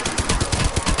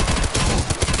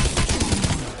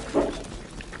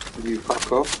 You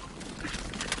fuck off.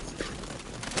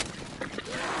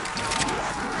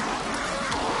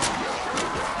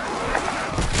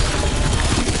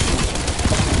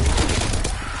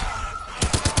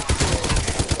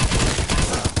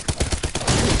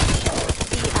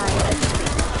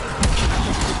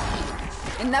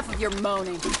 Enough of your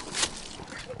moaning.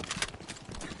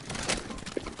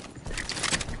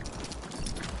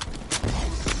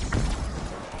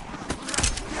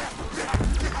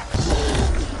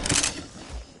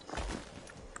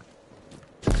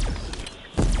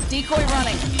 Decoy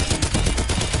running.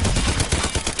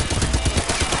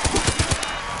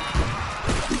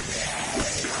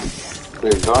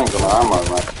 Dude, I ain't got no ammo,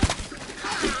 mate.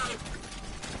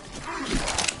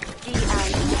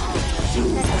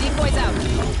 Decoy's out.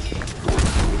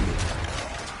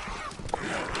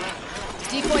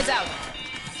 Decoy's out.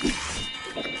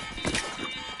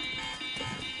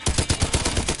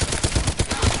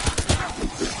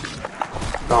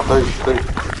 Oh, dude.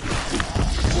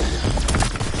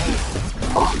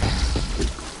 Oh.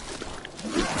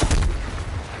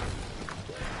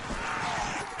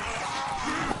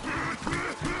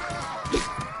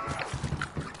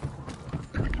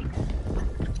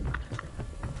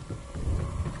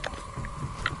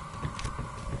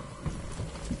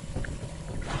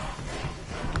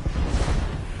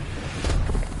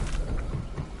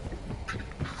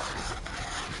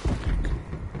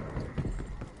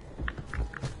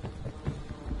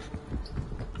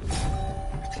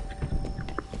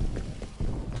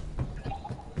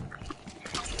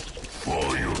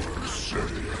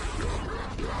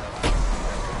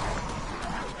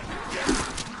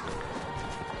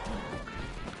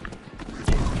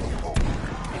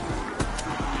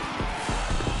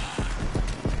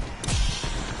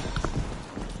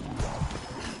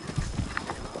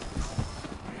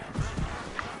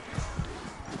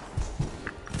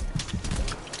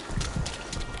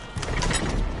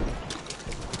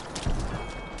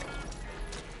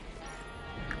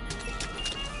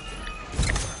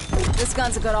 This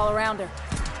gun's a good all-arounder.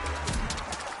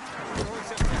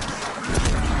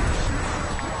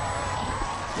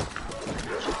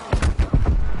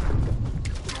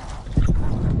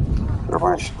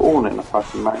 Everyone's spawning a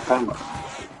fucking Mac hammer.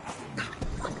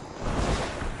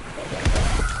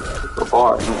 Got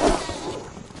buy it, isn't it?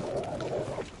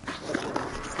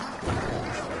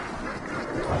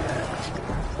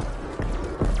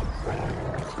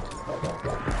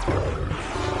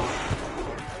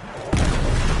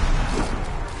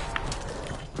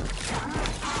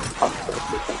 Fuck,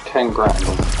 10 grand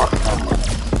on the fucking hammer.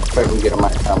 I bet we get a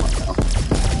Mac hammer now.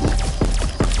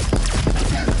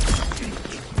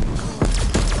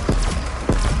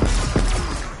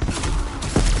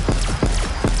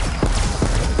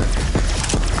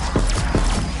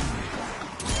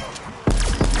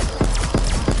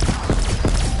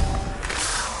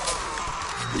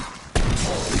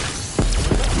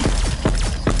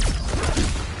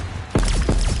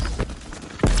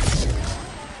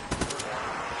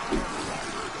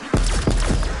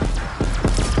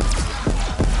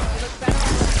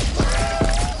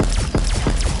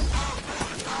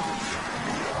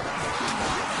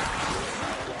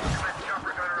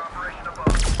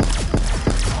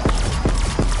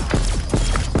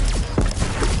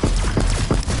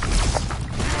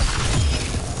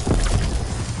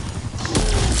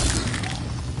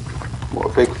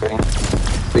 What a big thing.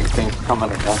 Big thing's coming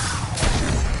again.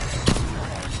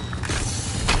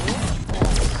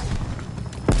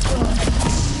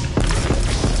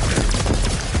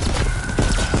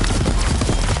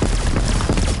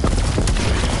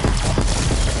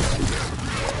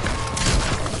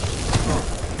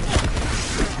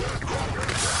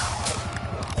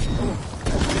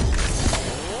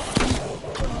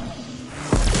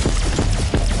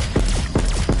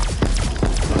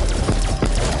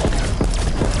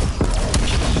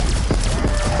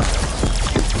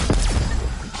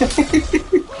 What's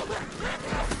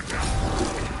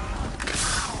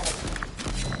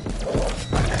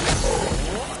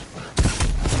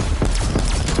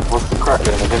the crack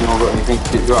then? Has anyone got anything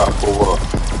to get you up or what?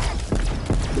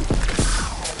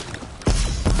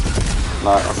 No,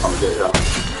 I can't get you up.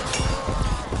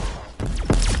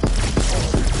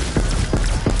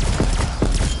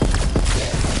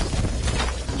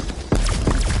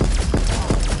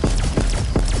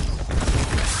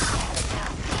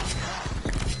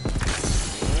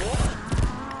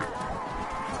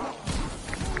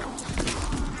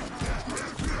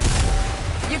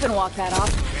 You can walk that off.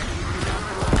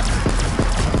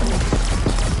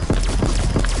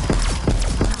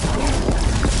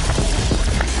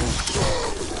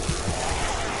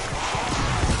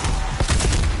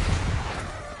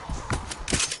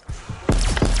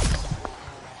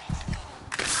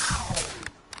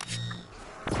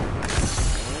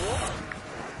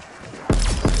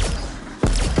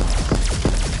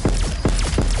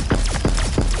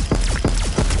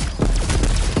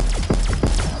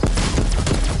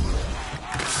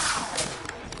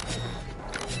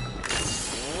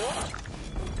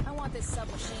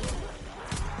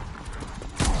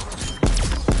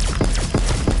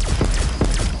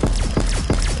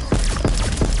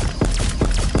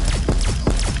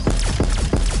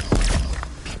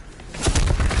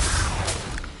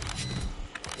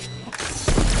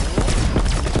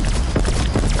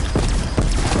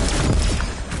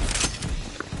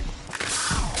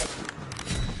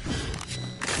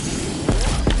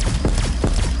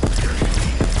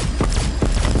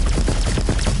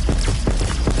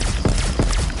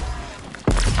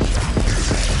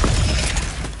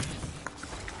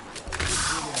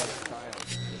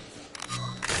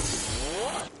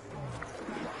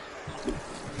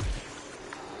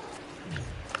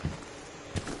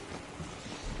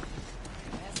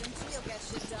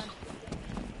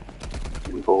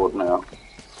 I'm bored now.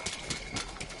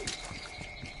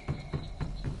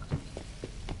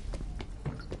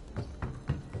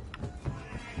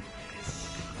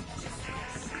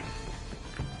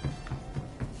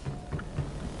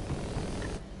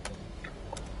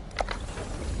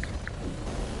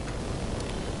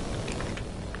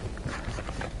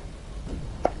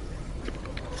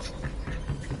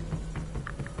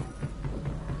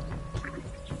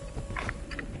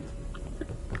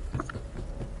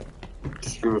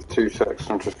 Just give us 2 seconds.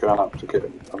 I'm just going up to get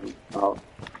him.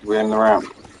 We're in the ramp.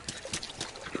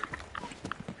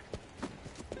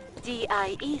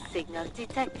 DIE signal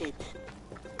detected.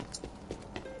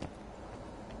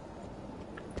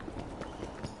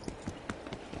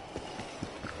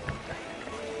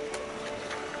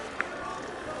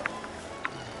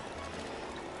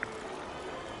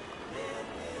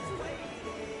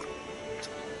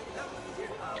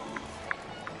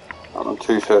 I'm on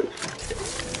 2 seconds.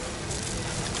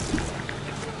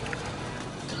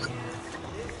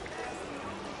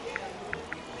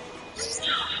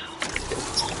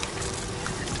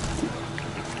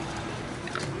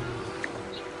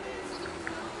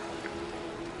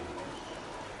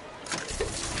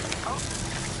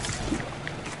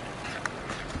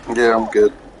 Yeah, I'm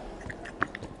good.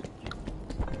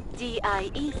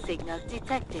 DIE signal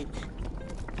detected.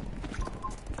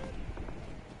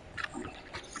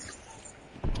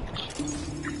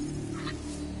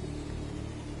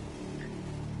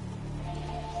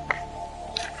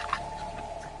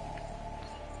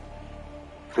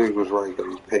 Dougal's ray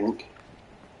gun is pink.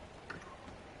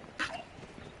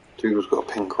 Dougal's got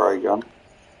a pink ray gun.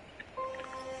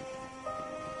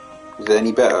 Is it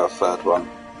any better, a third one?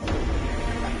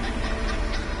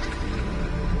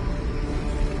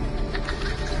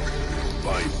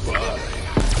 Bye-bye.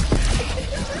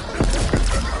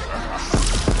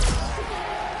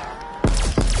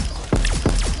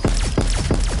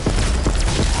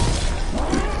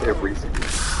 Everything.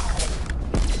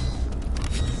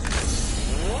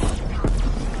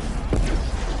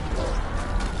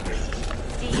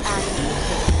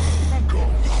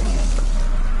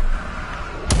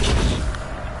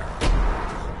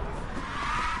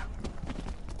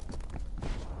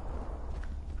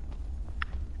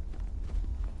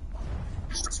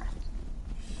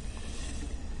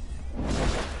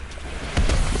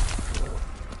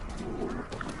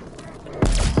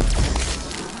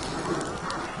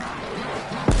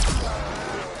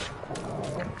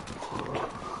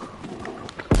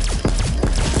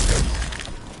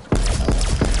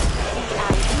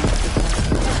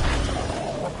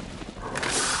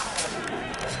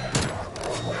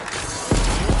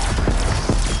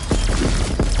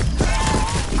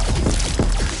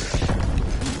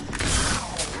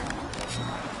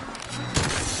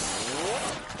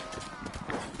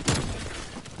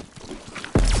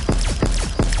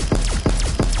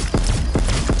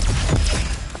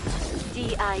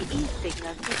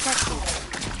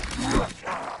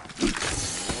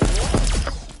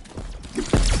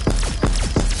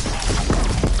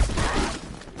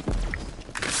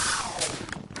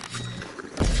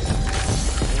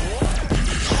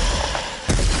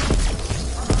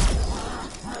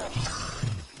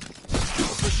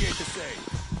 Initiate the save.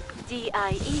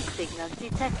 DIE signal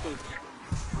detected.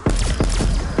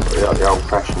 Yeah, the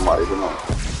old-fashioned way, isn't it?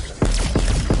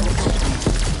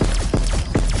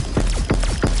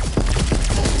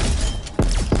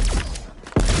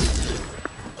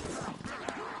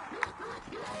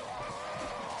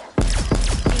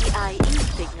 DIE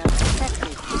signal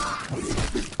detected.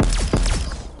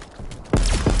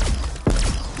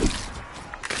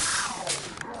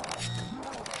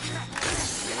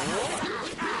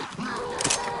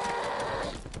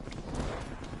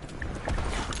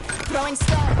 Throwing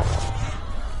stone.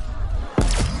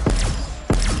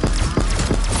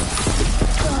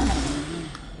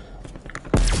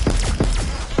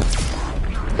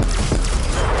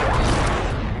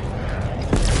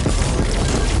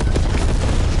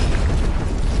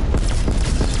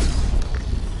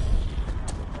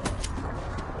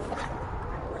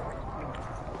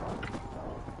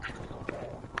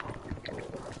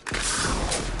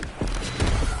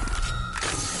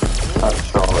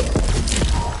 That's Charlotte.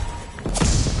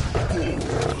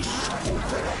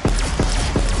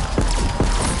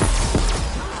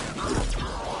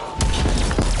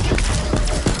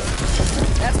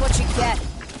 That's what you get.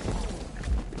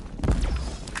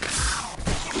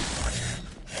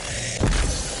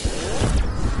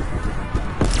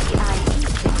 DIE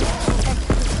signal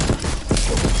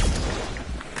detected.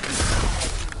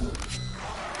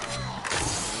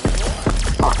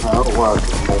 Fucking hell, at work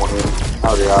this morning.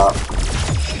 Hurry up.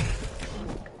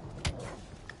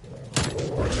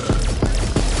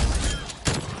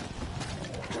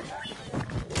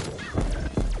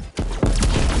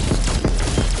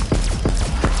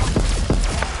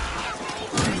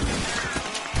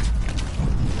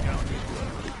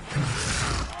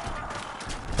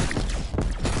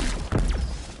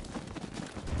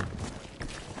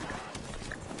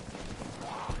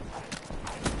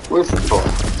 Where's the boy?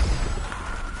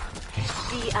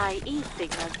 DIE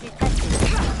signal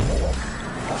detected.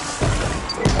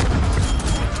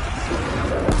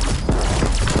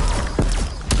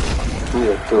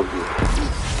 Yeah, doggy.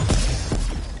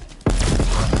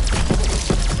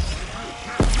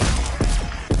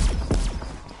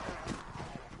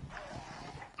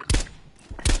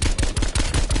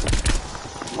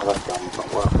 Well, that gun's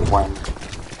not worth a wank.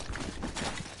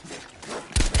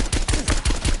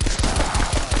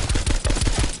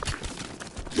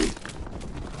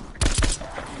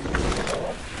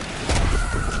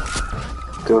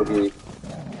 Doggy.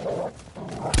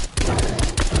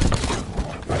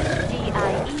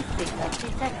 DIE signal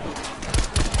detected.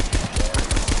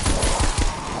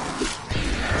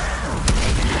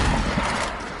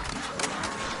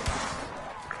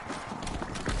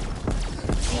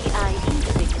 DIE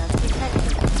signal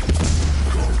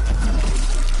detected.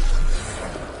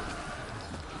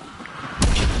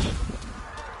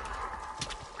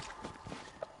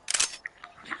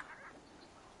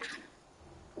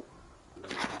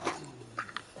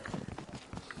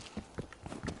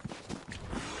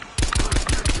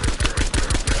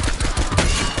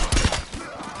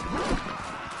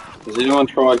 Has anyone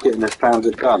tried getting a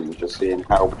standard gun, just seeing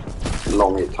how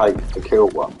long it takes to kill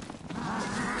one?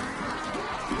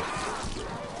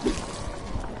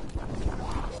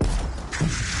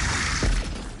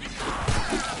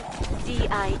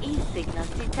 DIE signal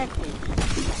detected.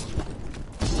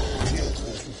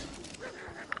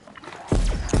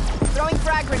 Throwing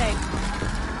frag grenade.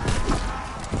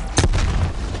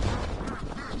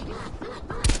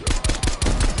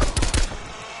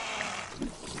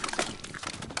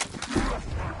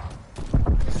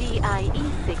 DIE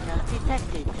signal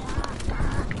detected.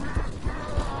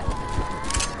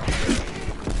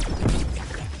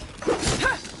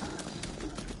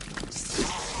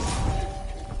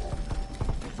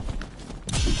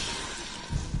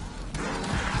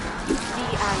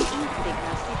 DIE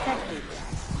signal detected.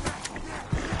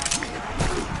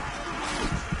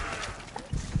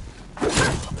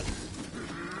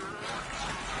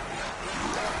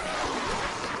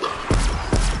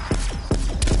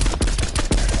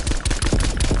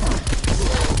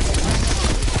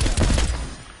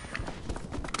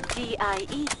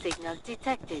 DIE signal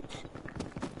detected.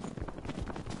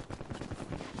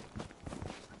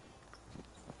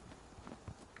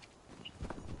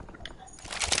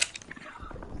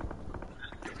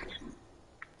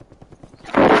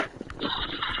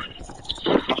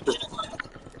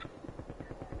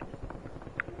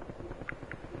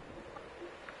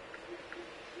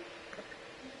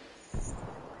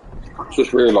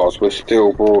 Just realised we're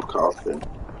still broadcasting.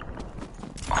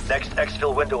 Next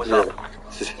exfil window is Yeah. up.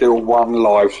 There's still one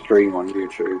live stream on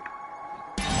YouTube.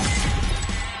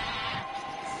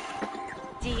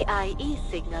 DIE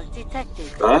signal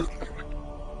detected. Huh?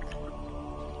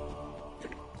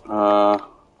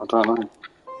 I don't know.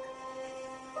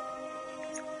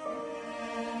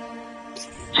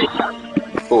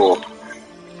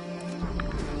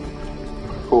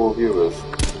 Four viewers.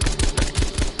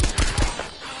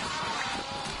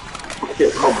 Yeah,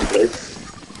 probably.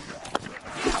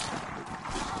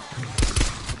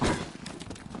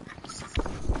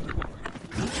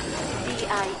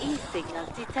 DIE signal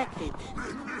detected.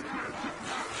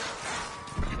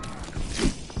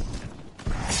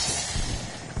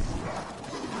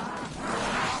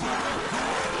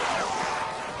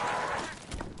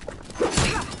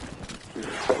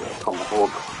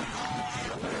 Tomahawk.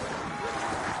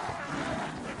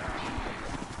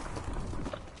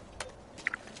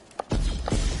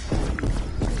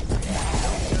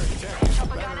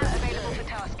 Propaganda available for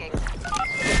tasking.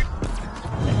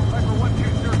 Viper 1-2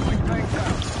 circling tanks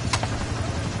out.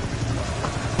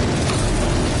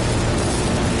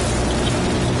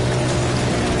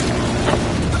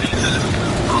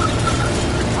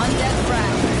 Undead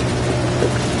frag.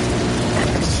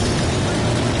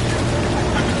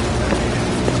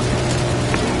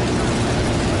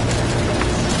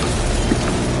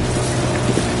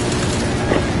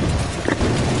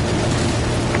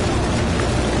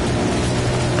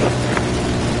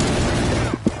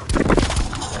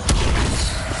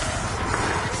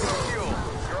 Fuel,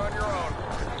 you're on your own.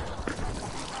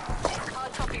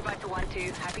 Hard copy, Viper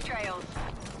 1-2. Happy trails.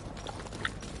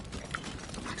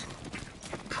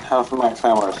 How's the max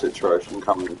ammo situation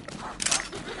coming?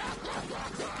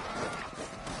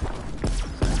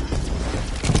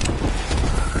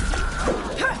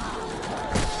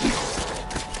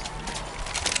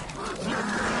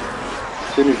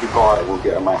 As soon as you buy it, we'll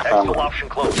get a max Exfil ammo. option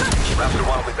closed. Raptor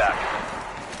 1 will be back.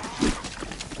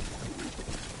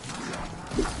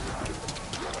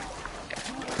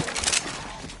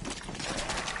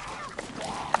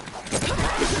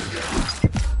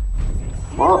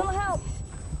 What? Help!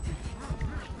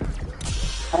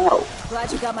 How?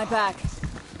 Glad you got my back.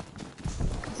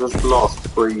 Just lost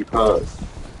 3 perks.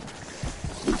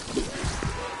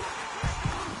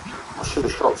 I should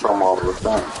have shot someone while I was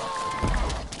down.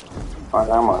 I had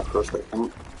ammo for a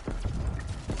second.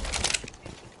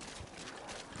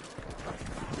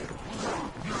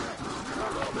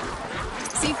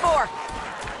 C4.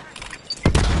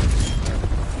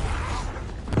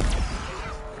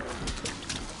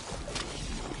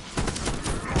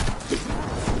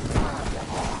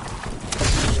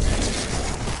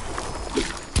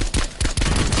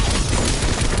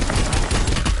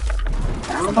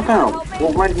 How the hell?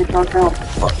 What made me jump out?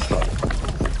 Fuck's sake.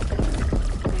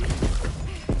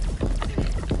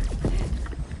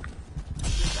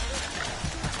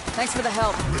 Thanks for the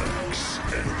help.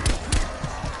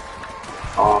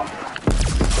 I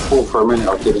thought for a minute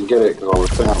I didn't get it because I was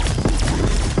down.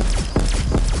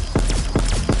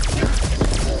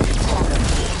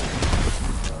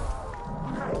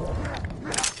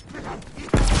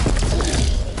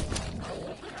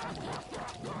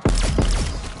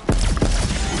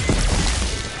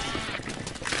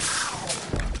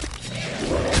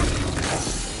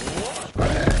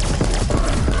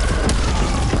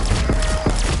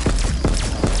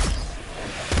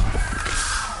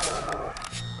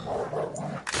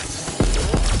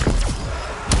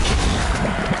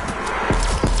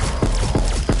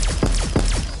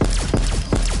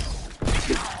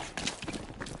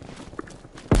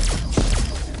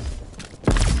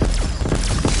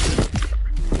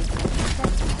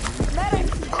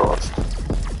 Crossed.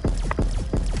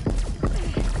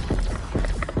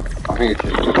 I think it's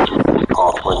just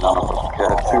part where none of us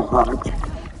care too much.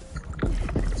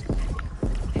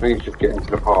 I think it's just getting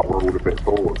to the part where we're all a bit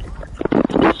bored.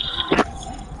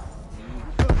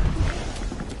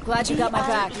 Glad you got my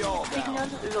back. Signal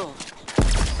low.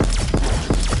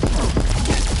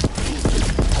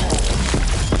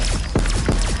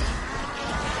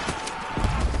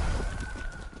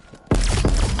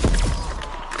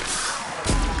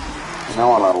 Now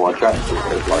I know why Jack's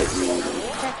always late in the morning.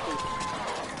 Detected.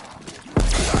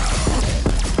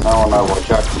 Now I know why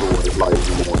Jack's always late in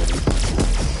the morning.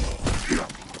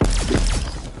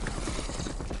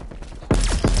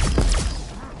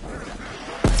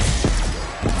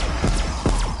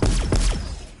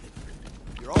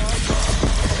 You're all right.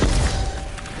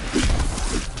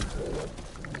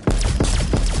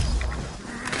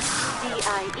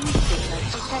 DIE signal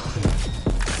detected.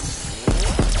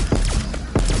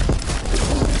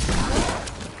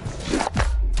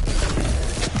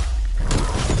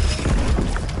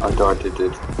 I died, it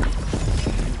did.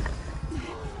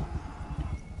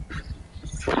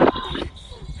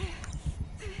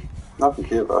 Nothing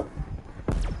here though.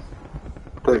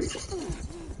 Dude.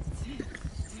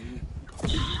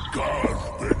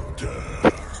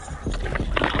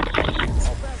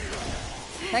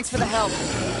 Thanks for the help.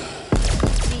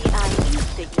 DIE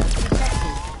signal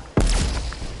detected.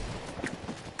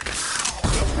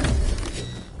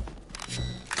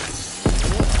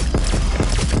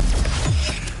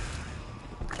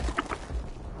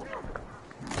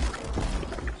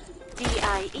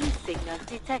 DIE signal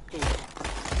detected.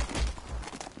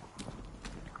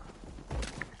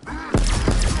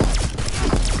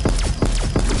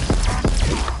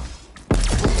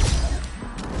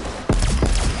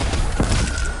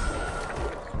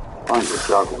 I ain't just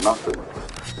juggle nothing.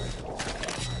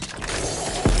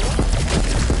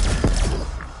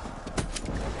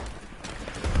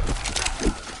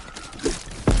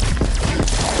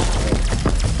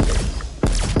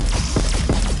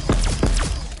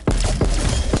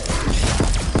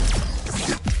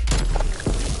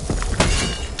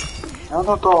 How'd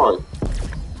I die?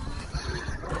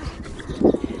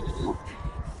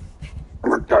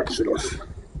 Ridiculous.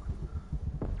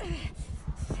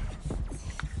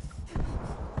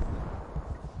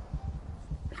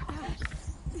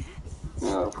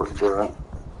 Yeah, I'll probably do that.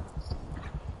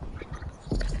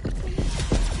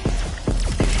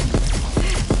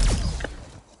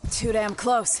 Too damn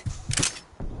close.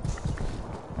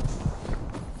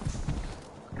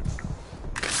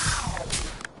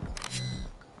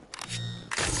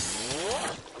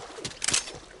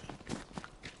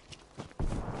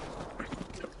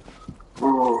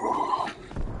 Oh.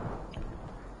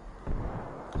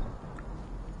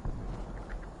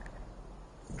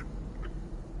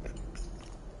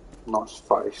 Nice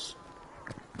face.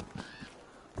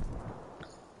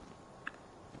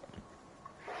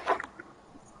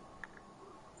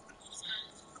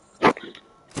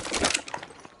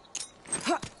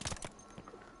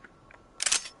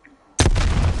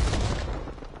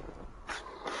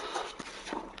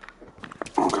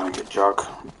 I'm gonna get Jug.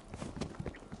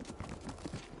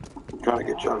 I'm trying to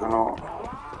get Juggernaut.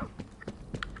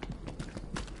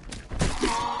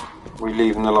 We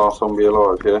leaving the last zombie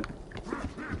alive, yeah?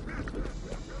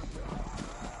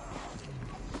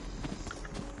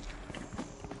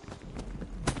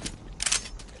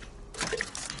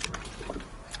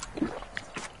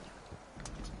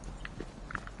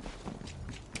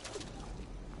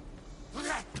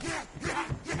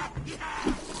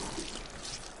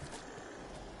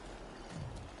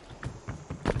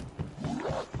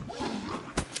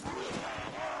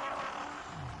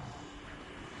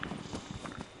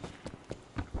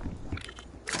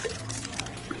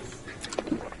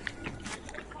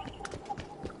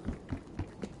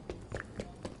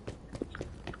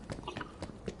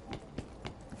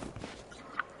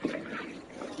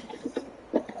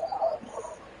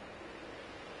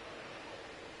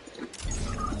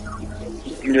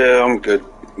 Yeah, I'm good.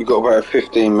 We've got about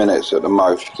 15 minutes at the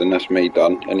most, and that's me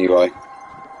done, anyway.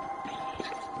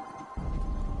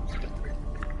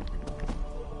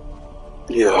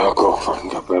 Yeah, I've got to fucking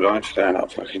go to bed. I ain't staying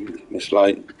up fucking this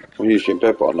late. I'm usually in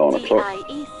bed by 9 o'clock.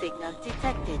 DIE signal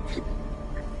detected.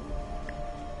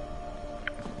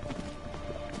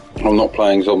 I'm not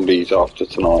playing zombies after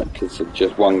tonight, because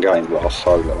just one game lasts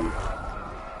so long.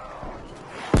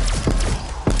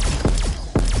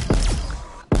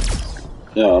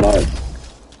 Yeah, I know.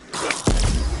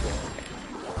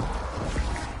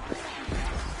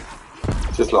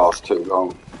 It just lasts too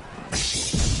long.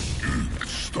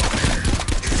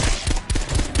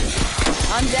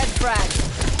 Undead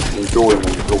frag.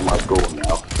 Enjoyment is almost gone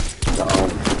now. So,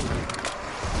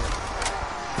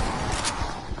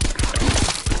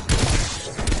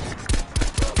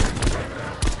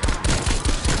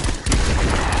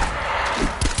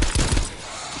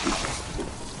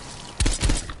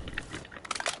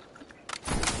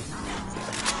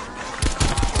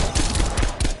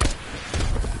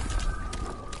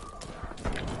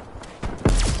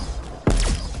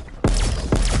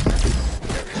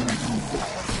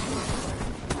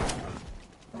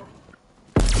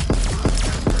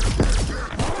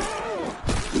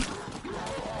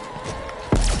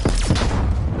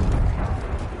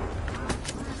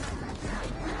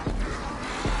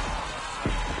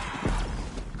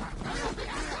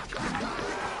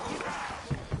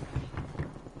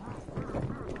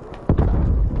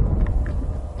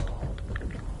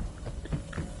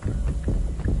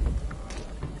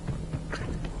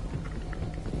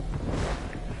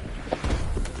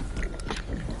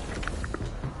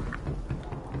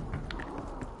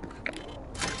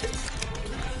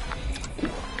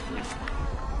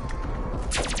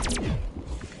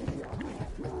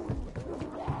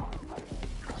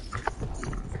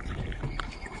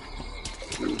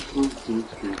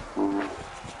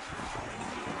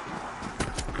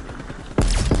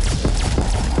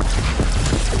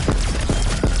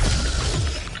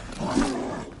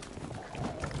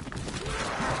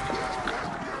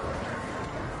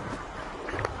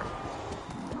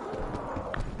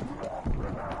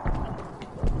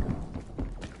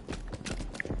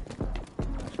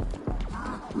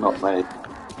 Not me.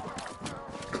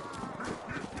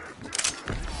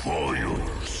 For your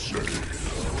sake.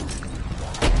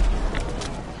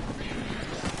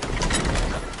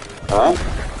 Huh?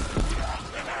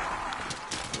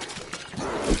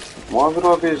 Why would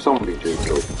I be a zombie, dude?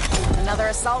 Another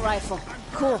assault rifle.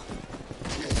 Cool.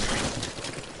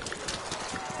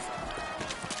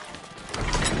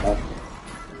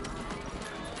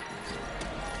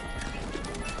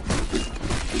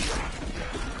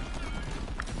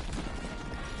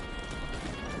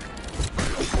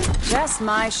 Just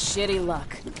my shitty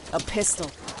luck. A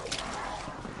pistol.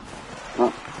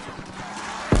 Huh?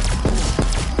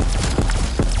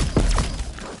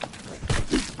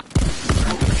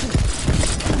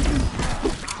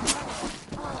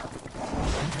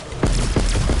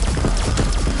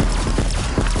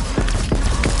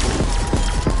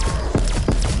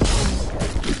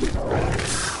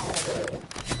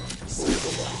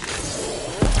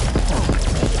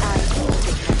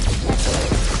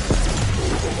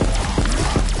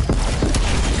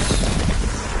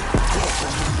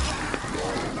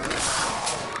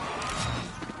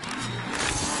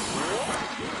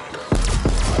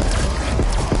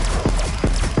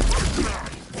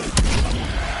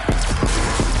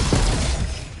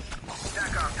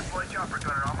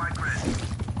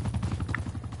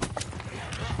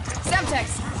 Semtex!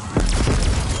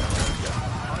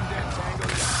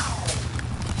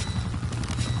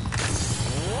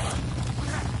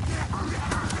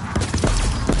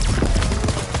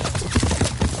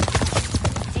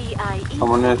 I'm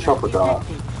on a chopper gunner.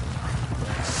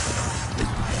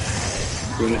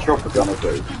 Doing a chopper gunner,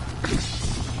 dude.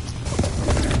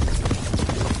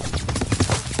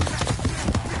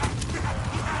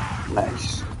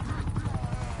 Nice.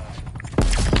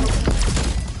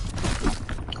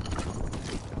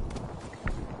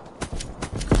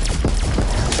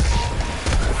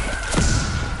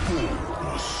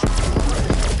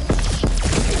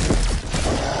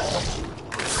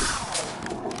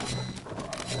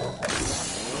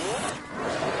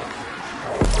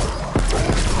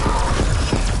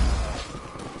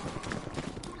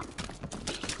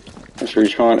 Should we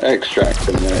try and extract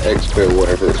and exfil,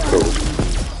 whatever it's called?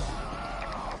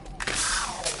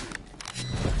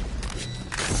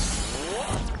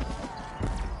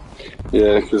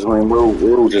 Yeah, because I mean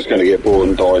we're all just going to get bored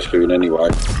and die soon anyway.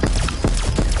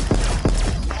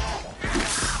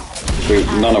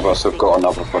 None of us have got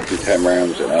another fucking 10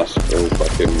 rounds in us. We're all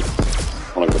fucking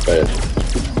on the bed.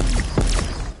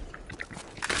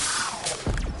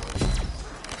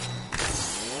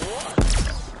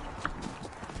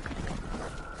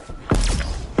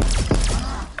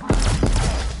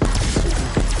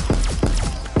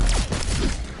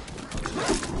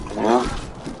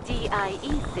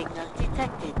 DIE signal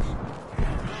detected.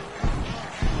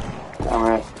 Damn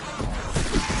it.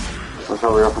 Let's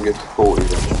hurry up and get to 40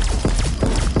 then.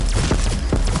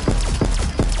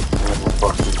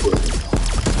 Fucking quick.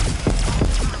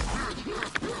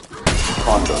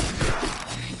 Kinda.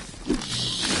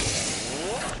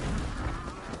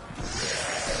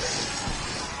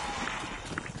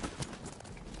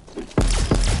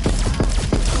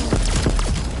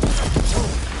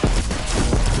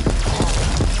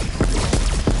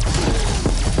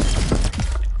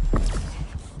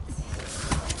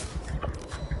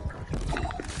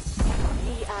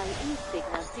 DIE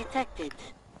signal detected.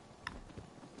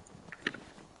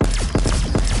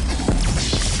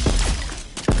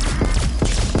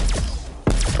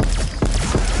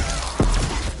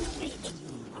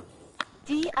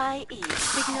 DIE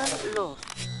signal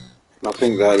lost. I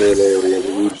think that little area that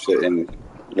you sit in,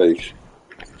 Leash.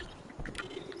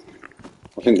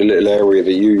 I think the little area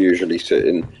that you usually sit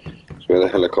in is where the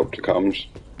helicopter comes.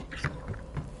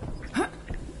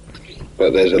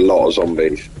 But there's a lot of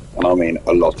zombies, and I mean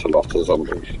a lot of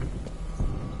zombies.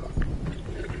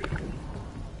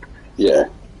 Yeah.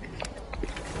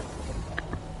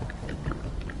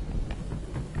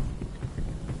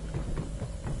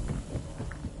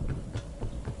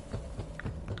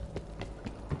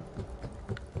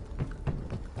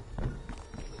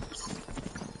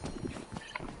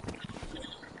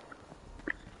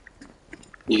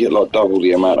 You get like double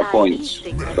the amount of points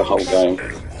for the whole game.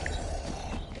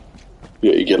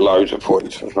 Yeah, you get loads of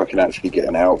points for fucking actually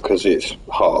getting out because it's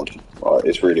hard. Like,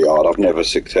 it's really hard. I've never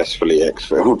successfully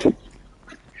exfilled.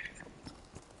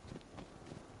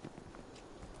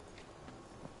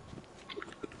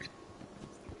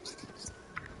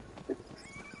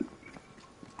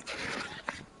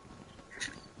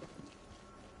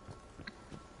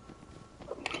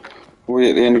 Are we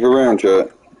at the end of a round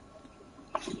yet?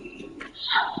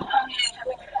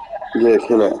 Yeah,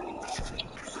 kill it.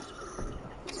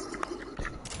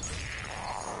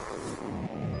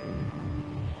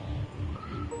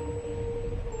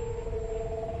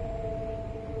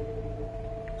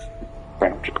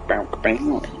 Bow,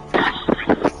 bow.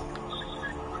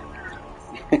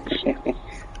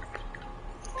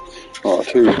 Oh,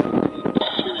 two.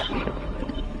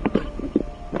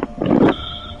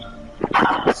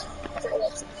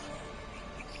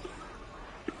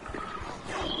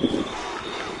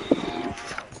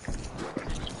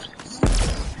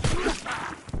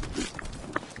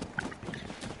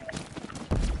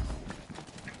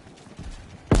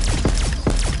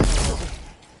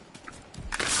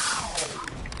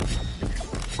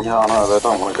 Yeah, I know, they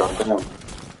don't want to go down.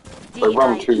 They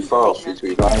run too fast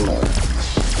between aim there.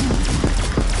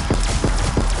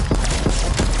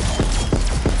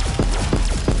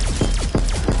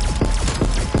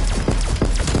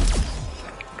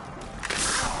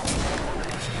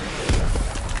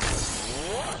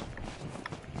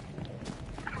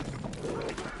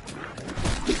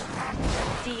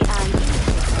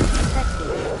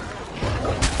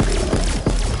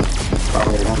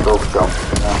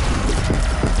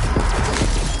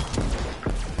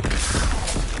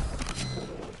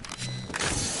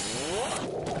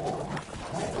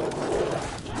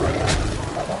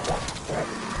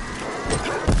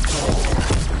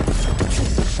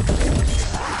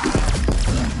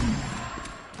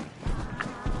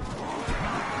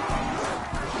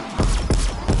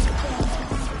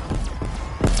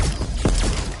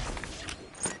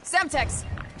 Semtex!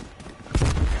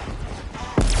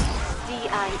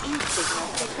 DIE signal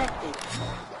detected.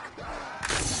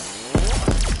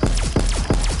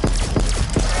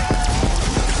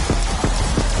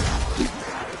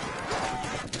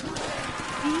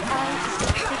 DIE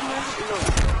signal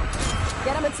lost.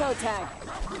 Get him a toe tag.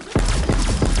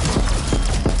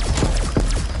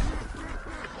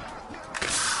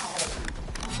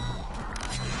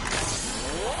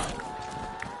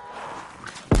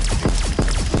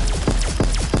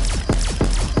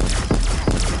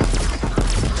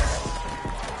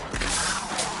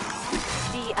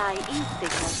 DIE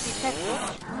signal detected.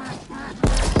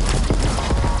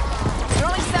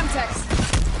 Throwing Semtex.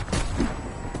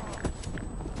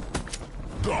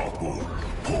 Double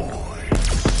point.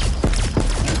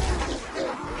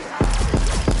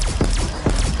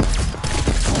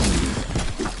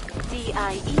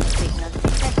 DIE signal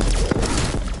detected.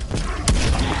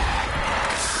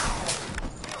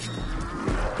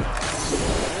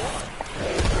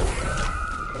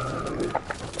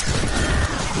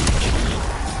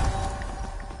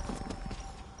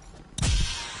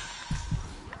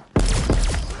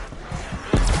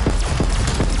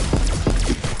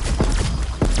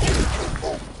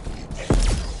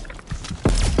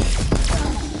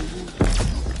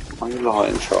 Why are you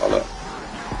lying, Charlotte?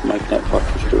 Making up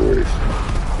fucking stories.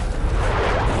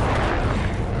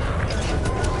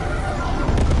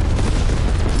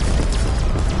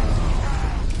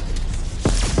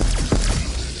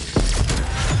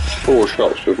 Four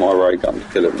shots with my ray gun to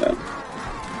kill him now.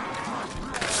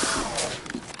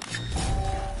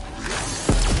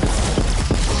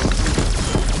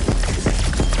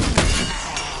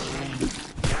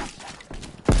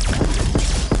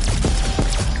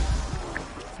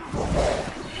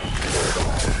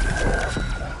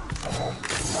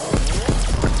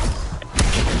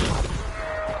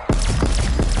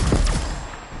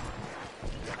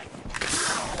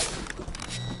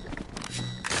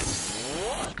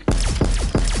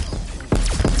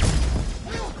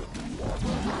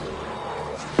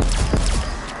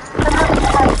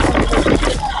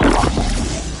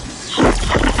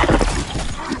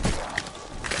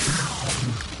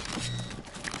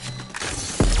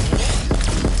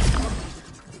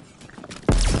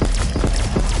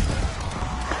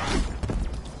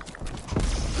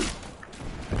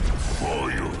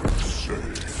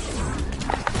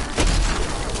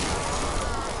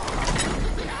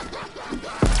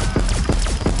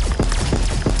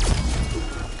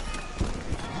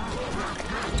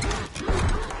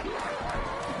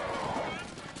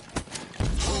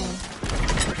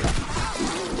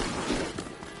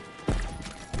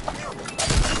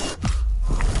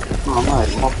 Oh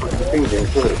mate, my fucking thing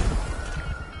didn't kill it.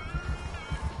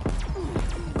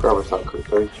 Grab us that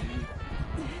quickly.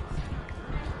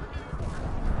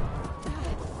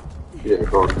 Yeah,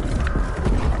 go on.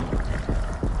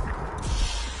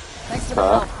 Thanks for the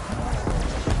help.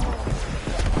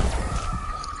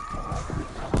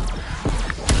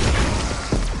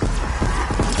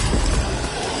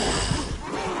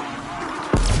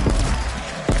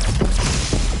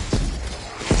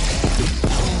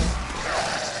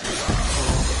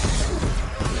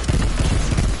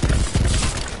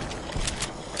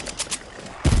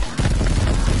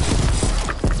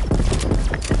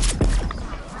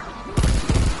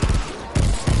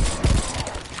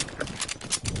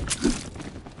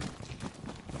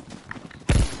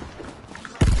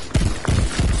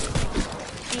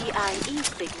 DIE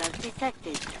signal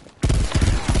detected.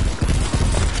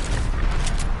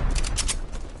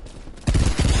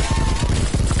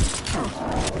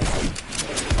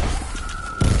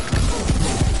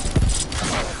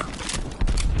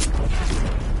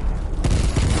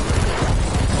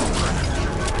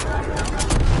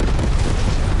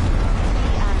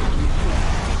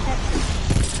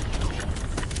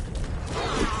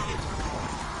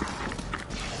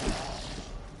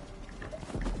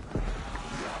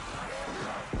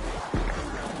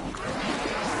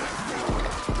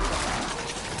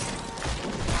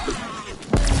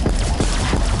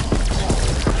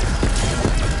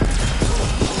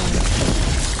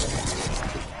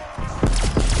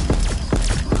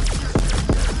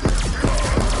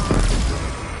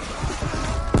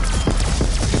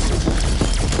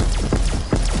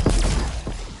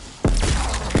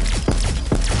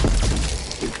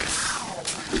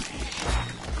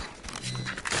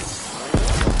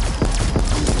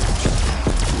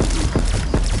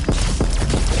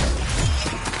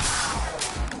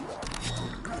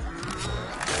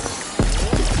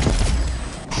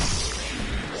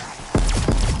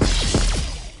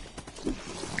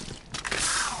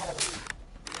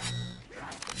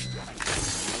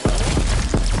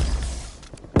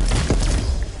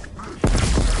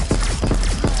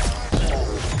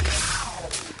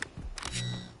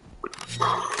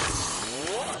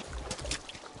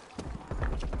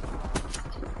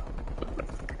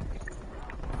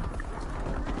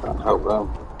 Can't help them.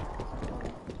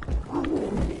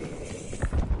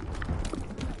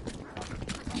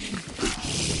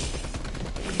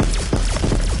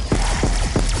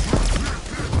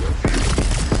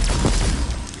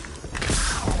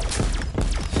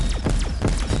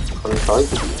 Okay.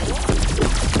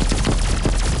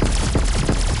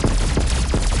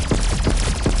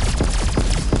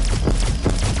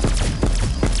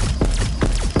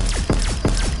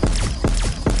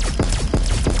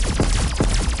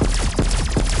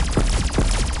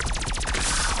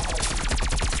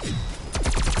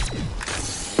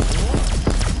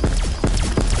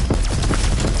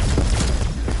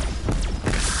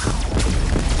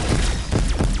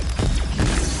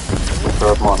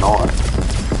 Grab my knife.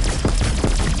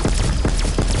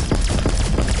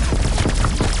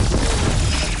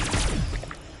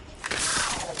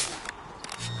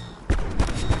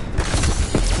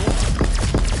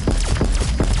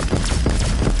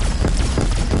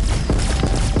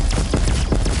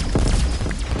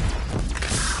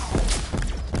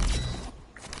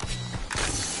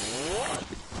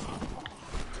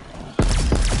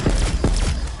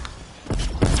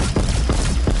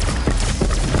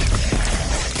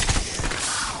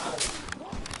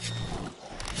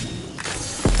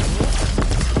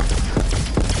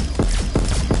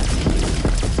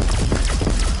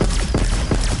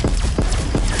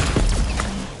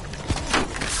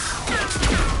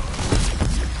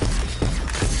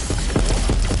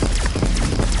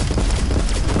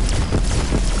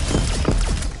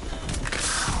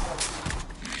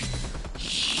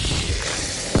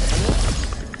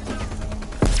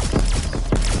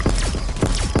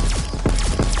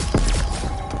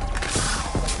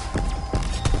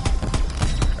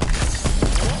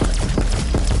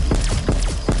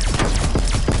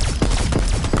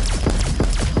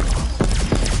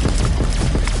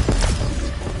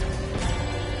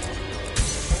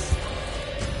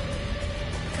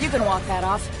 You can walk that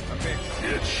off.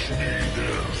 It's me,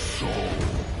 their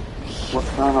souls. What's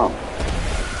going on?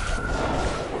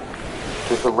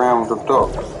 Just a round of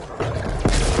dogs.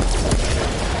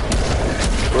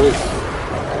 Sweet.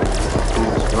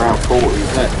 It's around 40,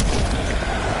 isn't it?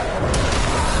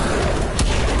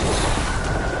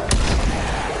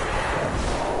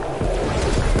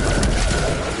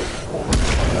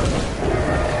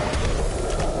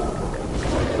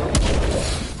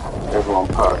 Everyone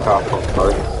perk up on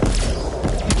both.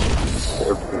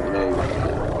 Everything new.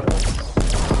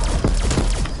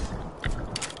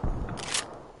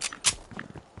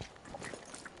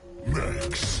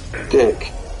 Dick.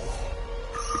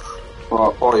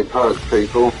 Right, body perks,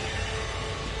 people.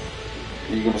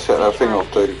 You gonna set that thing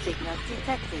off, dude? Signal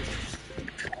detected.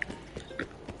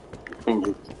 I think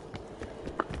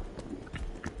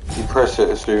you press it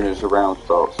as soon as the round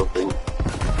starts, I think.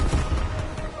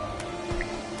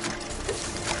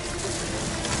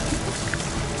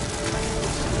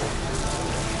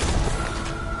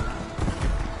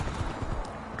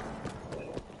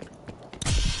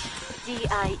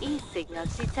 DIE signal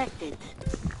detected.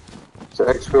 Is the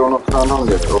exfil not turned on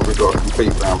yet, or have we got a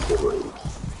complete round 40?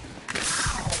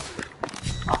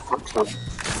 Oh, fuck's sake.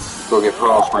 Gotta get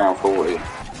past round 40.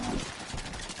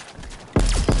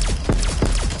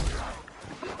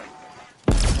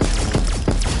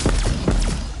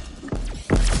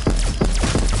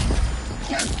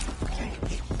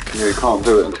 Yeah, you can't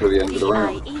do it until the end of the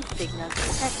round. DIE signal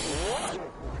detected.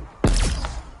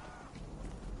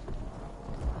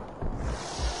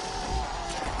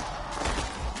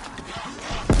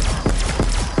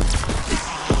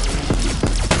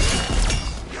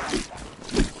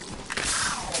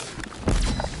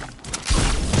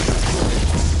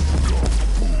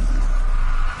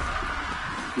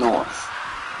 Nice.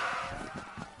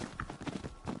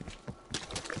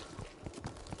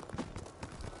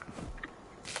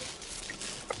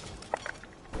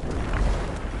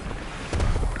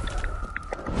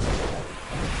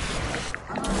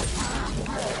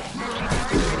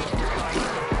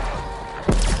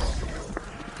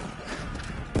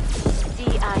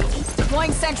 DIE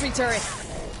Deploying sentry turret.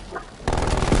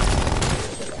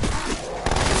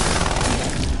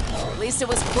 At least it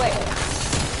was quick.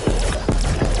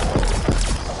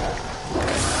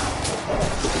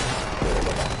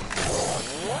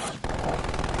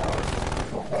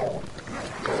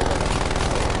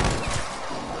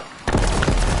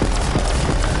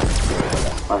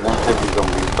 And them heavy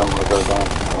zombies don't want to go down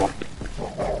anymore.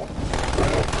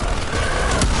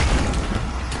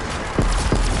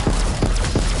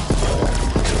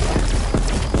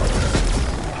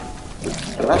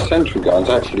 But that sentry gun's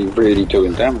actually really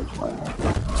doing damage, man.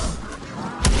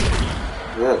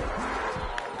 Yeah.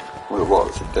 Well, it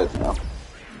was. It's dead now.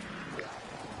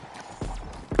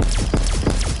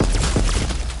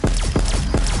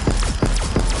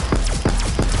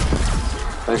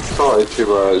 They started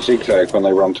to zigzag when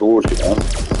they run towards you now.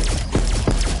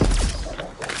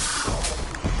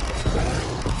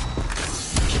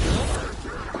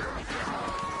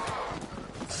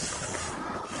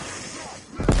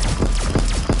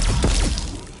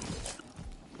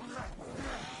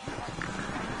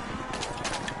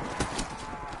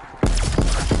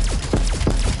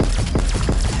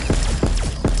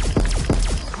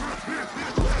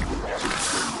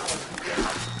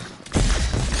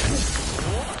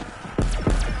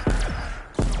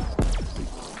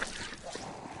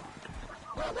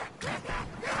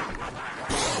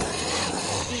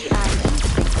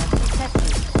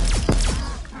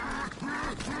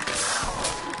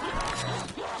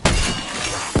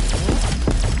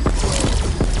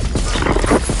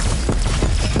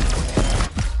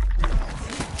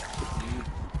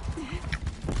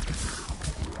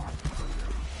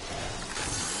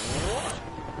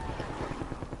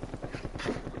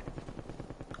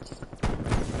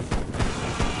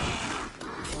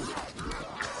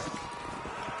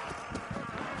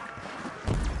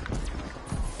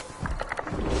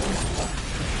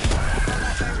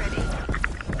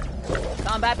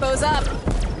 Combat bows up.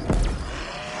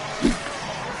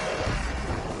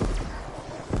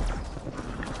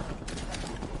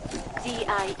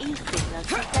 DIE signal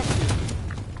detected.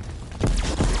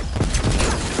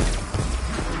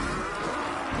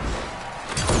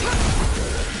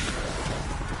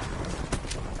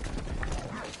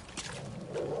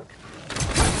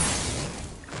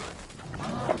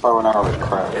 That bow and arrow is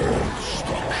crap.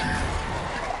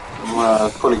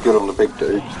 It's pretty good on the big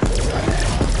dudes.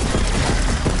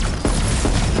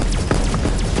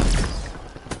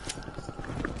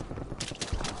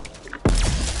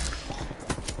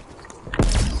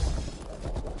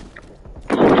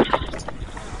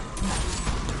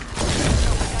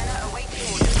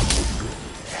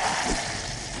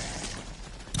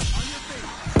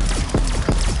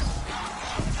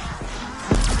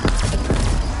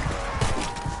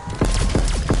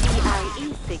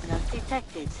 DIE signal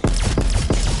detected.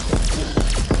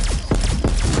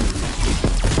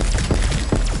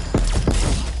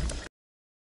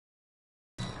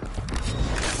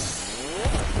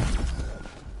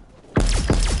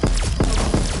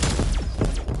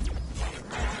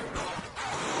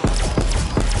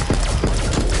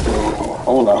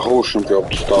 I want that horseman job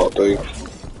to start, dude.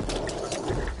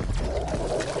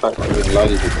 Back to being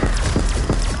lazy.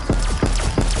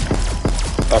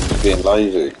 Back to being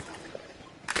lazy.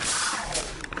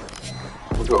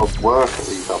 We've got to work at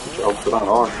these other jobs, I don't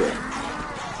like it.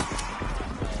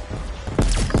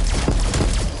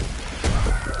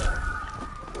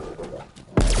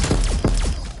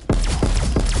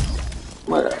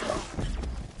 Where?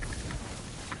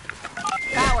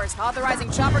 Powers,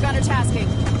 authorizing chopper gunner tasking.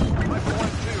 Left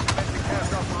 1-2, commencing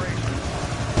task operation.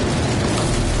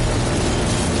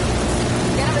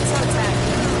 Get him a toe tag.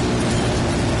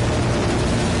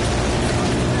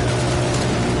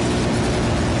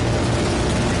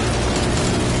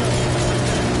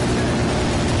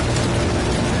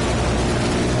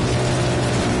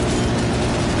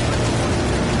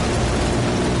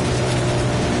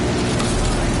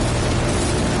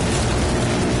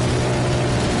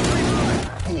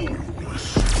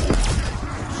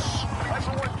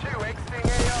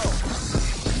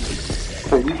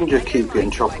 can just keep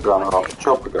getting chopper gunner after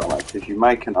chopper gunner if you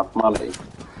make enough money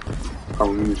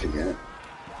from using it.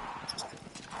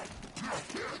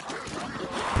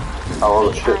 Oh,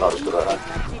 I've got shitloads of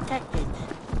that. Detected.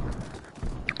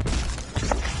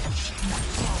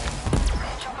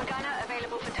 Chopper gunner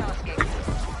available for tasking.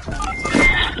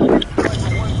 Rifle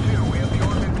 1-2, we have the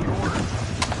arm empty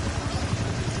order.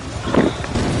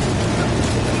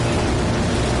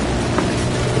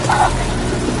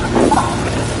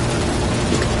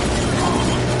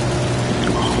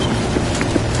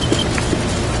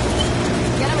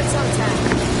 Get him at some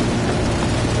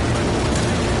time.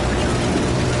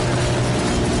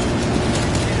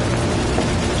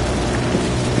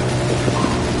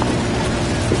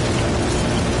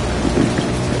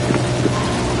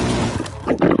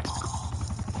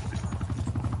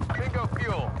 Bingo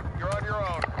fuel, you're on your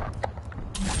own.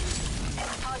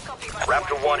 Hard copy.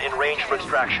 Raptor 1 in range for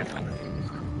extraction.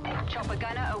 Chopper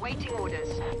gunner awaiting orders.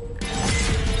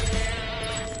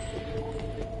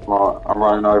 Right, I'm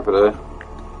running over there.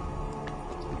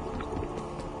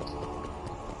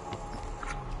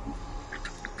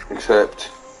 Except...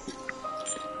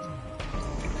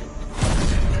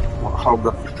 Hold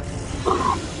up.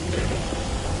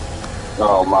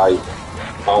 Oh, mate.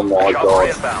 Oh, my Chopper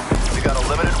God. inbound. We got a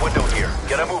limited window here.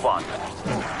 Get a move on.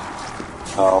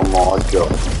 Oh, my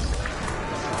God.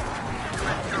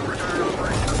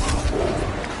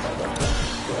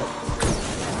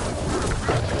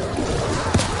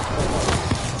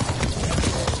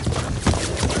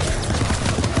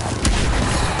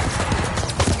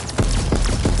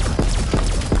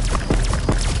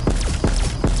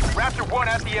 Raptor 1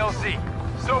 at the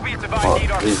LZ. Soviets have Oh,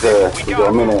 ID'd our he's position. there. We We've got a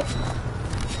gotta move. minute.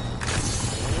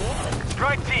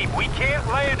 Strike team, we can't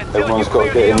land until Everyone's you got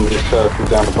to clear get the in this circle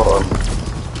down the bottom.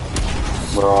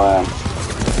 Where I am.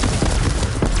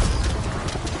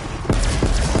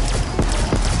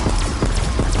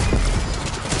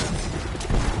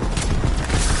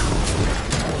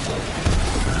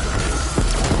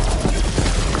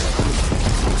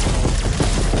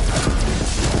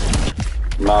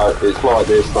 No, it's like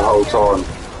this the whole time.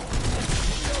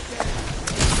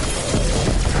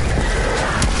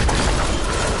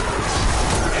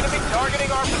 Enemy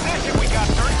targeting our position. We got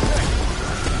 30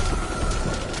 seconds.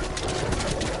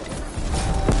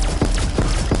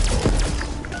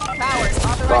 Powers,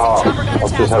 authorizing Oh, chopper gunner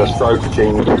I've just had a tasking. stroke of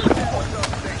genius.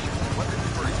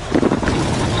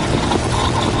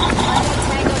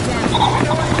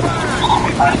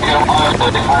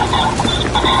 Tango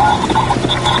down.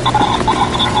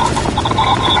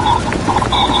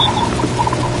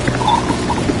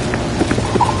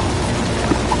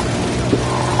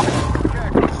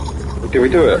 Did we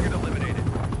do it? Eliminated.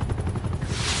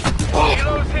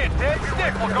 Kilos hit. Dead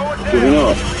stick. We're going Did we down.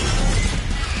 not?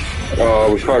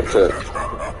 Oh, we smoked it.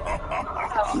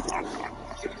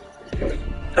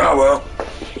 Oh well.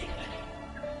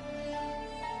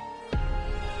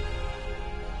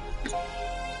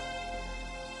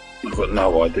 I've got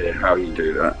no idea how you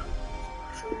do that.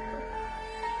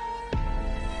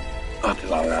 I don't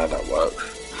know how that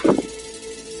works.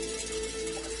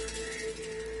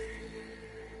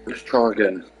 Let's try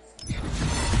again.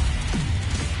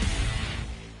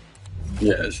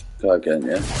 Yeah, let's go again,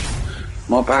 yeah.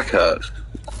 My back hurts.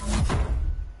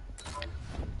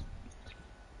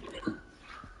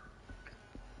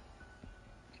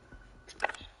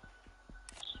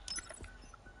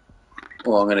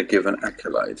 Well, I'm going to give an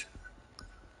accolade.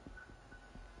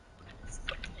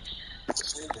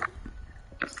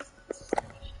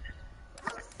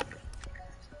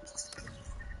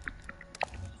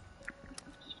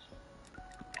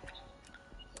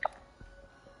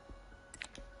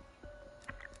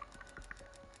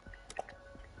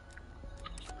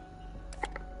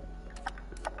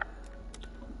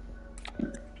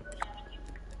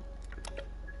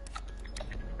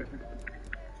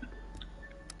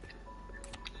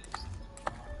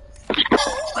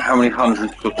 How many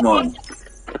hundreds took mine?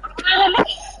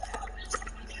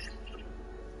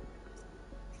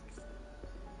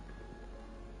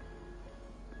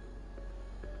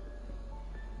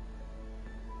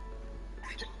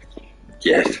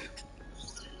 Yes.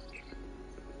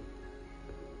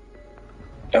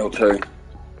 L2.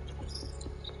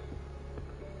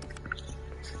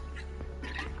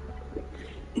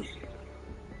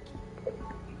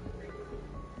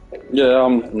 Yeah,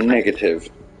 I'm negative.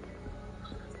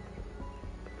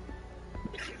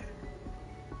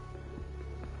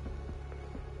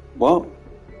 What?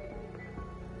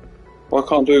 Well, I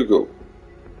can't do Google.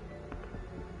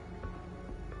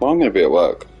 Well, I'm going to be at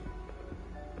work.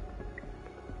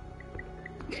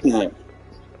 Yeah.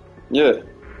 Yeah.